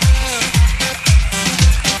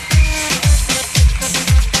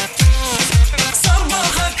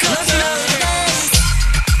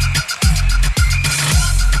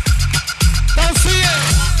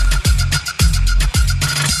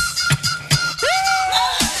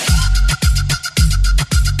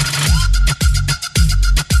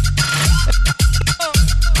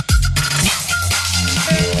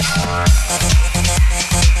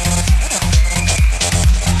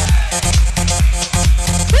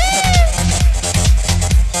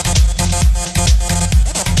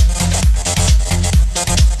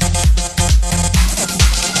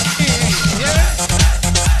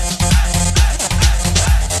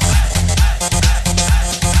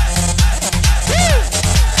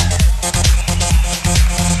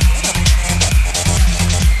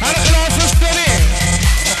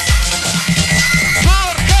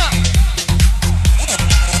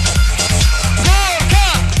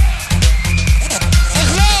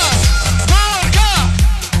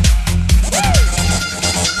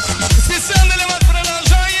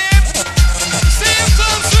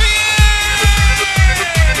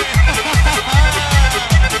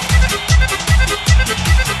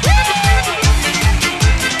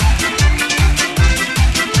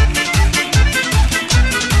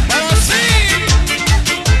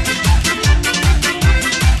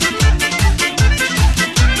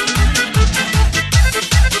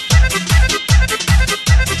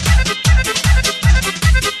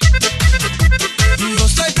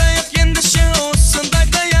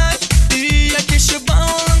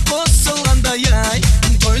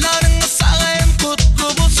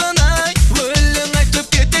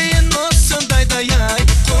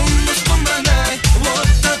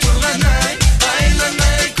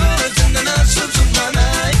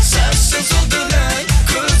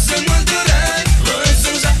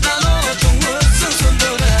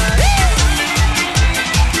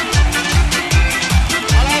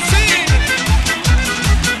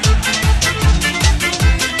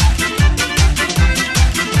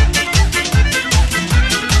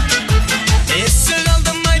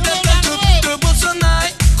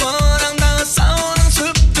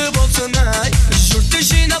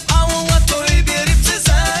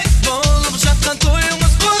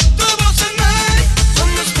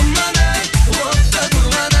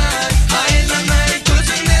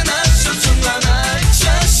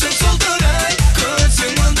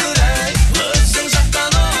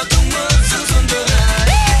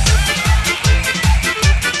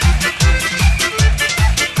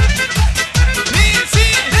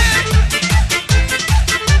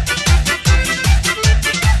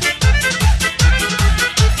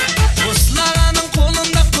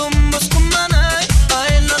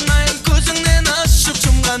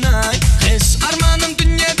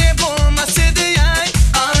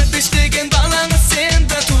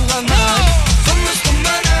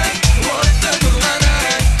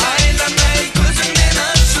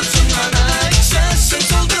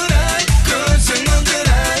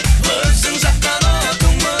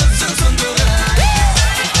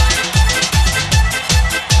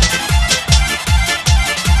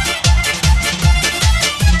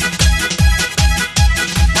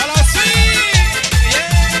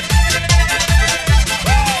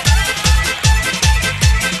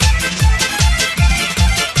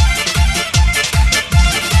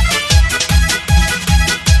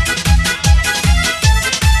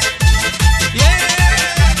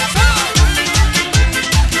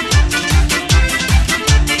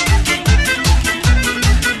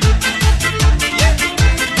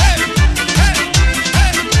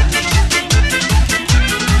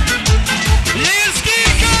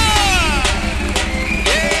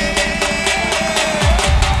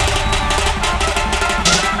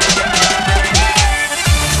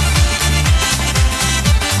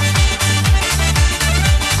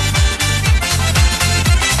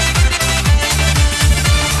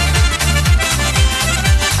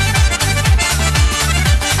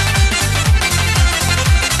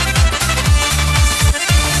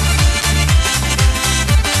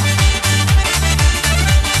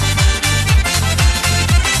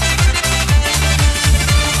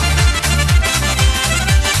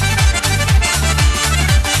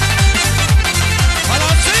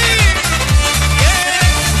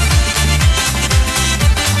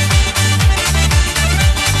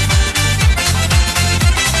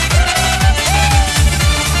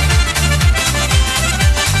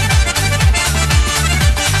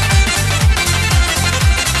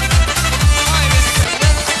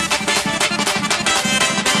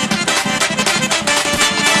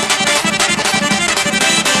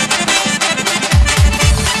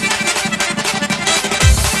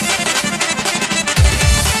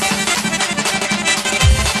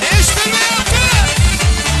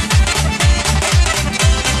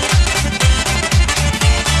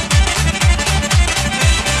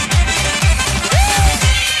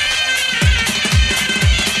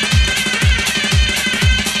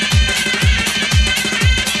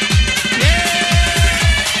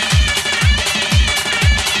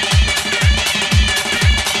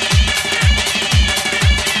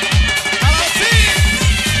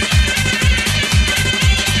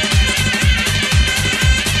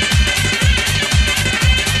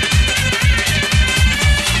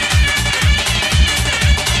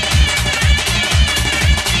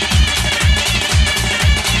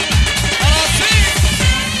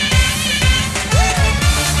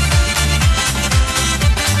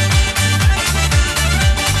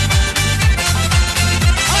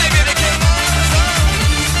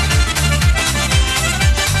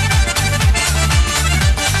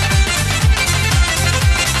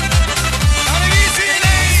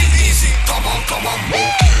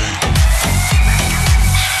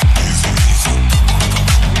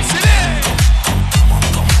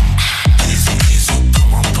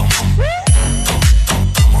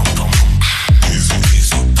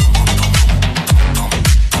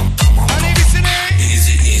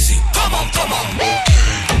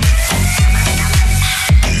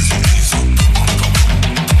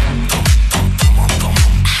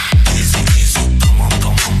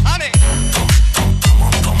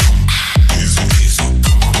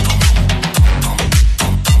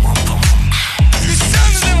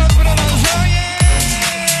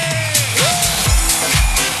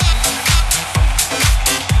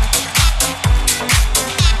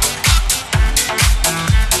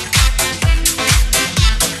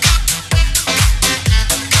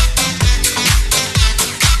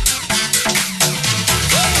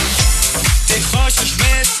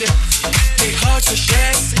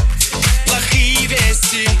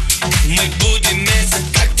 вести. Мы будем вместе,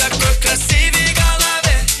 как такой красивой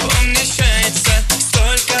голове умещается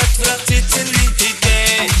столько отвратительных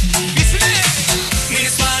идей. Мы не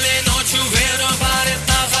спали ночью, Вера варит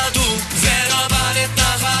на ходу, Вера варит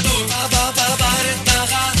на ходу, Баба варит на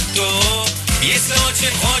ходу. Если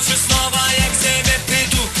очень хочешь, снова я к тебе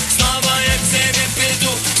приду, снова я к тебе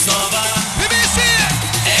приду, снова.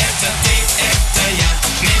 Это ты, это я,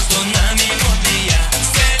 между нами молния,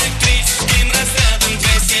 с электрическим разрядом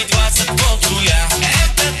 220 вольт я.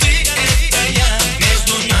 Это ты, это я,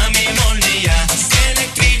 между нами молния, с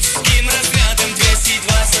электрическим разрядом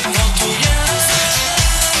 220 вольт я.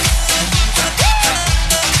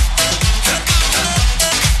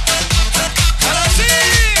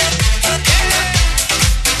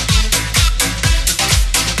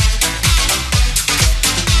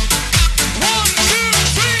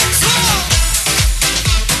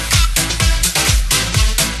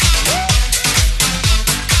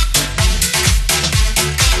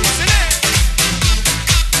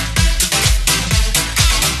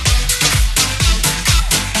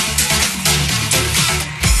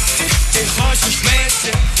 Ты хочешь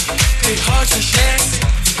вместе, ты хочешь счастья,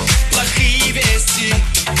 плохие вести.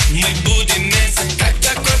 Мы будем вместе, как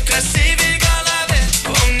такой красивой голове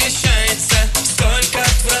умещается столько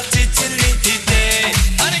отвратительных идей.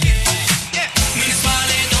 Мы не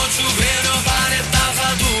спали ночью, Вера варит на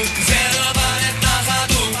ходу, Вера варит на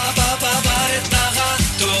ходу, Баба варит на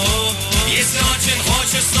ходу. Если очень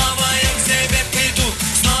хочешь, снова я к тебе приду,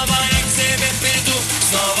 снова я к тебе приду,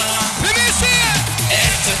 снова.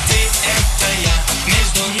 Это ты, это я,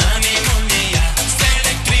 между нами молния, с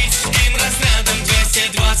электрическим разрядом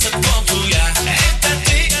 220 вольт я. Это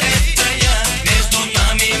ты, это я, между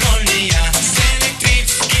нами молния, с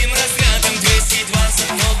электрическим разрядом 220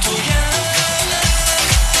 вольт я.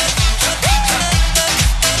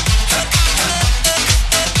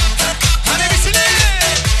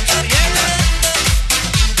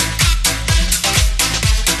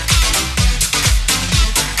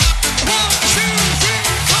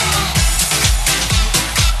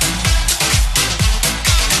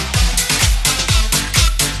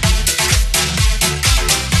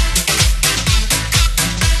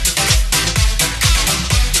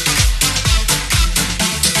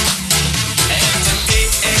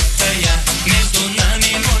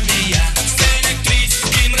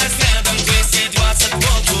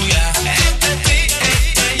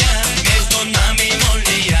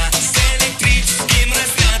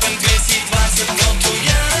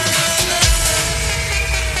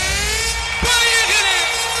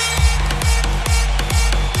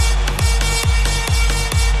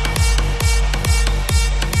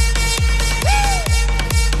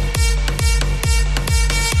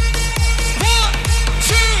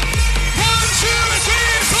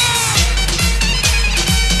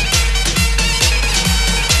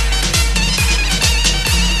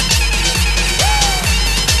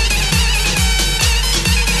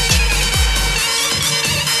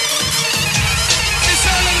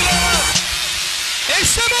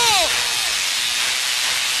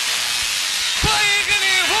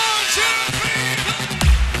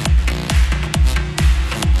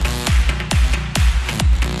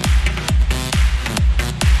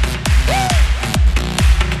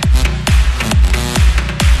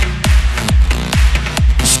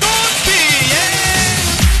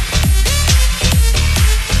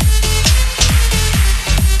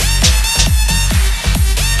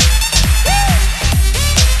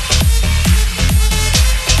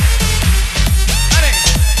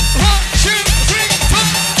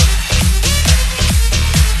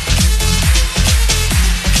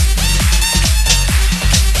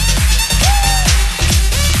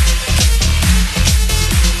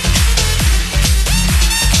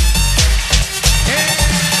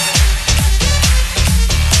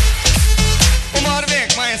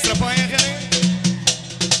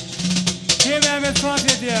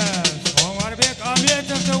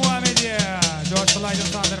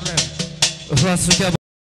 Yhlas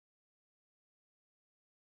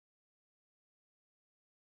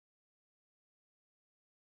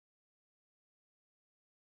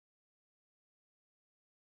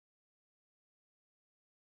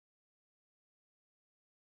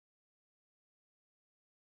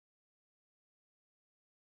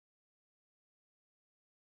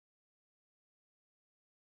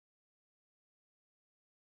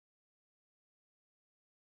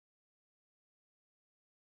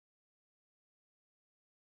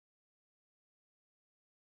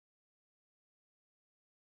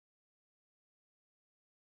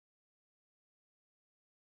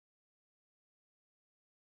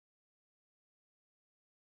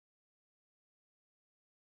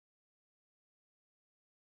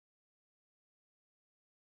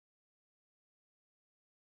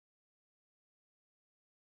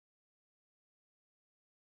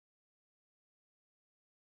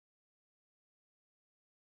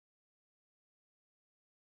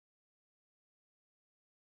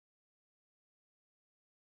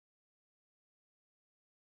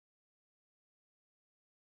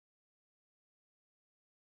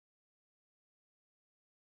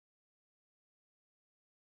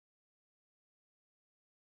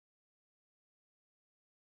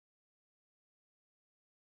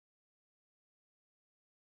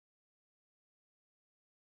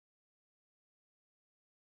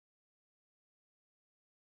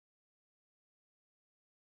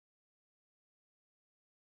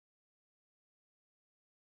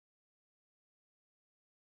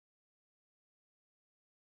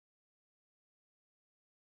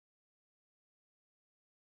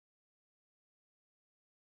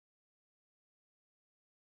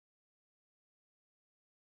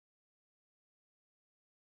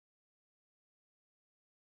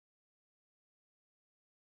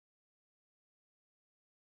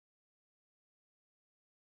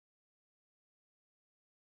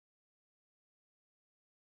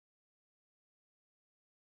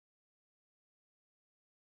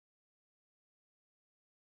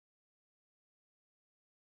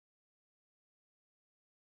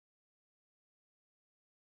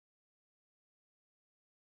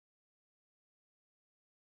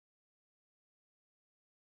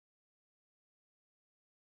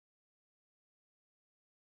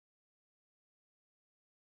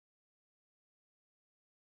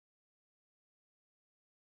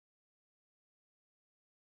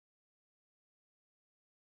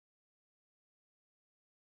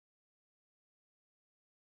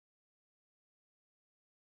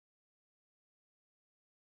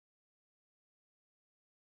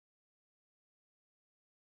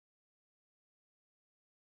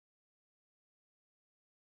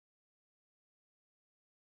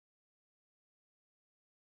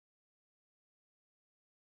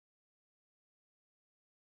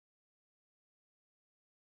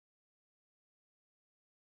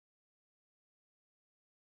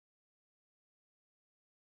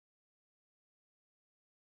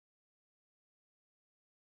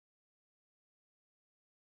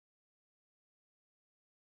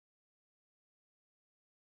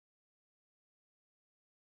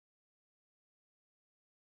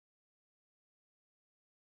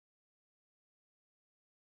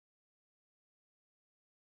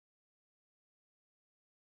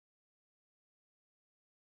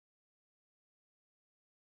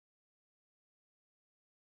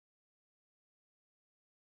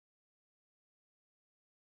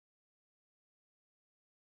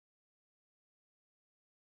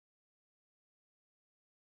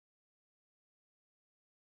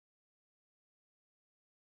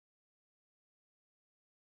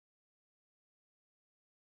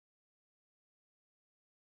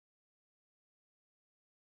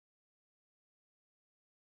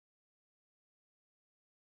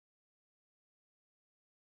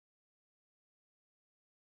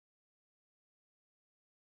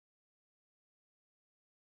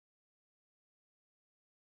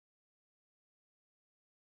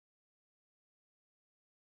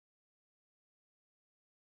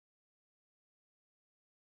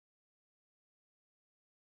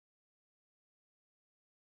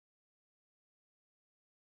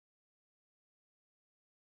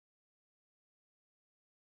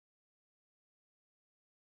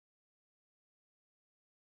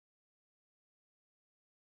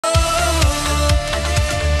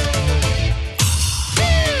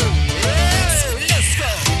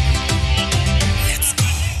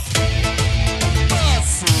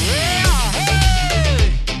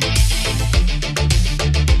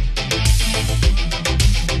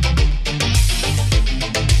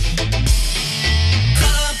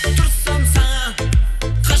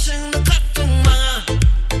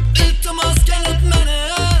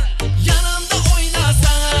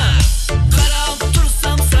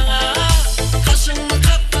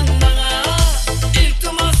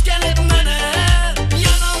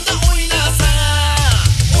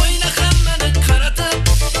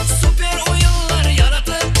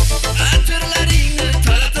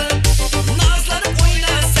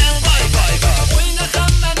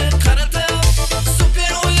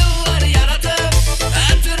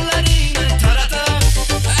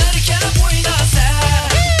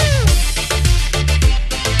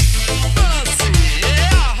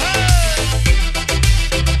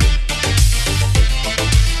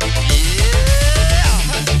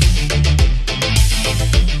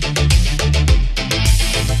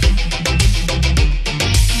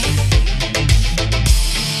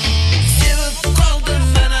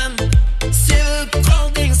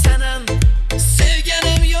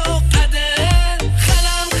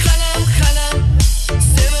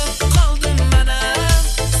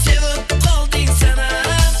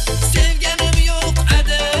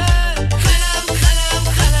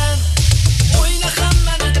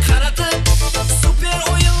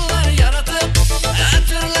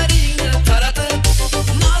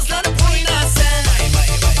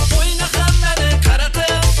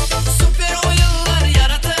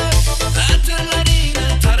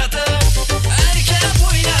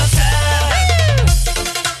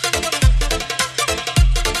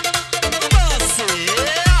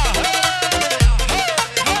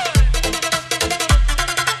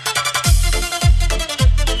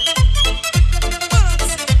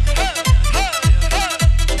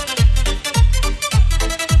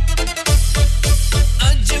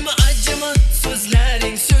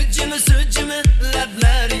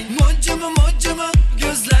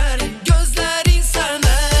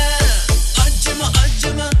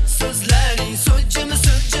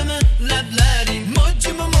gözlerin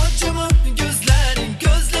Mocumu mocumu gözlerin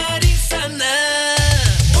Gözlerin sana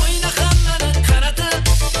Oyna hammanı karatıp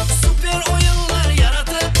Süper oyunlar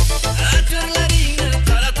yaratıp Atörlerini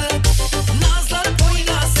taratıp Nazlanıp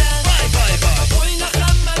oyna sen Vay vay vay Oyna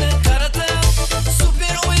hammanı karatıp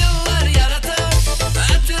Süper oyunlar yaratıp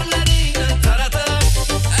Atörlerini taratıp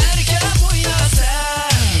Erkek oyna sen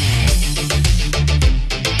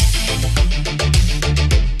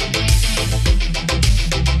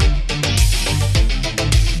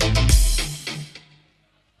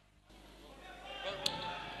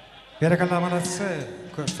Barakallah manası.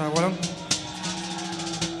 Sağ olun.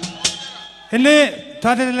 Şimdi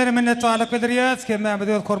tadilleri minnettarlık bildiriyoruz ki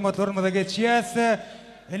Mehmet'e kormatlarımıza geçeceğiz.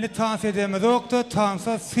 Şimdi dans edemiz yoktu,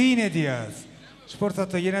 dansa sin ediyoruz.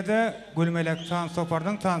 Sportsatı yine de gülmelek dans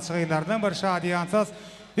topardan, dans şehirlerden bir şadiyansız.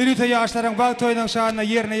 Ünite yaşların bak toyunun şanına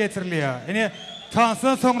yerine getiriliyor. Şimdi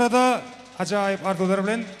dansdan sonra da acayip arzular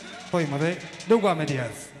bilen koymada devam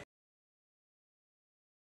ediyoruz.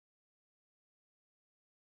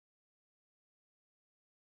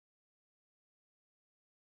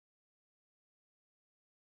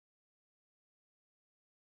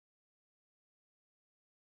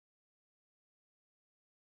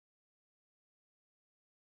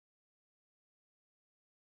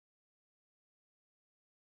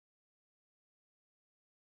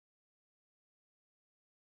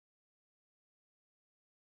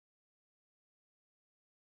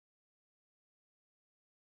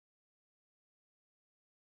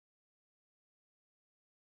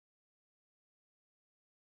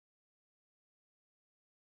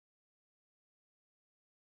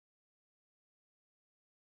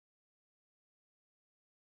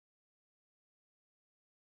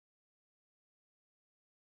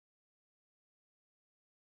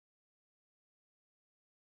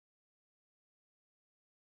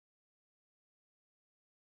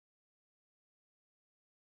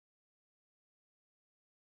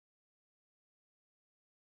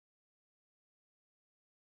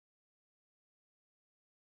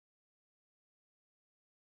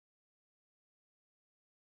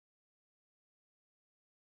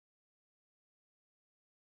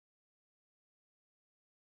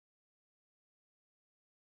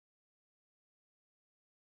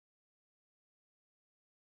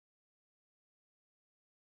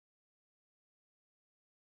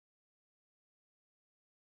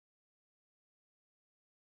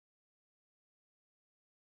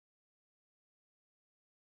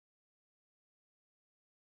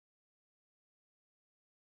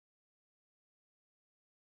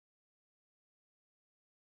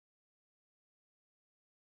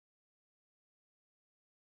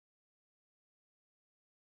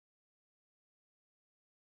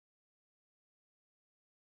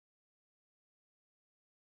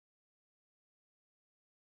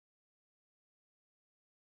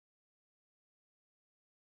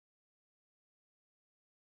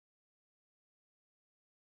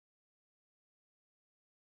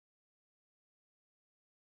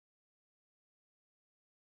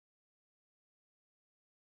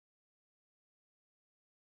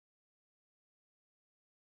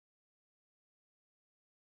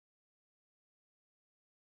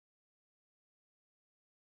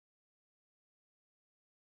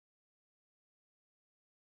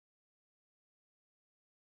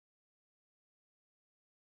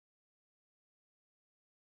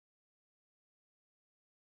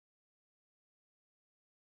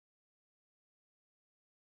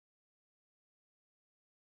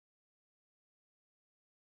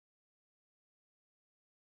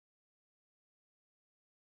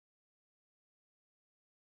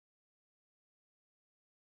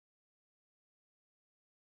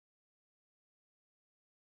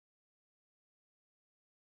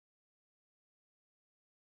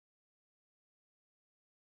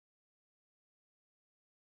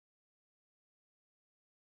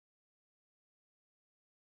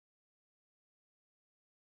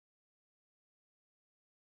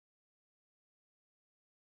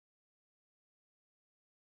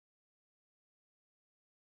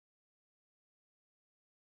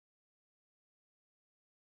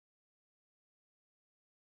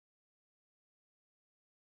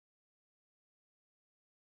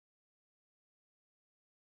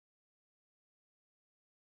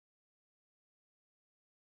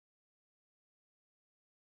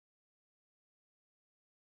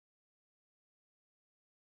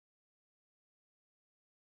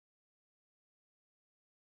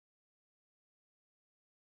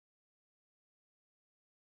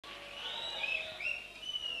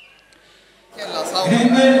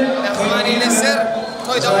 Mehmaniyle sır,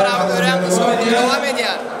 toyda varan öğren kısmı devam ediyor.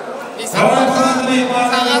 Bizim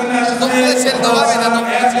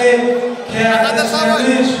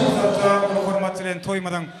Hurmatly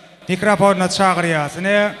toymadan mikrofonuna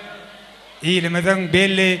çağırıyasını ilimizin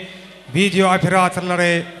belli video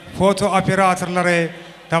operatorları, foto operatorları,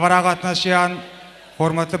 tavara katnaşıyan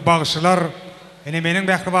hurmatly bağışçılar, menin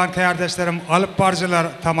bähriban kardeşlerim, alıp barjylar,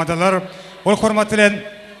 tamadalar. Ol hurmatly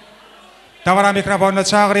tavara mikrofonuna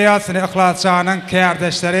çağırıyasını Yhlasjanyň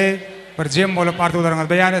kardeşleri bir jem bolup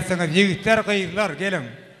arzuwlaryňyzy beýan etseňiz, ýigitler, gyzlar,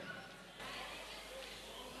 gelin.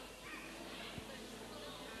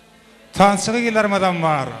 Tansığı gilarmadan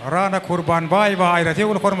var. Rana Kurbanbay ve Ayrati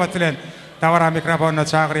ul hurmatly tavara mikrofonuna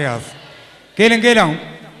çağırıyaz. Gelin.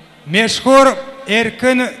 Meşhur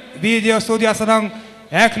erkin video studiyasynyň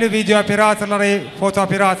äkli video operatorlary, foto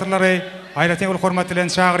operatorlary Ayrati ul hurmatly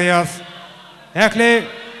çağırıyaz. Äkli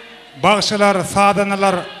bağışçılar,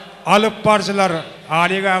 sadanylar, alıp barjylar,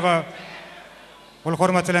 aligaga ul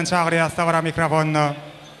hurmatly çağırıyaz tavara mikrofonuna.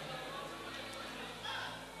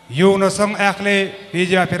 Yunus'un äkli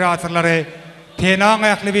video operatorları, Tenan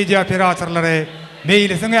äkli video operatorları,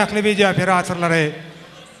 Meylis'in äkli video operatorları.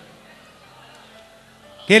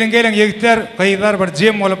 Gelin ýigitler, gyzlar bir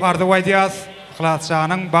jem bolup arzuwaýdýas.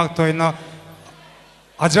 Yhlasjanyň bag toýuny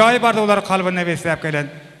ajaýyp arzuwlary kalbyna beslep gelen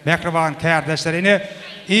mehriban kardeşlerini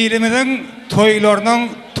ilimiziň toýlarynyň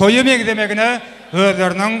toýu megdemegine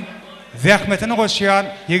özleriniň zähmetini goşýan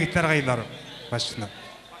ýigitler, gyzlar. Başlyna.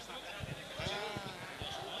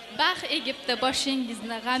 Bax Egiptde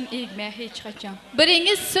başyňyzyna gam egmäk hiç gaçan.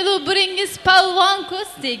 Biriňiz sulu, biriňiz palwan köz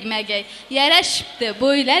tegmäge. Yaraşypdy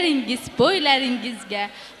boýlaryňyzga.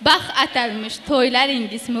 Bax atalmış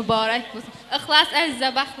toýlaryňyz mübarek bolsun. Yhlas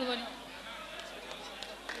Aziza baxtly boling.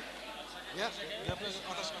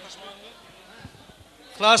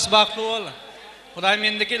 Yhlas baxtly bol. Hudaý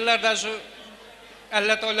mendeki ýyllarda şu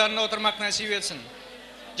alla toýlaryna oturmak nasip etsin.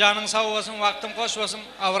 Janyň sag bolsun, wagtyň goş bolsun,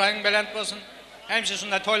 awraýyň belent bolsun. Hemşe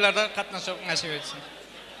şunda toylarda katnaşıp nasip etsin.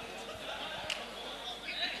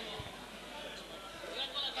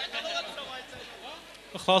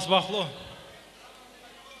 Yhlas baxtly.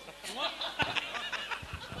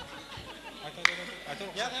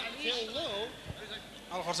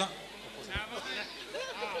 Al Horsan.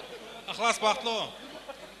 Yhlas baxtly.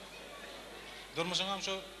 Durmuşyň hem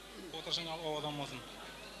şu oturşyň al adam bolsun.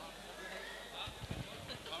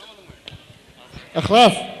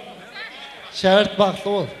 Yhlas. Şägird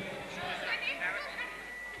baxtly bol.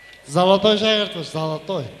 Zalatoy şägirdmiş,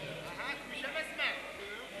 Zalatoy.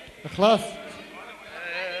 Yhlas.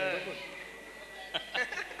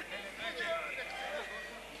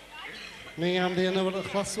 Men hem de ýene bir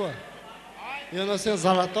Yhlas bar. Ýene sen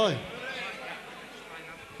Zalatoy.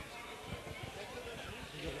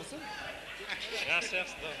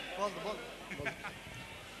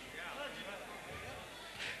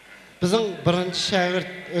 Bizim birinci şägird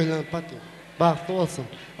öýlenip batdy. Baxtly bolsun.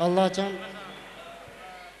 Allahjan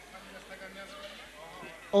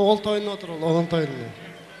oğul toyuna oturul, oğul toyuna.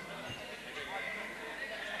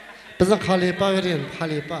 Bizim halipa berýän,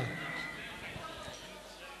 halipa.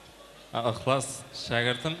 Yhlas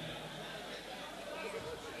şägirdim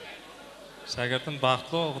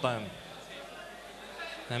baxtly Hudaýym.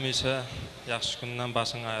 Hemişe ýaxşy günden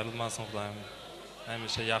başyň aýrylmasyn Hudaýym.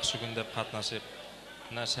 Hemişe ýaxşy günde gatnaşyp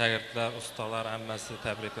Mına şagirdler, ustalar, hammasi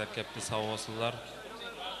təbriklər kepdi, sağ olsunlar.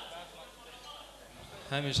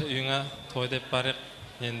 Həmişə üyünə toy dep barıq,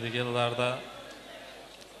 endigi yıllarda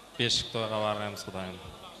beşik toyğa barğayımız Hudaýym.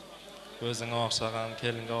 Özüňe oxşagan,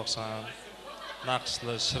 kelinge oxşagan,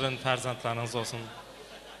 naqşly, şirin farzandlaryňyz olsun.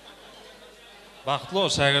 Baxtly ol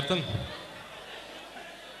şagirdim.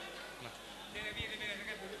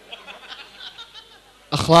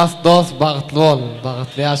 Yhlas dost, baxtly ol,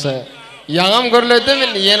 baxtly ýaşa. Yaňam görledi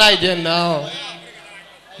men ýene aýdyn.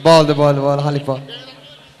 Boldy, halipa.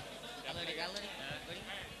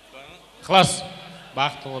 Yhlas,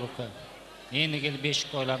 baxtly bolup kal. Endi gelip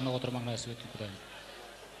beşik toýlaryna oturmak nasip etdi Hudaýym.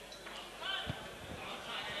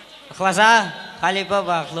 Yhlasa, halipa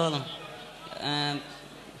baxtly bolun.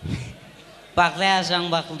 Baxtly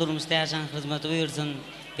ýaşaň, baxtly durmuşda ýaşaň, hyzmaty buyursun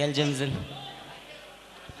geljegimizin.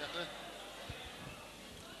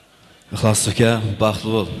 Yhlas aka,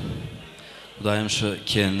 baxtly bol. Hudaýym şu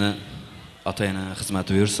kelini ataýyna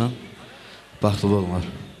hyzmaty buyursun. Baxtly bolňar.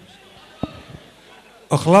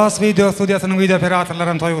 Yhlas video studiyasynyň video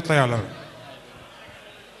operatorlaryny toý gutlaýarlar.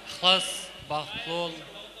 Yhlas, baxtly bol.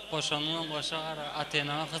 Qoşanyň başa gara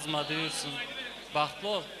ataýyna hyzmaty buyursun. Baxtly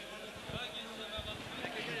bol.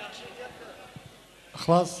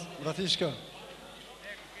 Yhlas, bratişka.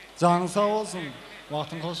 Janyň sag bolsun,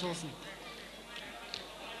 wagtyň hoş bolsun.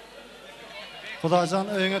 Hudaýjan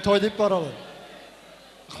öýüňe toý dip baralar.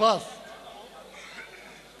 Yhlas.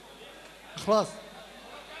 Ixlos.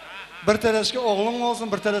 Bir tarafga o'g'ling olsun,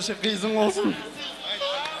 bir tarafga qizing olsun.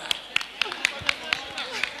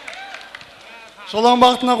 Şolan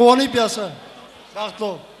baxtına quvonib yasha. Baxtli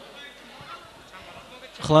ol.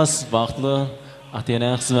 Ixlos baxtli ota-ona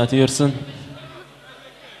xizmati yursin.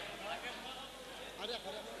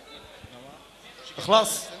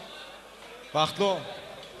 Ixlos. Baxtli ol.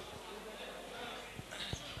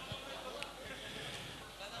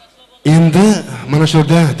 Endi mana shu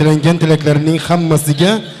yerda tilangan tilaklarning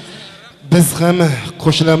hammasiga biz ham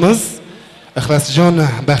qo'shilamiz. Ixlosjon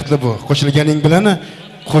baxtli bu. Qo'shilganing bilan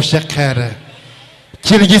qo'sha qari.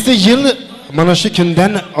 Kelgusi yil mana shu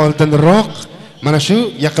kundan oldinroq mana shu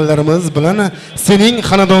yaqinlarimiz bilan sening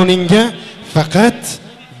xonadoningga faqat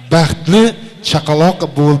baxtli chaqaloq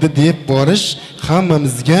bo'ldi deb borish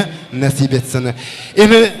hammamizga nasib etsin.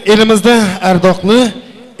 Elimizda ardoqli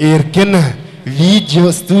erkin video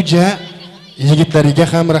studiya yigitlariga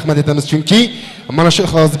ham rahmat etamiz, chunki mana shu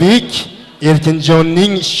Ixlosbek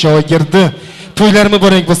Erkinjonning shogirdi. To'ylar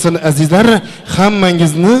muborak bo'lsin azizlar,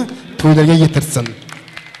 hammangizni to'ylarga yetirsin.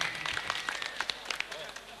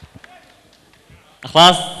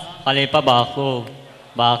 Ixlos xalifa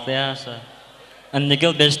baxtli yasha. Endi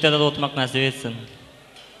 5 yilda o'tmoq nasib etsin.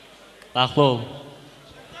 Baxtli.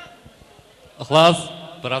 Ixlos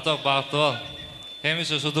biratoq baxtli ol.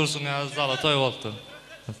 Hamisha shu dursunga zala to'y bo'ldi.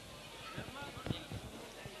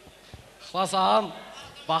 Ixlos ham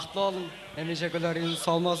baxtli olin. Hamisha kunlaringiz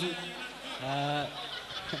solmasin.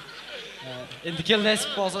 Endi kel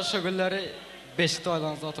nasib bo'lsa shu kunlari 5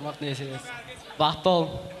 to'ylarni o'tirmoq nasib etsin. Baxtli ol.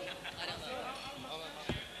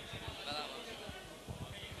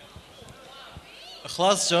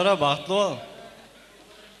 Ixlos jora baxtli ol.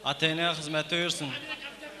 Ota-ona xizmati yursin.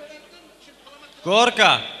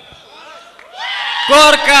 Gorka.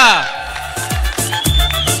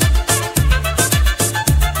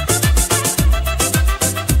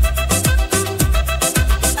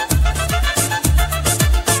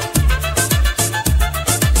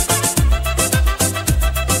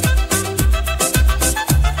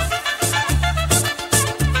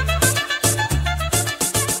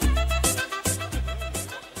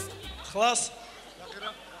 Ixlos.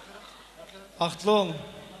 Baxtli ol.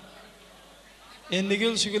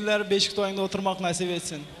 Endigil shu kunlar beshik to'yingda o'tirmoq nasib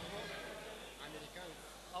etsin.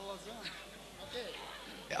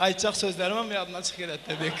 Aytchaq so'zlarim ham yodimdan chiqib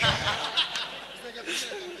ketadi deb.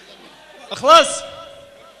 Ixlos.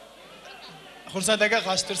 Xursand aka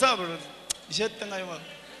qash tursa bir ishetding ayman.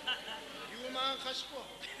 Yuman qashib qo'y.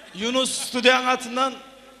 Yunus studiyaning atidan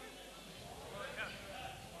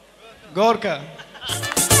Gorka.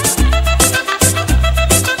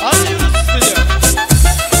 Hadi Yunus studiya.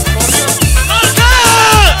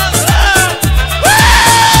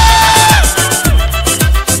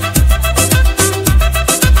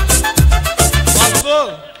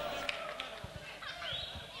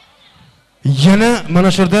 Yana mana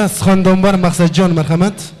shu yerda Suxandonbar Maqsadjon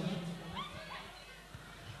marhamat.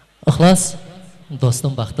 Ixlos,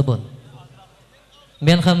 do'stim baxti bo'l.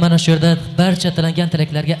 Men ham mana shu yerda barcha tilangan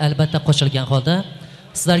tilaklarga albatta qo'shilgan holda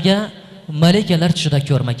sizlarga malikalar tushida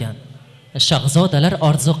ko'rmagan, shahzodalar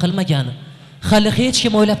orzu qilmagan, hali hech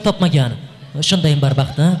kim o'ylab topmagan shunday bir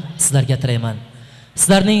baxtni sizlarga tilayman.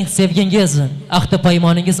 Sizlarning sevgingiz, ahdi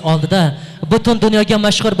paymoningiz oldida butun dunyoga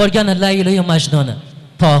mashhur bo'lgan Laylo va Majnun,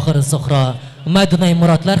 Tohir, Zuhro, Madinay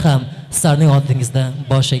Murodlar ham sizlarning oldingizda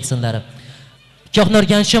bosh egsinlar.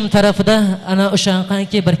 Ko'hnurganchim tarafida ana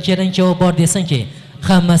o'shanqanki bir kelin-kuyov bor desinki,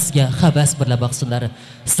 hammasiga havas birla boqsinlar.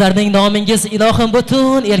 Sizlarning nomingiz ilohim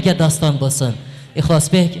butun elga doston bo'lsin.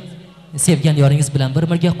 Ixlosbek, sevgan yoringiz bilan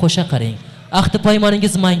bir-biriga qo'sha qaring. Ahdi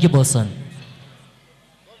paymoningiz mangi bo'lsin.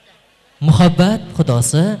 Muhabbat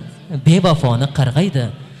xudosi bevafoni qarg'aydi.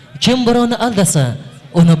 Kim birovni aldasa,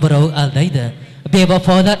 uni birov aldaydi.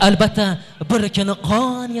 Bevafolar albatta bir kuni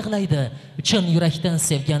qon yig'laydi. Chin yurakdan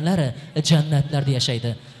sevganlari jannatlarda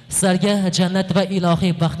yashaydi. Sizlarga jannat va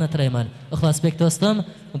ilohiy baxtni tilayman. Ixlosbek do'stim,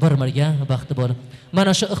 bir-biriga baxtli bo'l.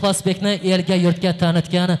 Mana shu Ixlosbekni elga yurtga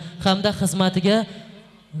tanitgan hamda xizmatiga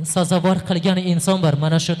sazovor qilgan inson bor.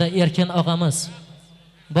 Mana shu yerda Erkin og'amiz.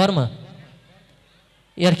 Bormi?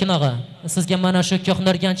 Erkin og'a, sizga mana shu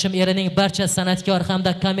Ko'hnurganchim erining barcha san'atkor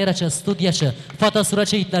hamda kamerachi, studiyachi,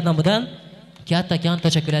 fotosuratchi yigitlardan kattakon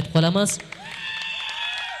tashakkur aytib qolamiz.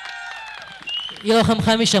 Ilohim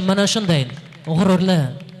hamisha mana shunday g'ururli,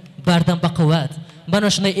 bardam baquvvat, mana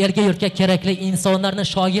shunday elga yurtga kerakli insonlarni,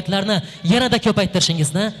 shogirdlarni yanada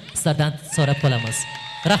ko'paytirishingizni sizlardan so'rab qolamiz.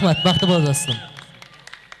 Rahmat, baxtli bo'l do'stim.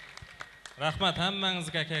 Rahmat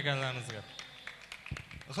hammangizga, kelganlaringizga.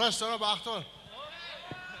 Ixlos, so'ra baxtli bo'l.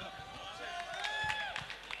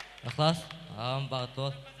 Ixlos, baxtli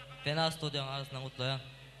bo'l. Fena studiyanın arasından kutlayan.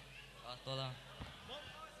 Baxtlı olan.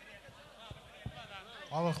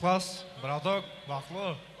 Al Yhlas, bradok,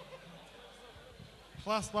 baxtlı.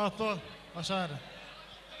 Yhlas, baxtlı, başarı.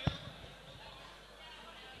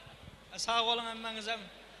 Sağ olun emmenize.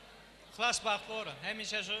 Yhlas baxtlı olur.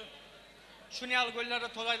 Hemişe şu niyal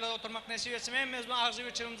göllerde tolaylarda oturmak nasip etsin. Hem mezun ağzı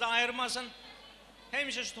içimizden ayırmasın.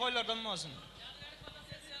 Hemişe şu toylardan olsun.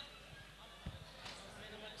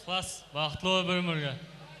 Yhlas, baxtlı ol bir ömürge.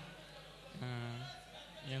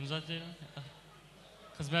 Yemzat deyim.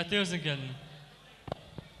 Hizmet ediyorsun kendine.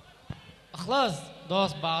 Yhlas,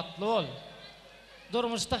 dost baxtlı ol.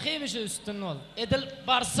 Durmuşta hemişe üstün ol. Edil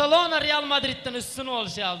Barcelona Real Madrid'den üstün ol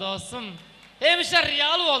şal dostum. Hemişe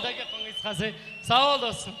Real ol da gepiniz qası. Sağ ol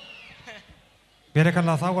dostum.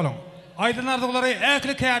 Berekallah sağ olun. Aydın ardıqları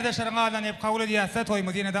ekli kardeşlerin ağından hep kabul ediyse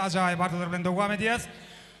toyumuz yine de acayip ardıqlar bilen devam ediyes.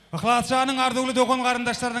 Yhlascanın ardıqlı doğun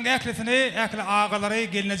qarındaşlarının eklisini, ekli ağaları,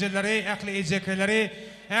 gelineceleri, ekli ecekeleri,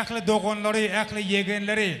 ekli doğunları, ekli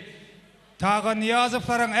yegenleri, tağı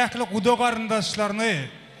niyazıfların ekli kudu qarındaşlarını,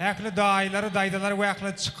 ekli dayıları, daydaları ve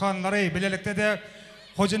ekli çıkanları, bilelikte de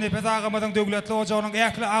Hoca Nefes ağamızın dövletli ocağının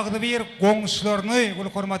ekli ağdı bir qoңşularını ulu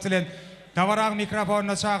hurmatilen davaraq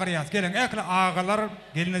mikrofonuna çağırıyaz. Gelin, ekli ağalar,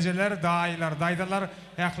 gelineceler, dayılar, daydalar,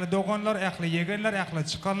 ekli doğunlar, ekli yegenler, ekli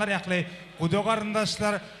çıkanlar, ekli kudu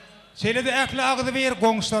qarındaşlar, şeyle de ekli ağdı bir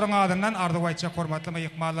qoңşuların adından ardı vaytça hurmatlı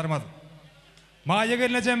mıyıkmalarımız. Maya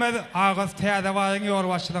gelineceğimiz ağız teadavayın yol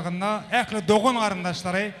başçılığında ekli doğun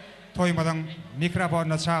qarındaşları toymadan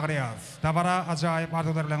mikrofonuna çağırıyaz. Davara acayip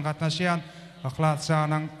ardıqlar bilen qatnaşıyan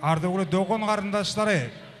Yhlascanın ardıqlı doğun qarındaşları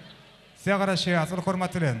size qaraşıyaz, ulu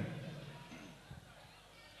hurmatilen.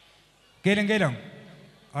 Gelin gelin.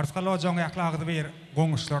 Artqalı ocağın ekli ağdı bir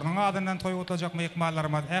qoңşularının adından toy otacak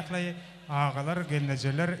mıyıkmalarımız ekli ağalar,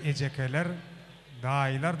 gelineceler, ecekeler,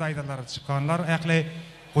 dayılar, daydalar, çıkanlar, ekli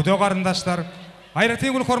kudu qarındaşlar.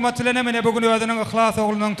 Hayretin ulu hurmatilen emine bugün ödünün Yhlas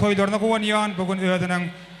oğlunun toylarını quvanayan, bugün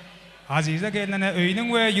ödünün Aziza gelinine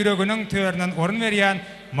öyünün ve yüreğinin törünün orun veriyen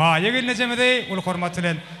Maya gelineceğimizi ulu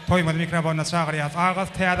hurmatilen toymadı mikrofonuna çağırıyaz. Ağız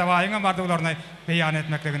teadavayın ardıqlarını beyan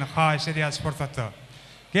etmekliğini xahiş ediyaz fırsatı.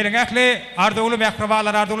 Gelin ekli ardıqlı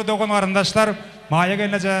mekrabalar, ardıqlı doğun qarındaşlar, Maya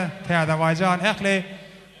gelinece teadavaycan, ekli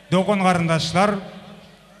doğun qarındaşlar,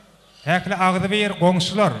 ekli ağdı bir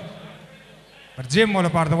qoңşular. Bir cem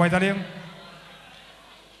olup ardıqaydalayın.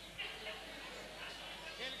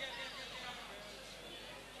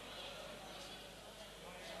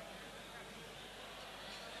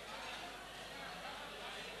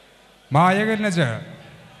 Maya gelinece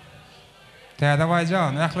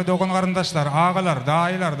teadavaycan, ekli doğun qarındaşlar, ağalar,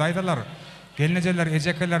 dayılar, daydalar, gelineceler,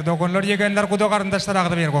 ecekeler, doğunlar, yegenler, kudu qarındaşlar,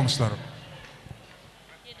 ağdı bir qoңşular.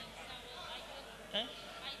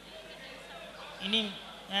 İnim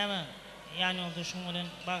ama yani oldu şunların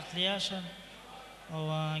baxtlı yaşa. O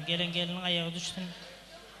gelin ayağı düştün.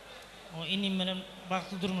 O inim benim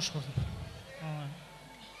baxtlı durmuş oldum.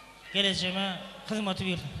 Geleceğime hizmeti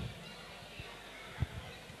verdim.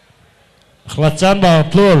 Yhlascan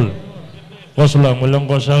baxtlı ol. Qoşulan bilen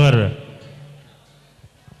qoşağır.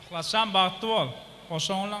 Yhlascan baxtlı ol.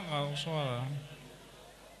 Qoşağınla qoşağır.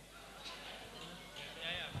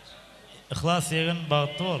 Yhlas yegin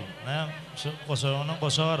baxtlı ol. Ne? Şu qoşağının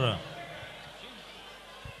qoşağır.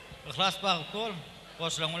 Yhlas baxtlı ol.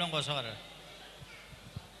 Qoşulan bilen qoşağır.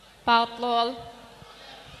 Baxtlı ol.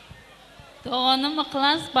 Doğanım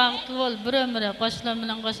Yhlas baxtlı ol. Bir ömre qoşulan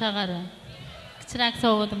bilen qoşağır. Kiçirak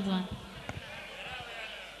soğudum zaman.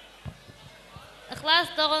 Yhlas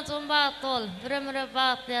doğanım baxtlı ol. Bir ömre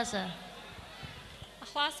baxtlı yaşa.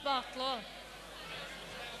 Yhlas baxtlı ol.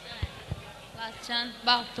 Yhlascan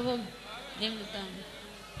baxtlı ol. Demlidan.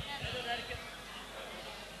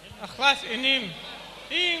 Yhlas inim.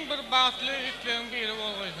 İyin bir baxtlı ütlerin biri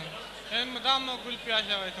olğaydın. Hem damma gülüp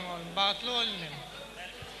yaşaydın oğlum. Baxtlı ol inim.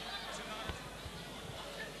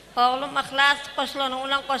 Oğlum Yhlas qoşulanın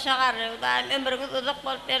ulan qoşağar. Daim ömrünüz uzak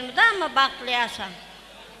bolup bermedi ama baxtlı yaşa.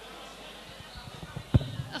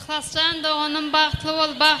 Yhlascan doğanım baxtlı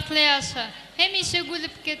ol, baxtlı yaşa. Hemişe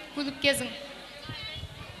gülüp gezin.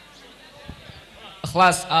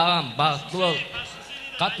 Yhlas ağam baxtlı ol.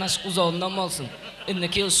 Qatnaşıq uzağından olsun.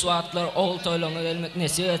 İndiki yıl şu atlar oğul toylarına gelmek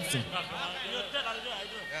nesip etsin.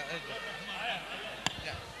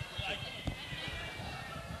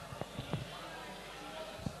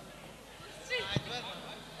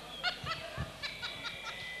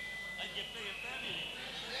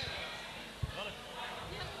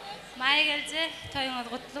 Maya gelecek, toyunuz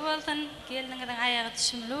kutlu olsun, gelinizin ayağı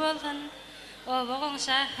düşümlü olsun, o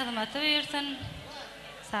boğunşa hizmeti buyursun.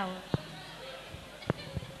 Sağ ol.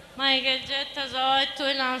 Maya gelecek, taza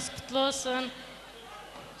toylarınız kutlu olsun.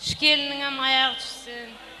 Şu gelinin hem ayağı düşsün.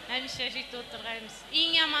 Hem şeşit oturgayımız.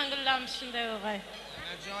 İyi yaman güllanmış şunday olgay.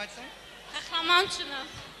 Ne açsan? Kahraman şunu.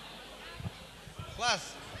 Klas.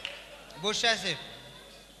 Boş yasif.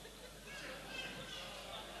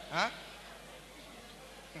 Ha?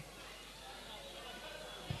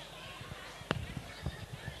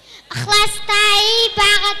 Ixlasdagi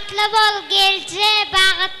bag'itli bo'l, gelje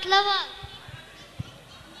bag'itli bo'l.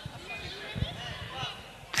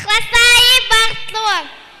 Ixlasdagi bag'itli bo'l.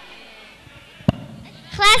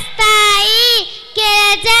 Ixlasdagi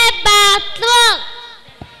gelje bag'itli bo'l.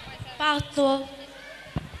 Bag'itli bo'l.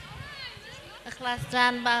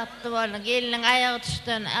 İxlascan bag'itli bo'l. Gelinin ayağı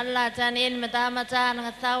düştün. Allah can ilmi dama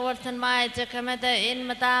canını savursun mayıcı kemede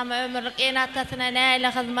ilmi dama ömürlük en atasına neyle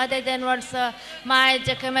hizmet eden olsa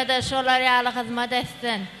mayıcı kemede şolar yalı hizmet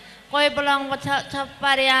etsin. Koy bulan bu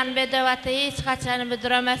çapbariyan bedevatı hiç kaçanı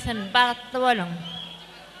büdüremesin. Bag'itli bolun.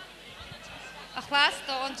 İxlas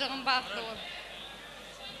da oncağın bag'itli bo'l.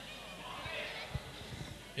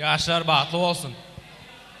 Yaşlar bag'itli olsun.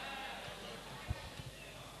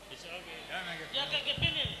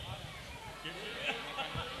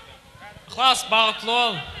 İxlas bag'itli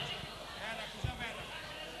ol.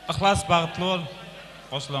 İxlas bag'itli ol.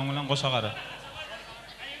 Qo'shilon bilan qo'sha qara.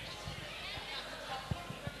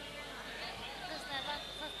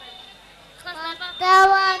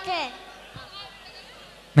 Davomida.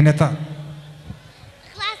 Mineta.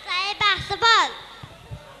 Ixlasdagi bag'itli bo'l.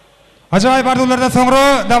 Ajoyib ardulardan so'ngra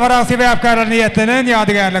davara sebepkarlar niyetining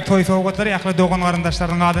yodigarlik to'y sovg'atlari yaxli do'g'on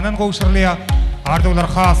qarindoshlarning adidan qo'shirliya ardular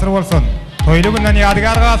xosir bo'lsin. To'yli kundan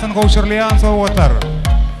yodigar qolsin qo'shirliyan sovg'atlar.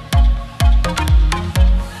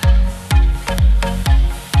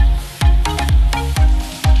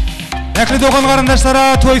 Yaxli do'g'on qarindoshlari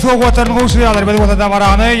to'y sovg'atlarini qo'shirliyalar. Biz bu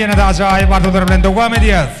davarani yanada ajoyib ardular bilan davom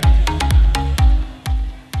etamiz.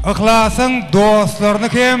 Ixlasın dostlarını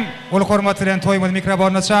kim? Ol hurmatlayan to'yimiz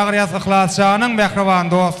mikrofonini chaqirasiz. Ixlaschaning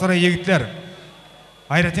mehribon dostlari yigitlar.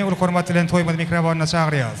 Hayratin ol hurmatlayan to'yimiz mikrofonini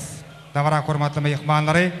chaqirasiz. Davara hurmatli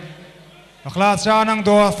mehmonlari, Ixlaschaning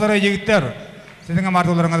dostlari yigitlar. Sizning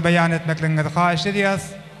mardularingizni bayon etmoqligingizni xohish ediz.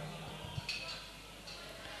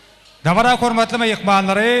 Davara hurmatli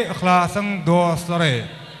mehmonlari, Ixlasın dostlari.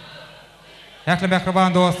 Yaxli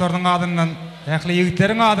mehribon dostlarning adından, yaxli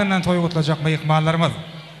yigitlarning adından to'y o'tkazajak mehmonlarimiz.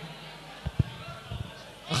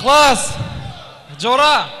 İxlas,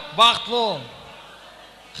 Jora, bag'itli ol.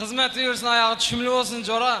 Xizmat yursin, oyog'i tushimli bo'lsin,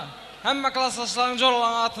 Jora. Hamma klassdoshlarning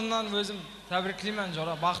Joralarning atidan o'zim tabriklayman,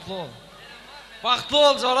 Jora, bag'itli ol. Bag'itli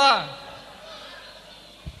ol, Jora.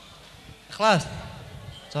 Ixlas.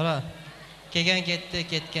 Jora. Kelgan ketdi,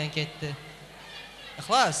 ketgan ketdi.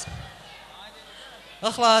 Ixlas.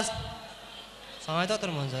 Ixlas. Sana aytib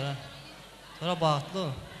o'tirman, Jora. Jora bag'itli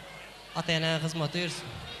ol. Ota-ona xizmat yursin.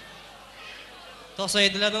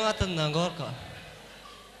 97'lerden atından Gorka.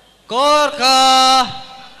 Gorka!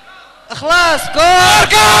 İxlas,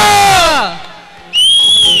 Gorka!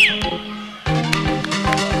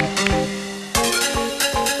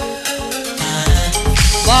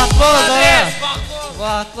 Batlı oldu.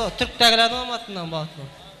 Batlı. Türk'tekilerden olmadığından batlı.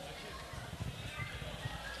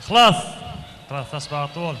 İxlas. İxlas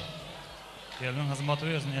bag'itli ol. Kelin xizmat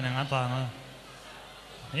versin enin atağını.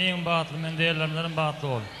 Eng bag'itli men değerlerimlerin bag'itli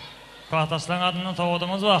ol. Qahtaşlan adından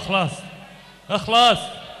savadımız var, İxlas. İxlas.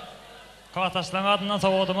 Qahtaşlan adından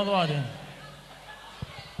savadımız var deyin.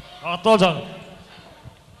 Bag'itli ol canım.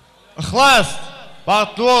 İxlas.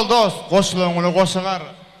 Bag'itli ol do'st. Qo'shilon bilan qo'sha qara.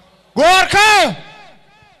 Gorka!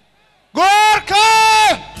 Gorka!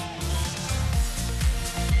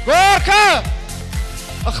 Gorka!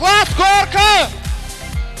 İxlas, Gorka!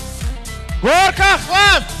 Gorka,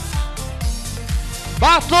 İxlas!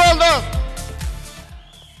 Bag'itli ol do'st.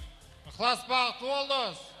 İxlas bag'itli ol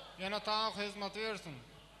do'st. Yana tana xizmat versin.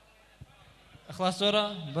 İxlas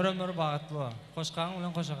Jora, bir ömür bag'itli ol. Qo'shqan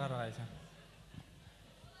bilan qo'sha qaraysan.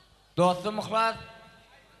 Do'stim İxlas,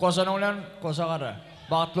 qo'shaning bilan qo'sha qara.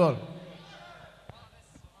 Bag'itli ol.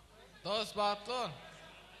 Do'st bag'itli ol.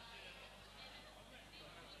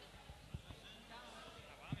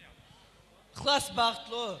 İxlas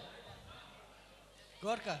bag'itli ol.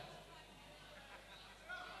 Gorka.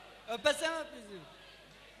 Öpesem öpesem.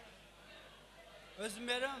 Özüm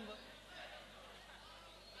veremem bak.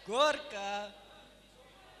 Gorka.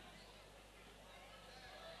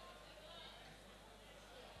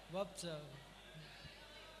 Vapça.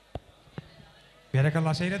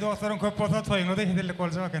 Barakallah şeyle dostlarım köp bolsa toyuňyzda hidillik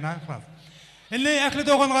boljak eken İxlas. Indi ähli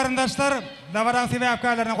dogan qarindaşlar, davaran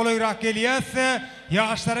sebäpkarlaryna golayrak gelýäs.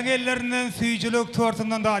 Ýaşlaryň ellerinden süýjülük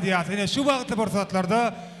tortundan da diýýär. Ine şu wagtda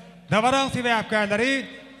fursatlarda davaran sebäpkarlary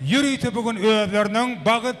yürüytü bugün özlerinin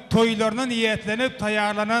bağı toylarına niyetlenip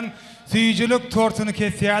tayarlanan süyücülük tortunu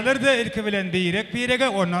kesiyalardı. İlki bilen birege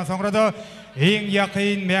ondan sonra da en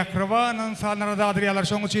yakın mekrivanın salnarada adriyalar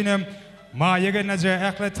şoň üçin maýa gelnece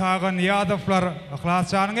äkli tağın ýadyflar,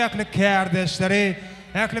 ihlasçanyň äkli kärdeşleri,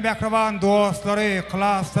 äkli mekrivan dostlary,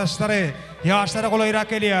 klassdaşlary, ýaşlara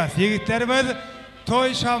golayrak gelýär. Ýigitlerimiz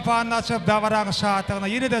toy şampanını açıp davaraň şatygyna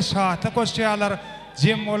ýene-de şatlyk goşýarlar.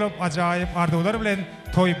 Jim bolup ajaýyp arzular bilen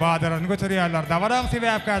toy badararyny götürýärler. Davaraň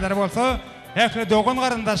sebäpkärleri bolsa, äkli dogun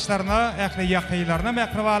garyndaşlaryna, äkli ýakylaryna,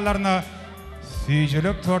 mekriwanlaryna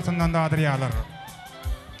süýjülük tortundan da adyrýarlar.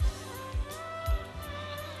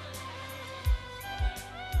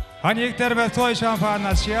 Hani ýigitler we toy şampanını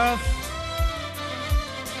açýar.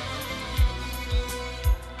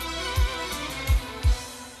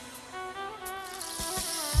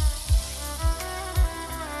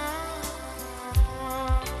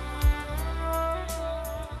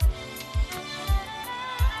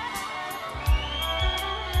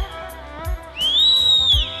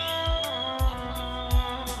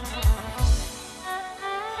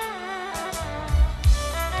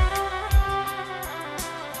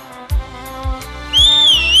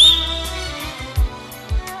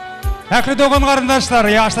 Äkli dogan garyndaşlar,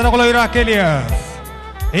 ýaşlara golayrak gelýär.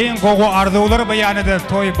 En gowy arzuwlary beýan edip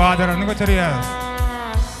toy badararyny götürýär.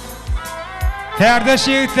 Kärdeş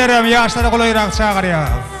ýigitlerim ýaşlara golayrak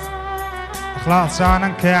çagyrýar.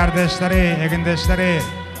 Ihlasçanyň kärdeşleri, egindeşleri,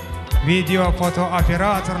 video foto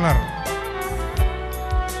operatorlar.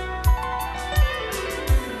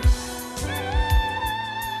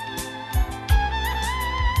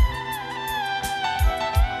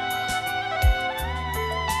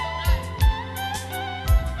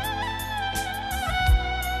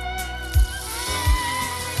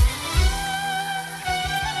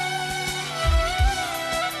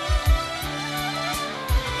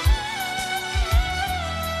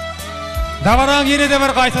 Davaraň ýene-de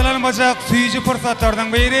bir gaýtalanmajak süýji pursatlardan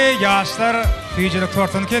biri ýaşlar süýjilik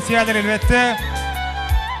tortuny kesýärler elbetde.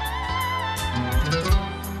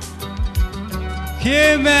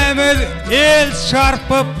 Kimemiz el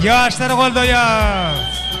çarpıp ýaşlary goldaýar.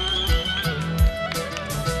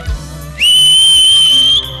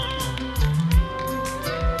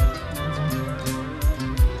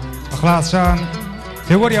 Ihlasçan,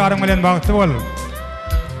 tegur ýarym bilen bagty bol.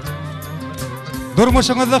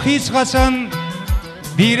 Durmuşuňyzda hiç gaçan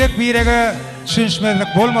birege düşünşmezlik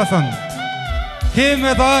bolmasın.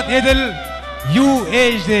 Hemmedat edil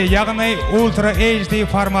UHD ýagny Ultra HD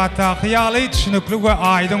formatda hyýaly düşünükli we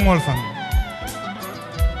aýdyn bolsun.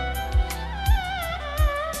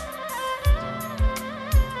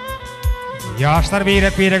 Ýaşlar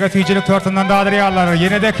birege süýjilik tortundan dadyrýarlar.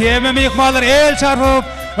 Ýene-de keme mehmanlar el çarpyp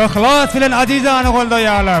Yhlas Azizany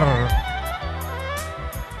goldaýarlar.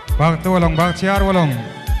 Bagty bolan, bagtyar bolan.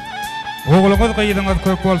 Oğluňyz gyýdyňyz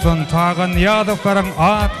köp bolsun, tagyn ýadyklaryň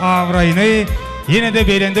at awraýyny ýene-de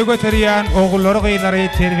belende götürýän ogullary gyýlary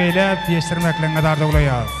terbiýelep ýeşdirmekleňe darda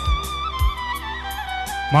bolýar.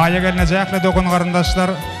 Maýa gelnejekle dogun garyndaşlar,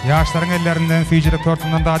 ýaşlaryň ellerinden süýjilik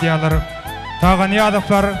tortundan dadýarlar. Tagyn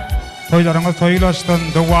ýadyklar, toýlaryňyz toýlaşdyn,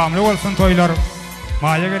 dowamly bolsun toýlar.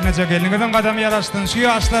 Maýa gelnejek geliniňizden gadam ýaraşdyn, şu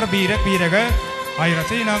ýaşlar birege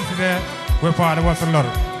aýraty inan size wefaly bolsunlar.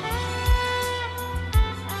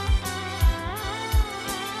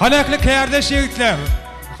 Halakly kärdeş ýigitler,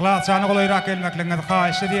 ihlasçany golayrak gelmekleňizi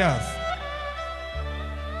haýyş edýäs.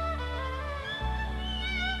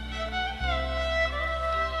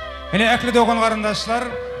 Mene äkli dogan garyndaşlar,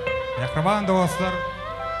 ýakryban dostlar,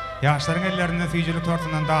 ýaşlaryň ellerinden süýjilik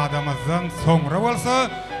tortundan dadamyzdan soňra bolsa,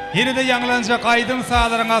 ýene-de ýanglanjak aýdym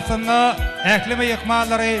saalaryň aslynda äkli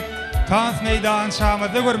mehmanlary tans meýdan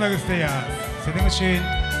şamyzda görmek isleýär. Siziň üçin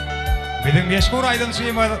biziň meşhur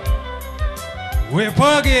aýdymçymyz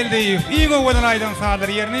Wefa geldi, iňe bolan aýdym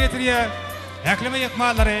saadary ýerine ýetirýär. Äklime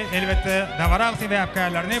ýetmalary elbetde dawaraň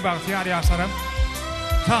sebäpkärlerini bagtyar ýaşlarym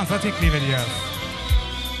tansa teklip edýär.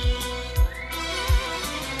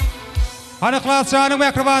 Ana ihlasçanyň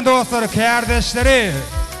mekriban dostlary, kärdeşleri,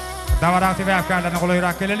 dawaraň sebäpkärlerini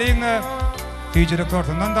golayrak geleliňi süýjilik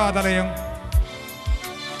tortundan da adalyň.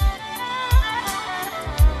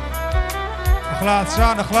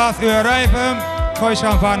 Ihlas öýräýpim, toy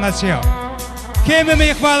şampanny açýar. Keme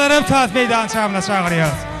mehmanlarym tas meýdan çamyna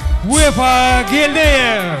çagyrýar. Wefa geldi.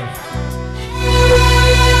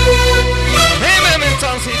 Hemen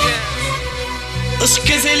tansiydi. Işk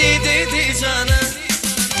gezeli dedi canım.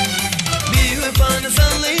 Bir wefanı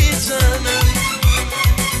sallayacağım.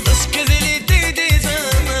 Işk gezeli dedi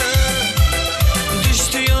canım.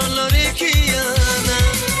 Düştü yollar iki yana.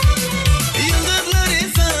 Yıldızları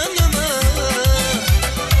sanma.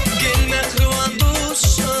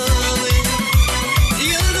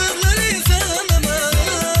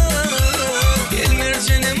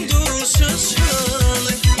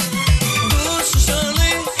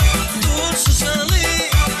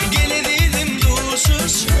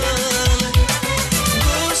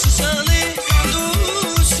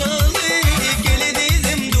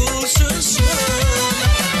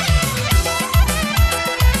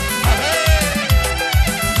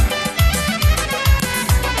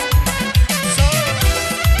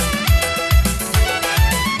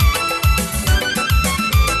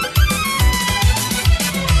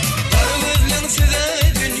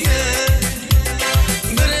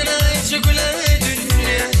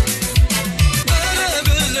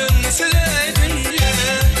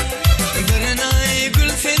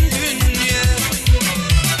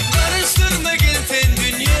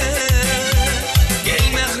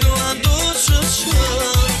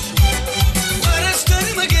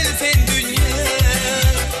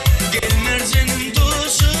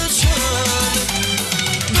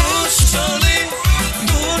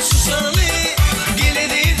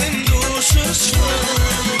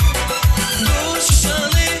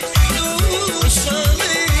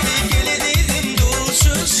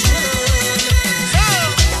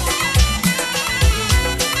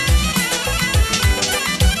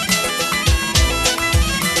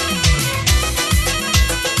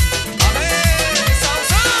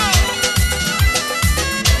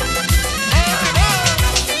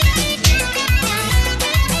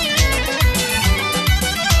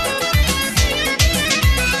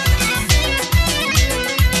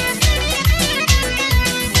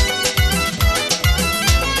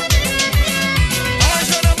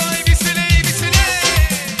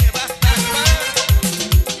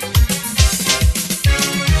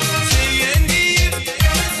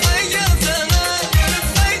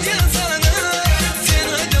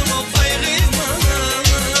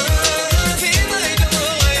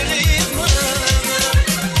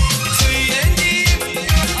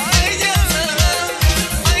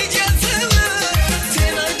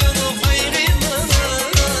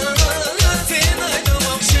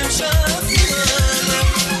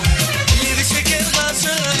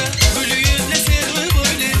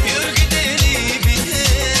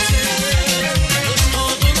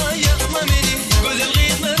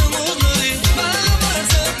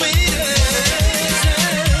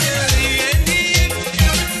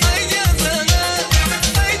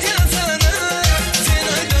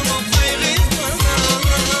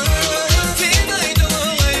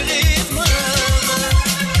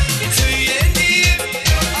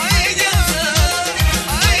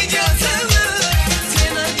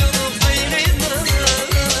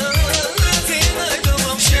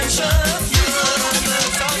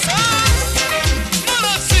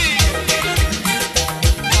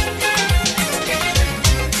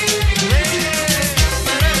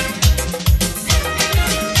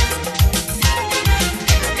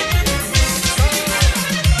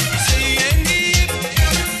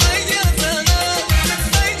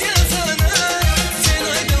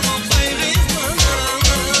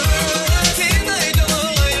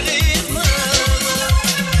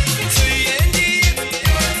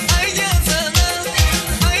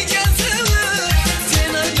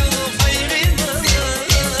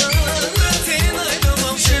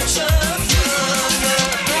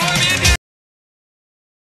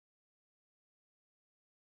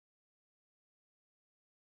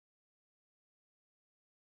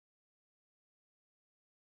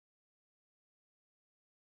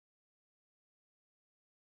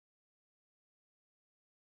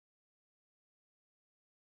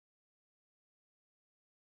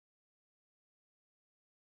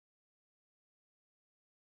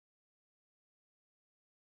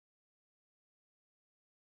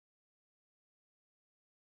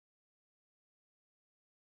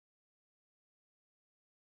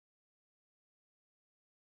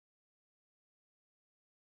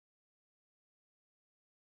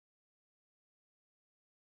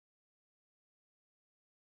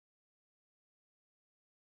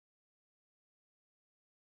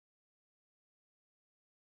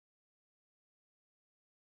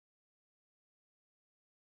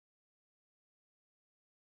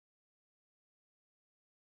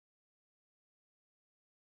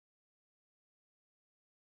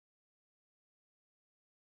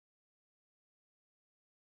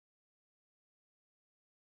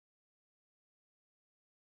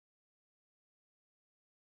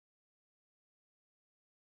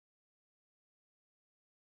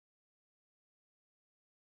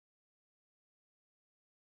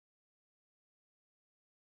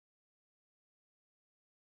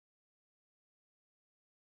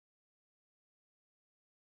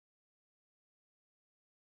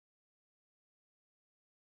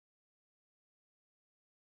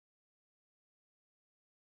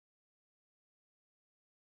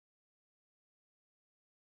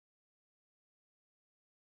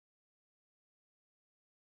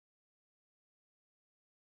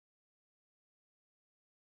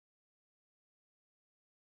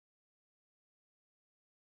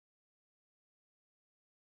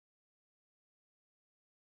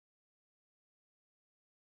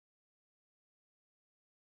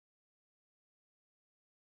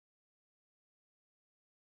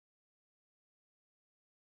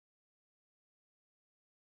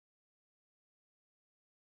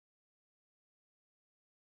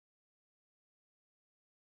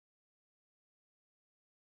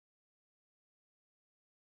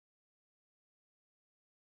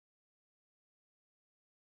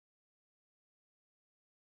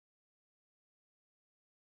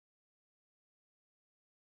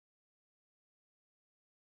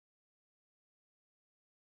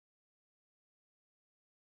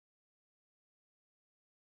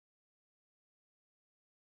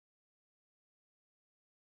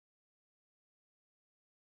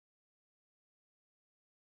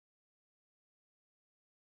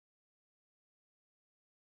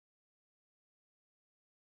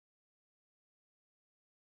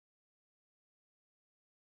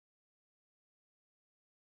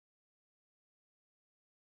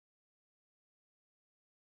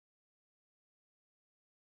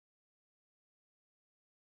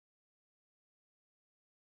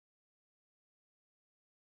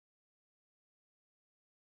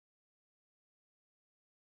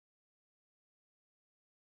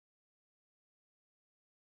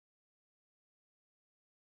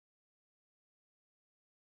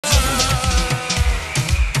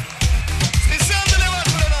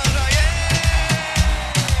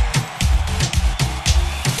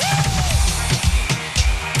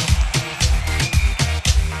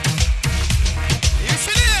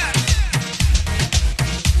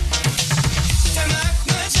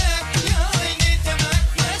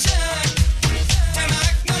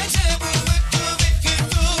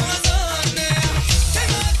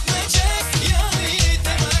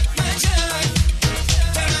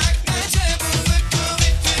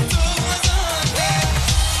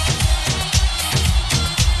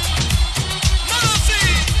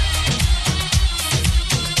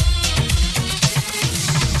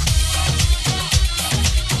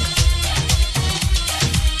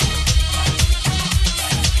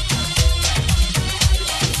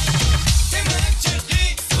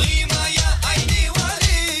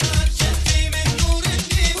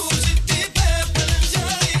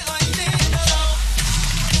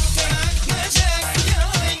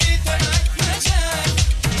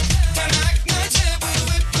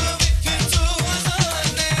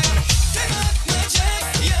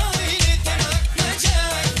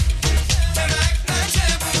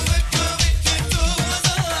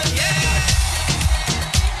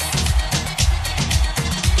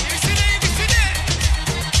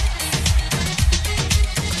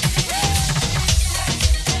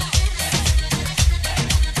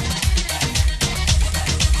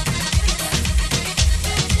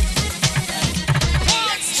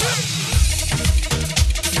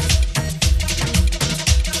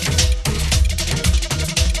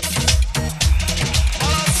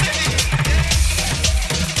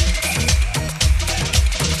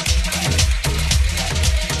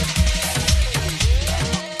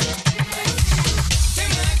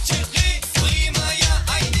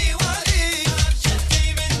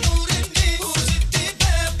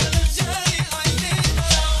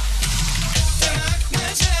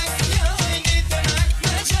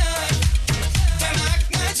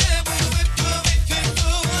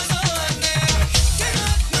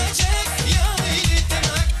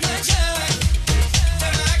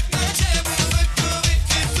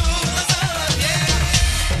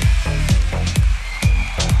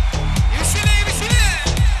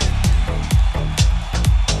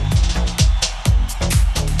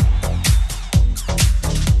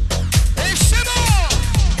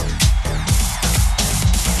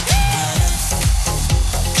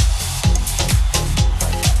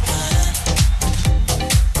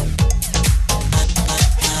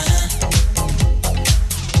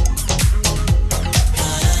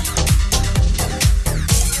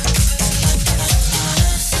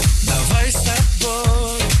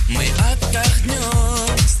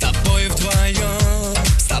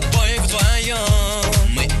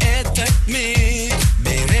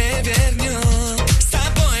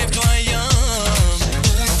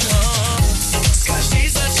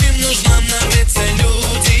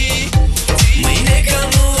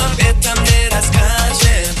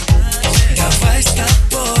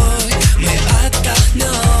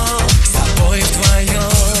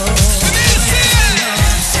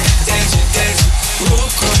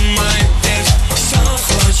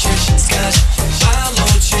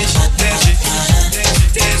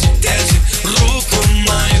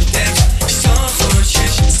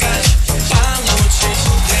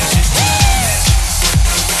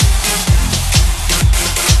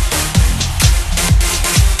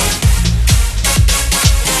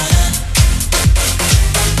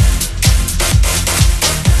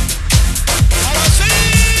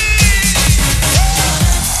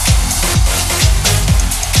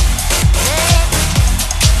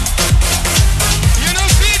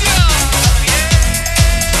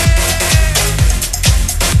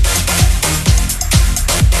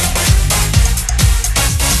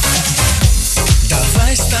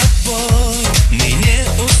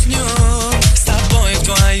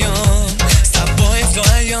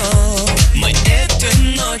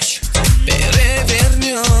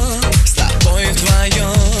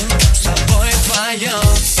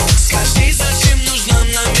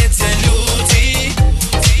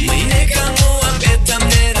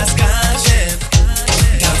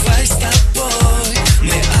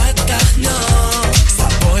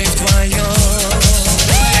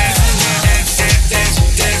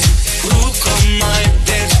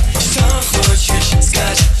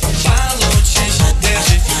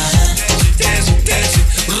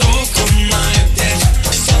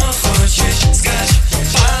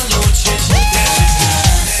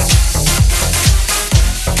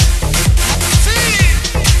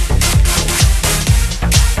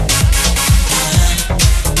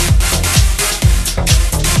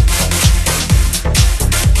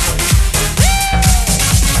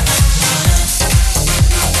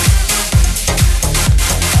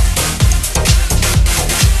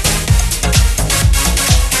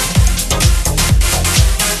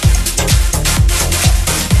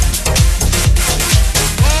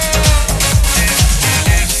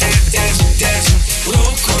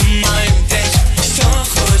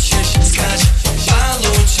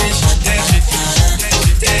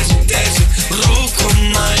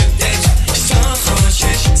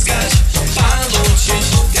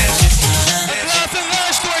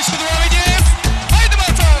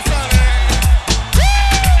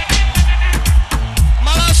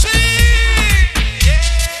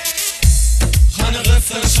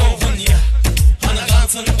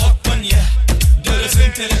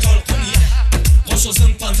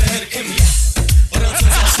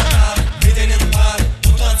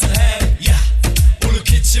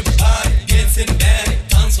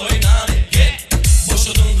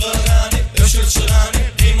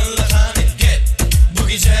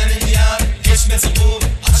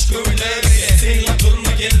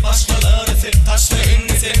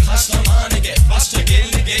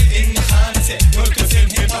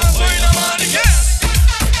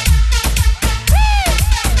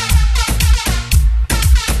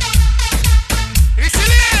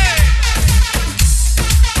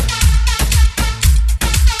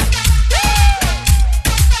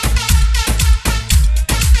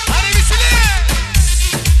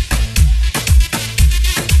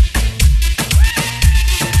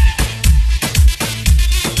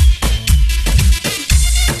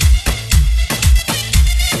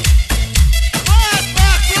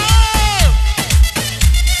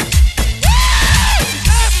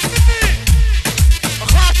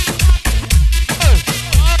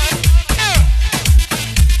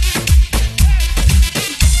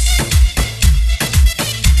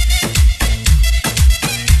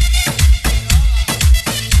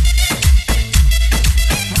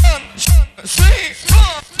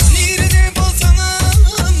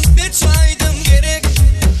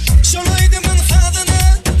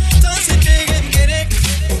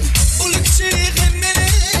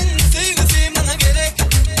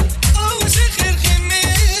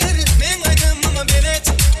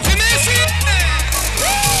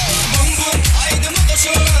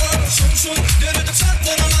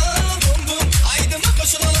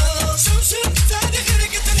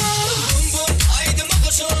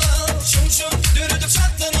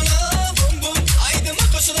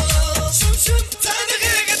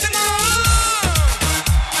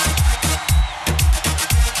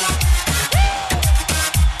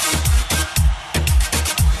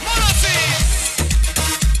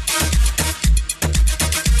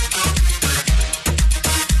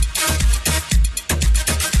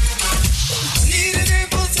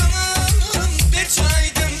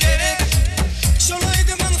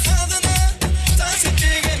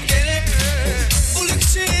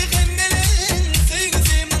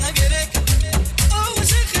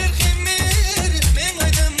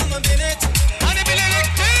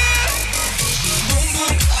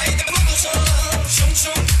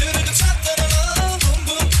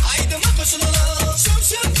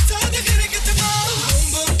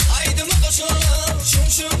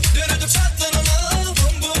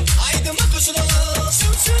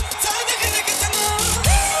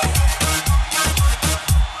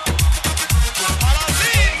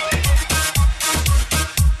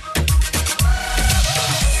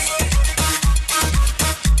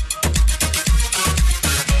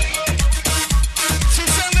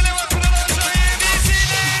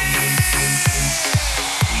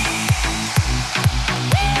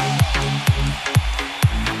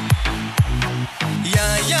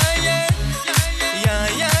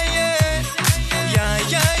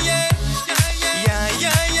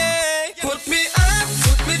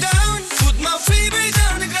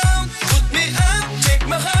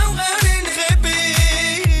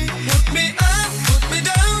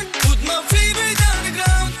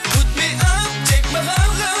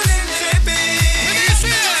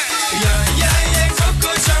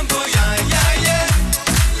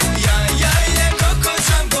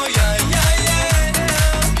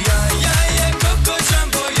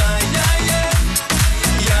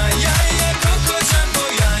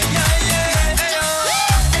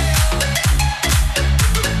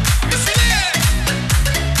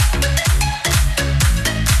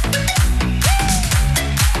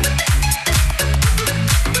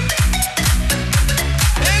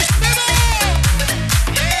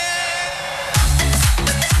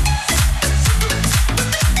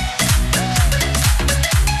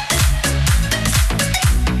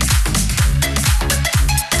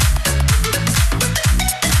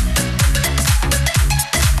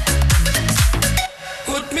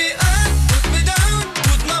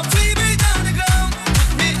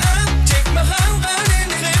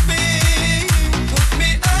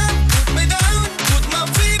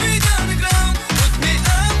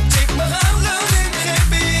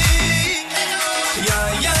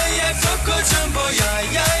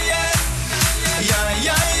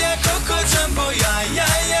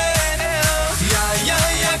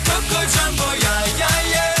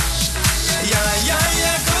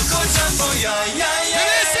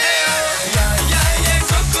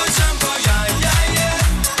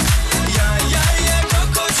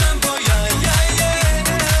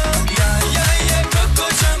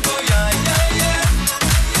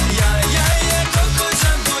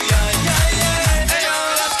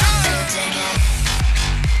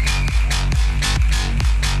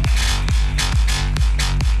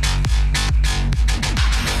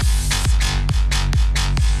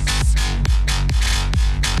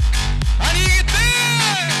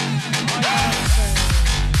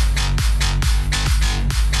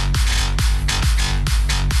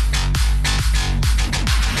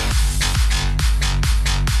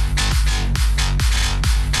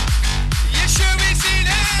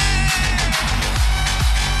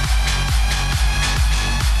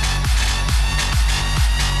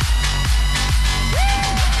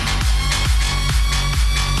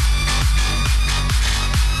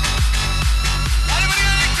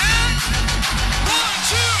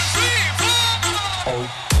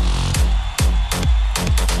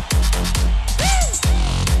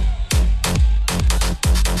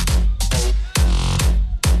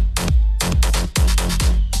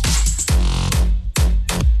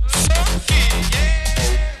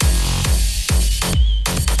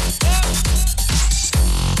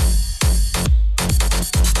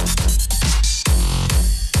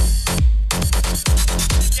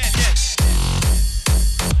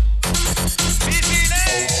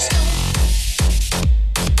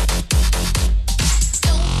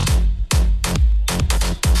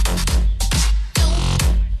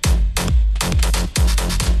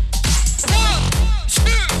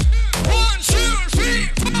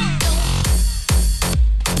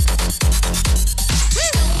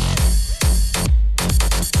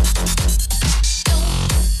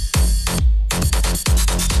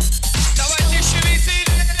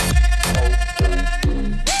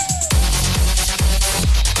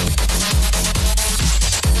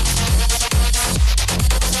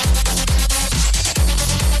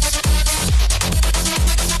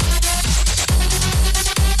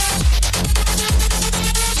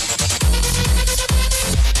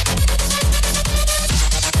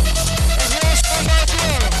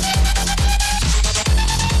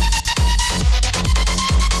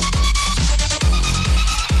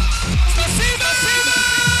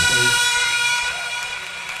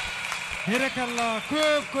 Berekallah,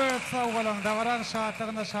 köp sağ olun. Davaran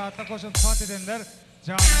şahatlığına şahatlık koşup saat edenler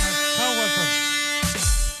canınız sağ olsun.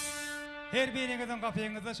 Her birinizin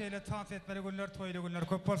kapıyınızda şeyle tans etmeli günler, toylu günler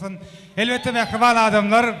köp olsun. Elbette mehriban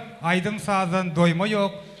adamlar, aydın sazdan doyma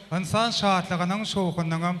yok. İnsan şahatlığının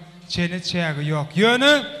şoğukundan çeni çeği yok.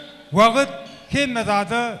 Yönü, vakit kim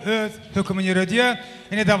mezadı öz hükümünü yürüdüyor.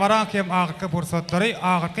 Yine davaran kim ağırkı bursatları,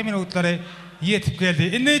 ağırkı minutları yetip geldi.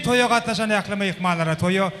 İnni toya katlaşan yaklama ihmallara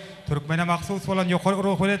toya Türkmen'e maksus olan yukarı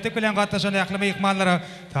ruhuletlik bilen katlaşan yaklama ihmallara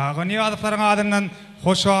tağını adıfların adından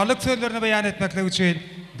hoşarlık sözlerini beyan etmekle için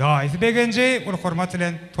daisi begenci ulu hürmet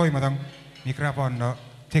ile toymadan mikrofonunu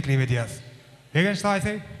teklif ediyoruz. Begenç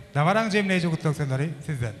daisi davaran cemleyici kutluk sözleri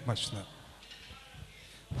sizden başına.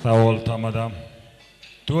 Sağ ol tamadam.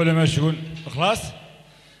 Tuğuleme şugun İhlas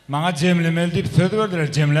bana cemlemeli deyip söz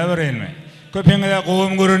verdiler, cemle vereyim mi? Köpeğine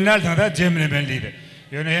kovum görünlerden de cemlemeliydi.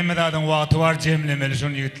 Yani hem de adam vakti var cemlemeli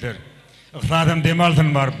şunu yigitler. İhlas'ım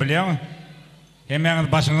demaltın var biliyor musun?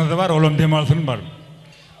 Hemen başınızda var, oğlum demaltın var.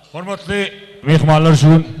 Hormatlı mehmanlar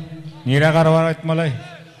şugun nere karavar etmalay?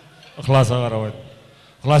 İhlas'a karavar et.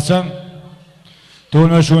 İhlas'cam,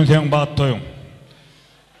 tuğuleme şugun sen bağıttı oyun.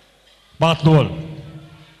 Bağıtlı ol.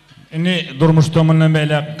 Ini durmuş tomundan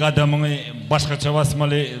böyle kadamını başkaça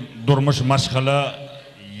basmalı, durmuş maşkala,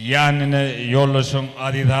 yanine yollaşın,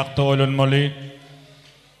 adida hakta oynanmalı.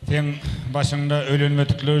 Sen başında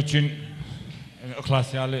ölünmedikleri için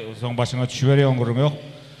İhlas yalı, son başına düşüveriyor onurun yok.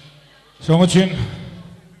 Son için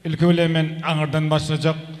ilk öyle ağırdan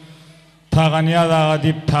başlayacak. Tağaniyad ağa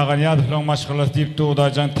deyip, tağaniyad falan maşkalası deyip de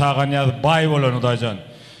udacan, tağaniyad bay olan udacan.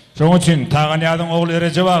 Son için tağaniyadın oğlu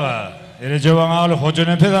Recep ağa. Recep ağalı Hoca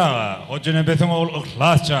Nefes ağa, Hoca Nefes'in oğlu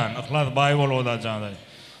İhlascan, İhlas bayı ol odacan.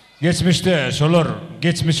 Geçmişte şolar,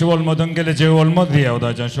 geçmişi olmadan geleceği olmadı diye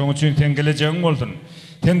odacan. Şunun için sen geleceğin oldun.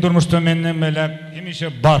 Sen durmuşta menden melek,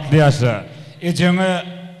 hemişe batlı yaşa. Ecene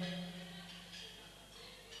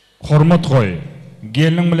hürmet koy,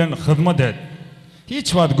 gelin bilen hizmet et.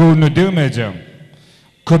 Hiç vaat gönlü demeyeceğim.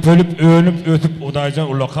 Köpölüp, önüp, ötüp odacan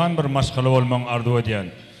ulakan bir maşkalı olman arzu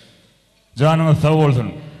ediyen. Canınız sağ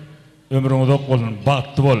olsun. Ömrünüz ok olsun,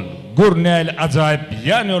 baktı ol. Gür neyle acayip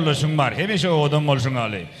yan yollaşın var. Hemişe o adam olsun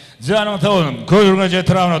ali. Canım sağ gözüne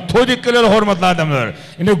cetrağına todik geleli hormatlı adamlar.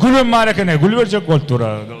 Yine gülüm marekene, gül verecek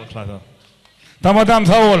oltura. Tamadam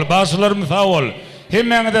sağ ol, başlarım sağ ol.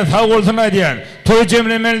 Hemen de sağ olsun diyen. Toy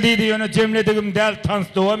cemlemeliydi, yine cemlediğim del tans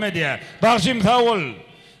devam ediyor. Bakşım sağ ol.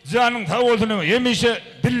 Canım sağ olsun. Hemişe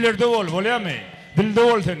dillerde ol, oluyor mu? Dilde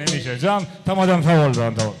ol sen hemişe. Can tamadam sağ ol.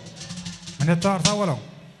 Minnettar sağ olun.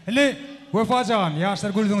 Hele vefacan, yaşlar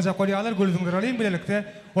gülüzünüze koyuyorlar, gülüzünüzü alayım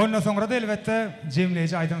bilelikte. Ondan sonra da elbette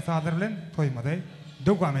cemleyici aydın sağlar bilen toymadı.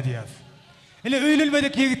 Devam edeceğiz. Hele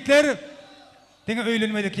öylülmedik yigitler, dine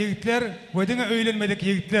öylülmedik yigitler, ve dine öylülmedik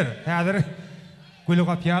yigitler. Hazır gülü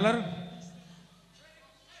kapyalar.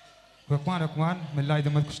 Hükman,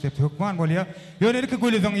 millaydımız kuştep hükman bolya. Yönelik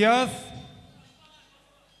gülüzün yaz.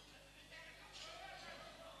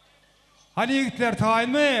 Hani yigitler tayin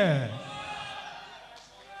mi?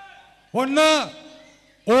 Onun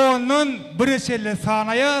bireçeli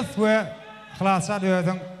sanayız ve İhlas'tan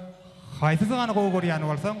özün haysızığını koğuryan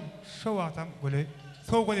olsam şu vaxtam gülü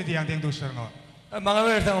soğuk öde diyen den duşlarına var. Bana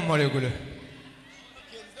versen olmalı gülü.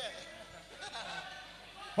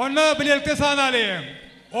 Onu bilelikte sanalıyım.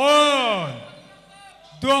 10,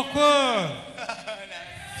 9,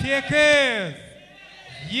 8,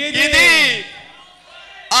 7,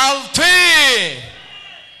 6,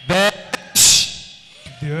 5,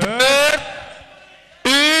 4,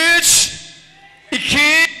 3, 2,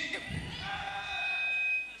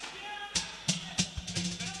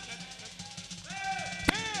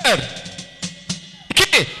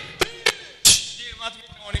 2,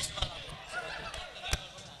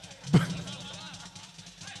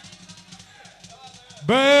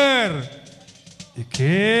 1, 2,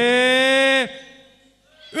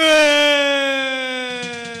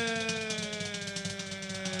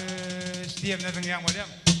 3 diyem nezin yan olayım.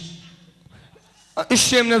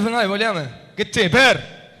 İş yemlezin ay olayım mı? Gitti, 1.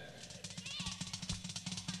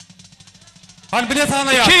 Hani bile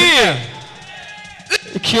sana ya.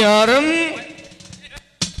 2 yarım.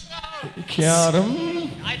 2 yarım.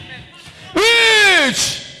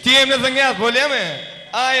 3 diyemlezin yaz olayım mı?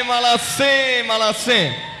 Ay malası, malası.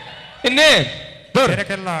 Şimdi dur.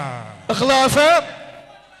 Berekallah.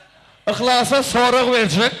 İhlasa soruq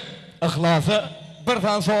verecek. İhlasa bir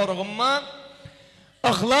tane soruğum var.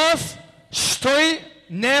 İhlas ştoy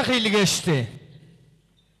ne xil geçti?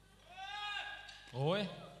 Oy.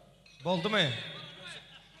 Oldu mu?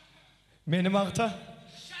 Benim akta.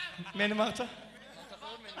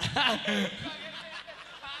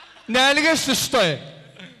 Nelige sıçtı.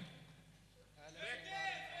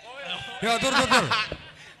 Ya dur.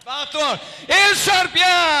 Baktı var. El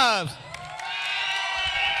şarpiyaz.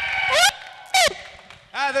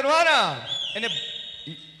 Hadi var. Ene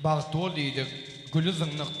baktı ol deydi. Gülü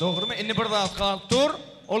zınglık doğru mu? Ene bir daha kalıp dur.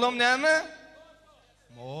 Oğlum ne mi?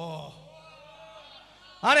 Oh.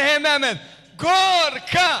 Hani hemen.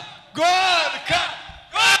 Gorka.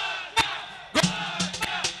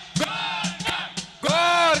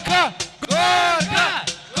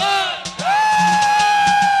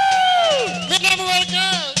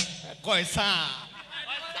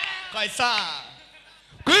 Koysa.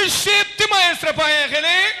 Güçlüptü maestro payakını.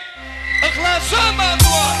 Aklaşan bakıyor.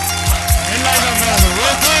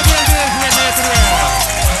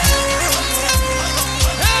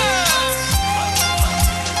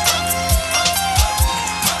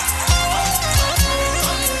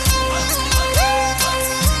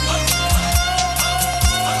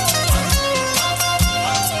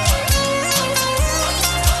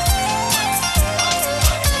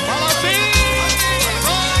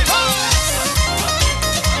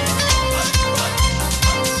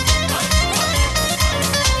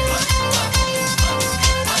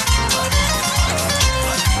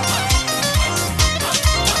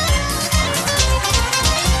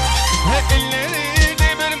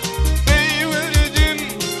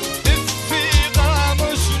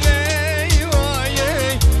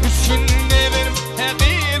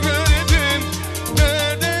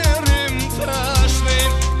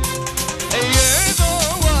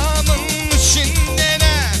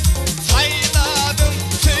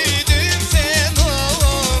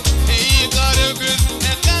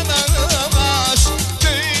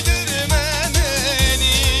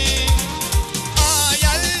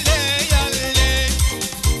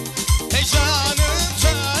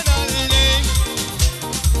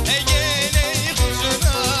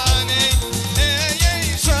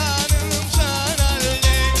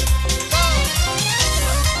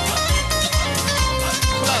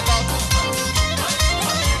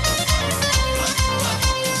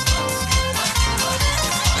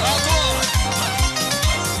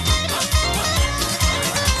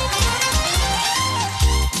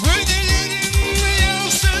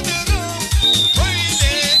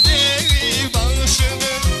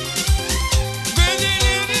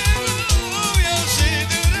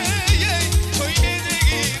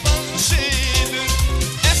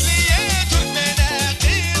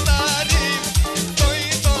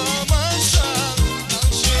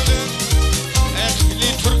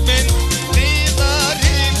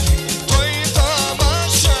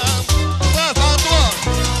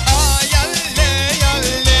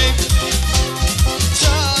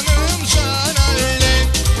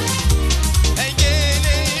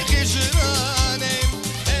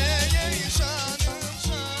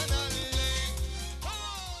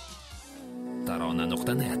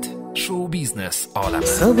 Tarona.net Show business olami.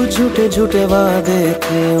 सब झूठे झूठे वादे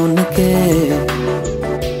थे उनके,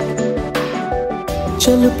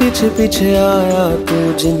 चल पीछे पीछे आया तू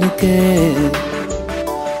जिनके,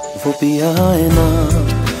 वो पिया है ना,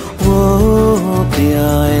 वो पिया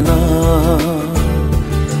है ना,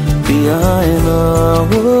 पिया है ना,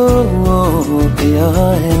 वो पिया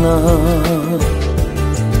है ना।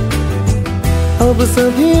 अब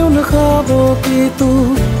सभी उन ख्वाबों की तू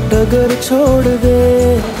डगर छोड़ दे।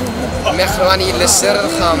 مخواني للسر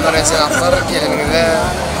خامر زعفر كلمة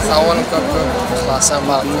ثوان كوب خلاصا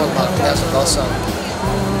بعطول بعطيها خلاصا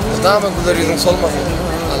دام قدر يدون صلمة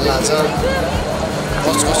الله جان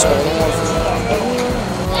قص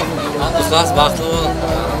خلاص بعطول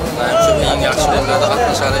شو يعني عشان لا ضغط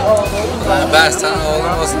مشاري بس أنا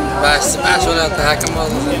والله بس ولا تهاكم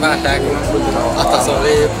ما تهاكم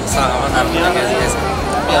التصوير صار أنا من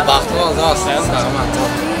بعطول ضاس صار ما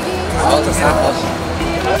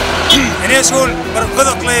Ene şol bir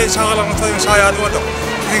gıdıklı çağılan toyun şayad oldu.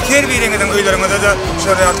 Her birinin öylerimde de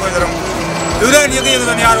şöyle koydurum. Ölen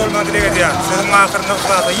yıkıyıdan yar olmadı diye diye. Sizin ahırında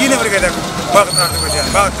kılada yine bir gedek vakit artık hocam.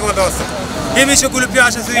 Vakti o dostum. Yemişe gülüp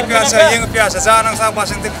yaşa, suyup yaşa, yenip yaşa. Canın sağ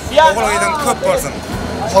başında okul giden köp olsun.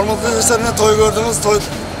 Hormatlı insanına toy gördünüz, toy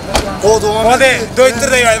doğduğuma. Hadi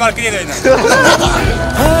döyttür de yayı var ki yedeyine.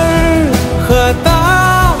 खता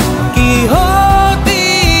की होती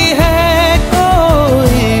है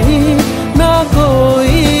कोई ना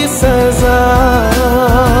कोई सजा,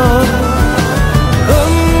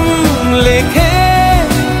 हम लिखे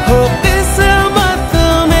हो किस्मत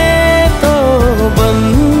में तो बन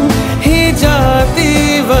ही जाती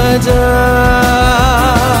वजह।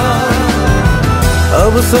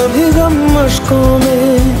 अब सभी गम मशकों में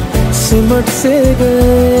सिमट से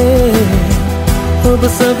गए, अब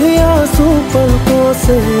सभी आंसू पलकों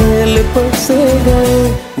से लिपट से गए।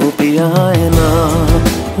 वो पिया है ना,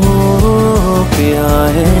 वो पिया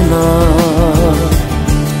है ना,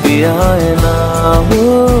 पिया है ना, वो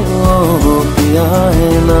पिया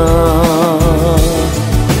है ना।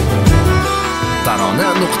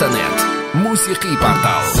 tarona.net musiqiy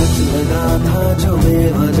portal। सच लगा था जो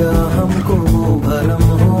बेवजह हमको भरम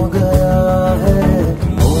हो गया है,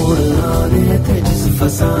 मोड़ आने थे जिस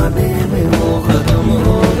फसाने में वो खत्म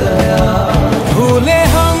हो गया। भूले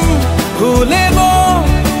हम भूले वो,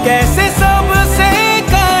 कैसे सबसे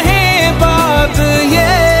कहे बात ये।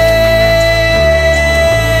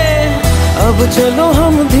 अब चलो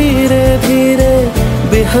हम धीरे धीरे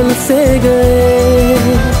बेहल से गए,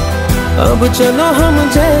 अब चलो हम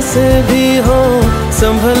जैसे भी हो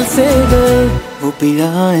संभल से गए। वो पिया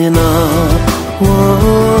है ना, वो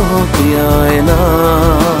पिया है ना।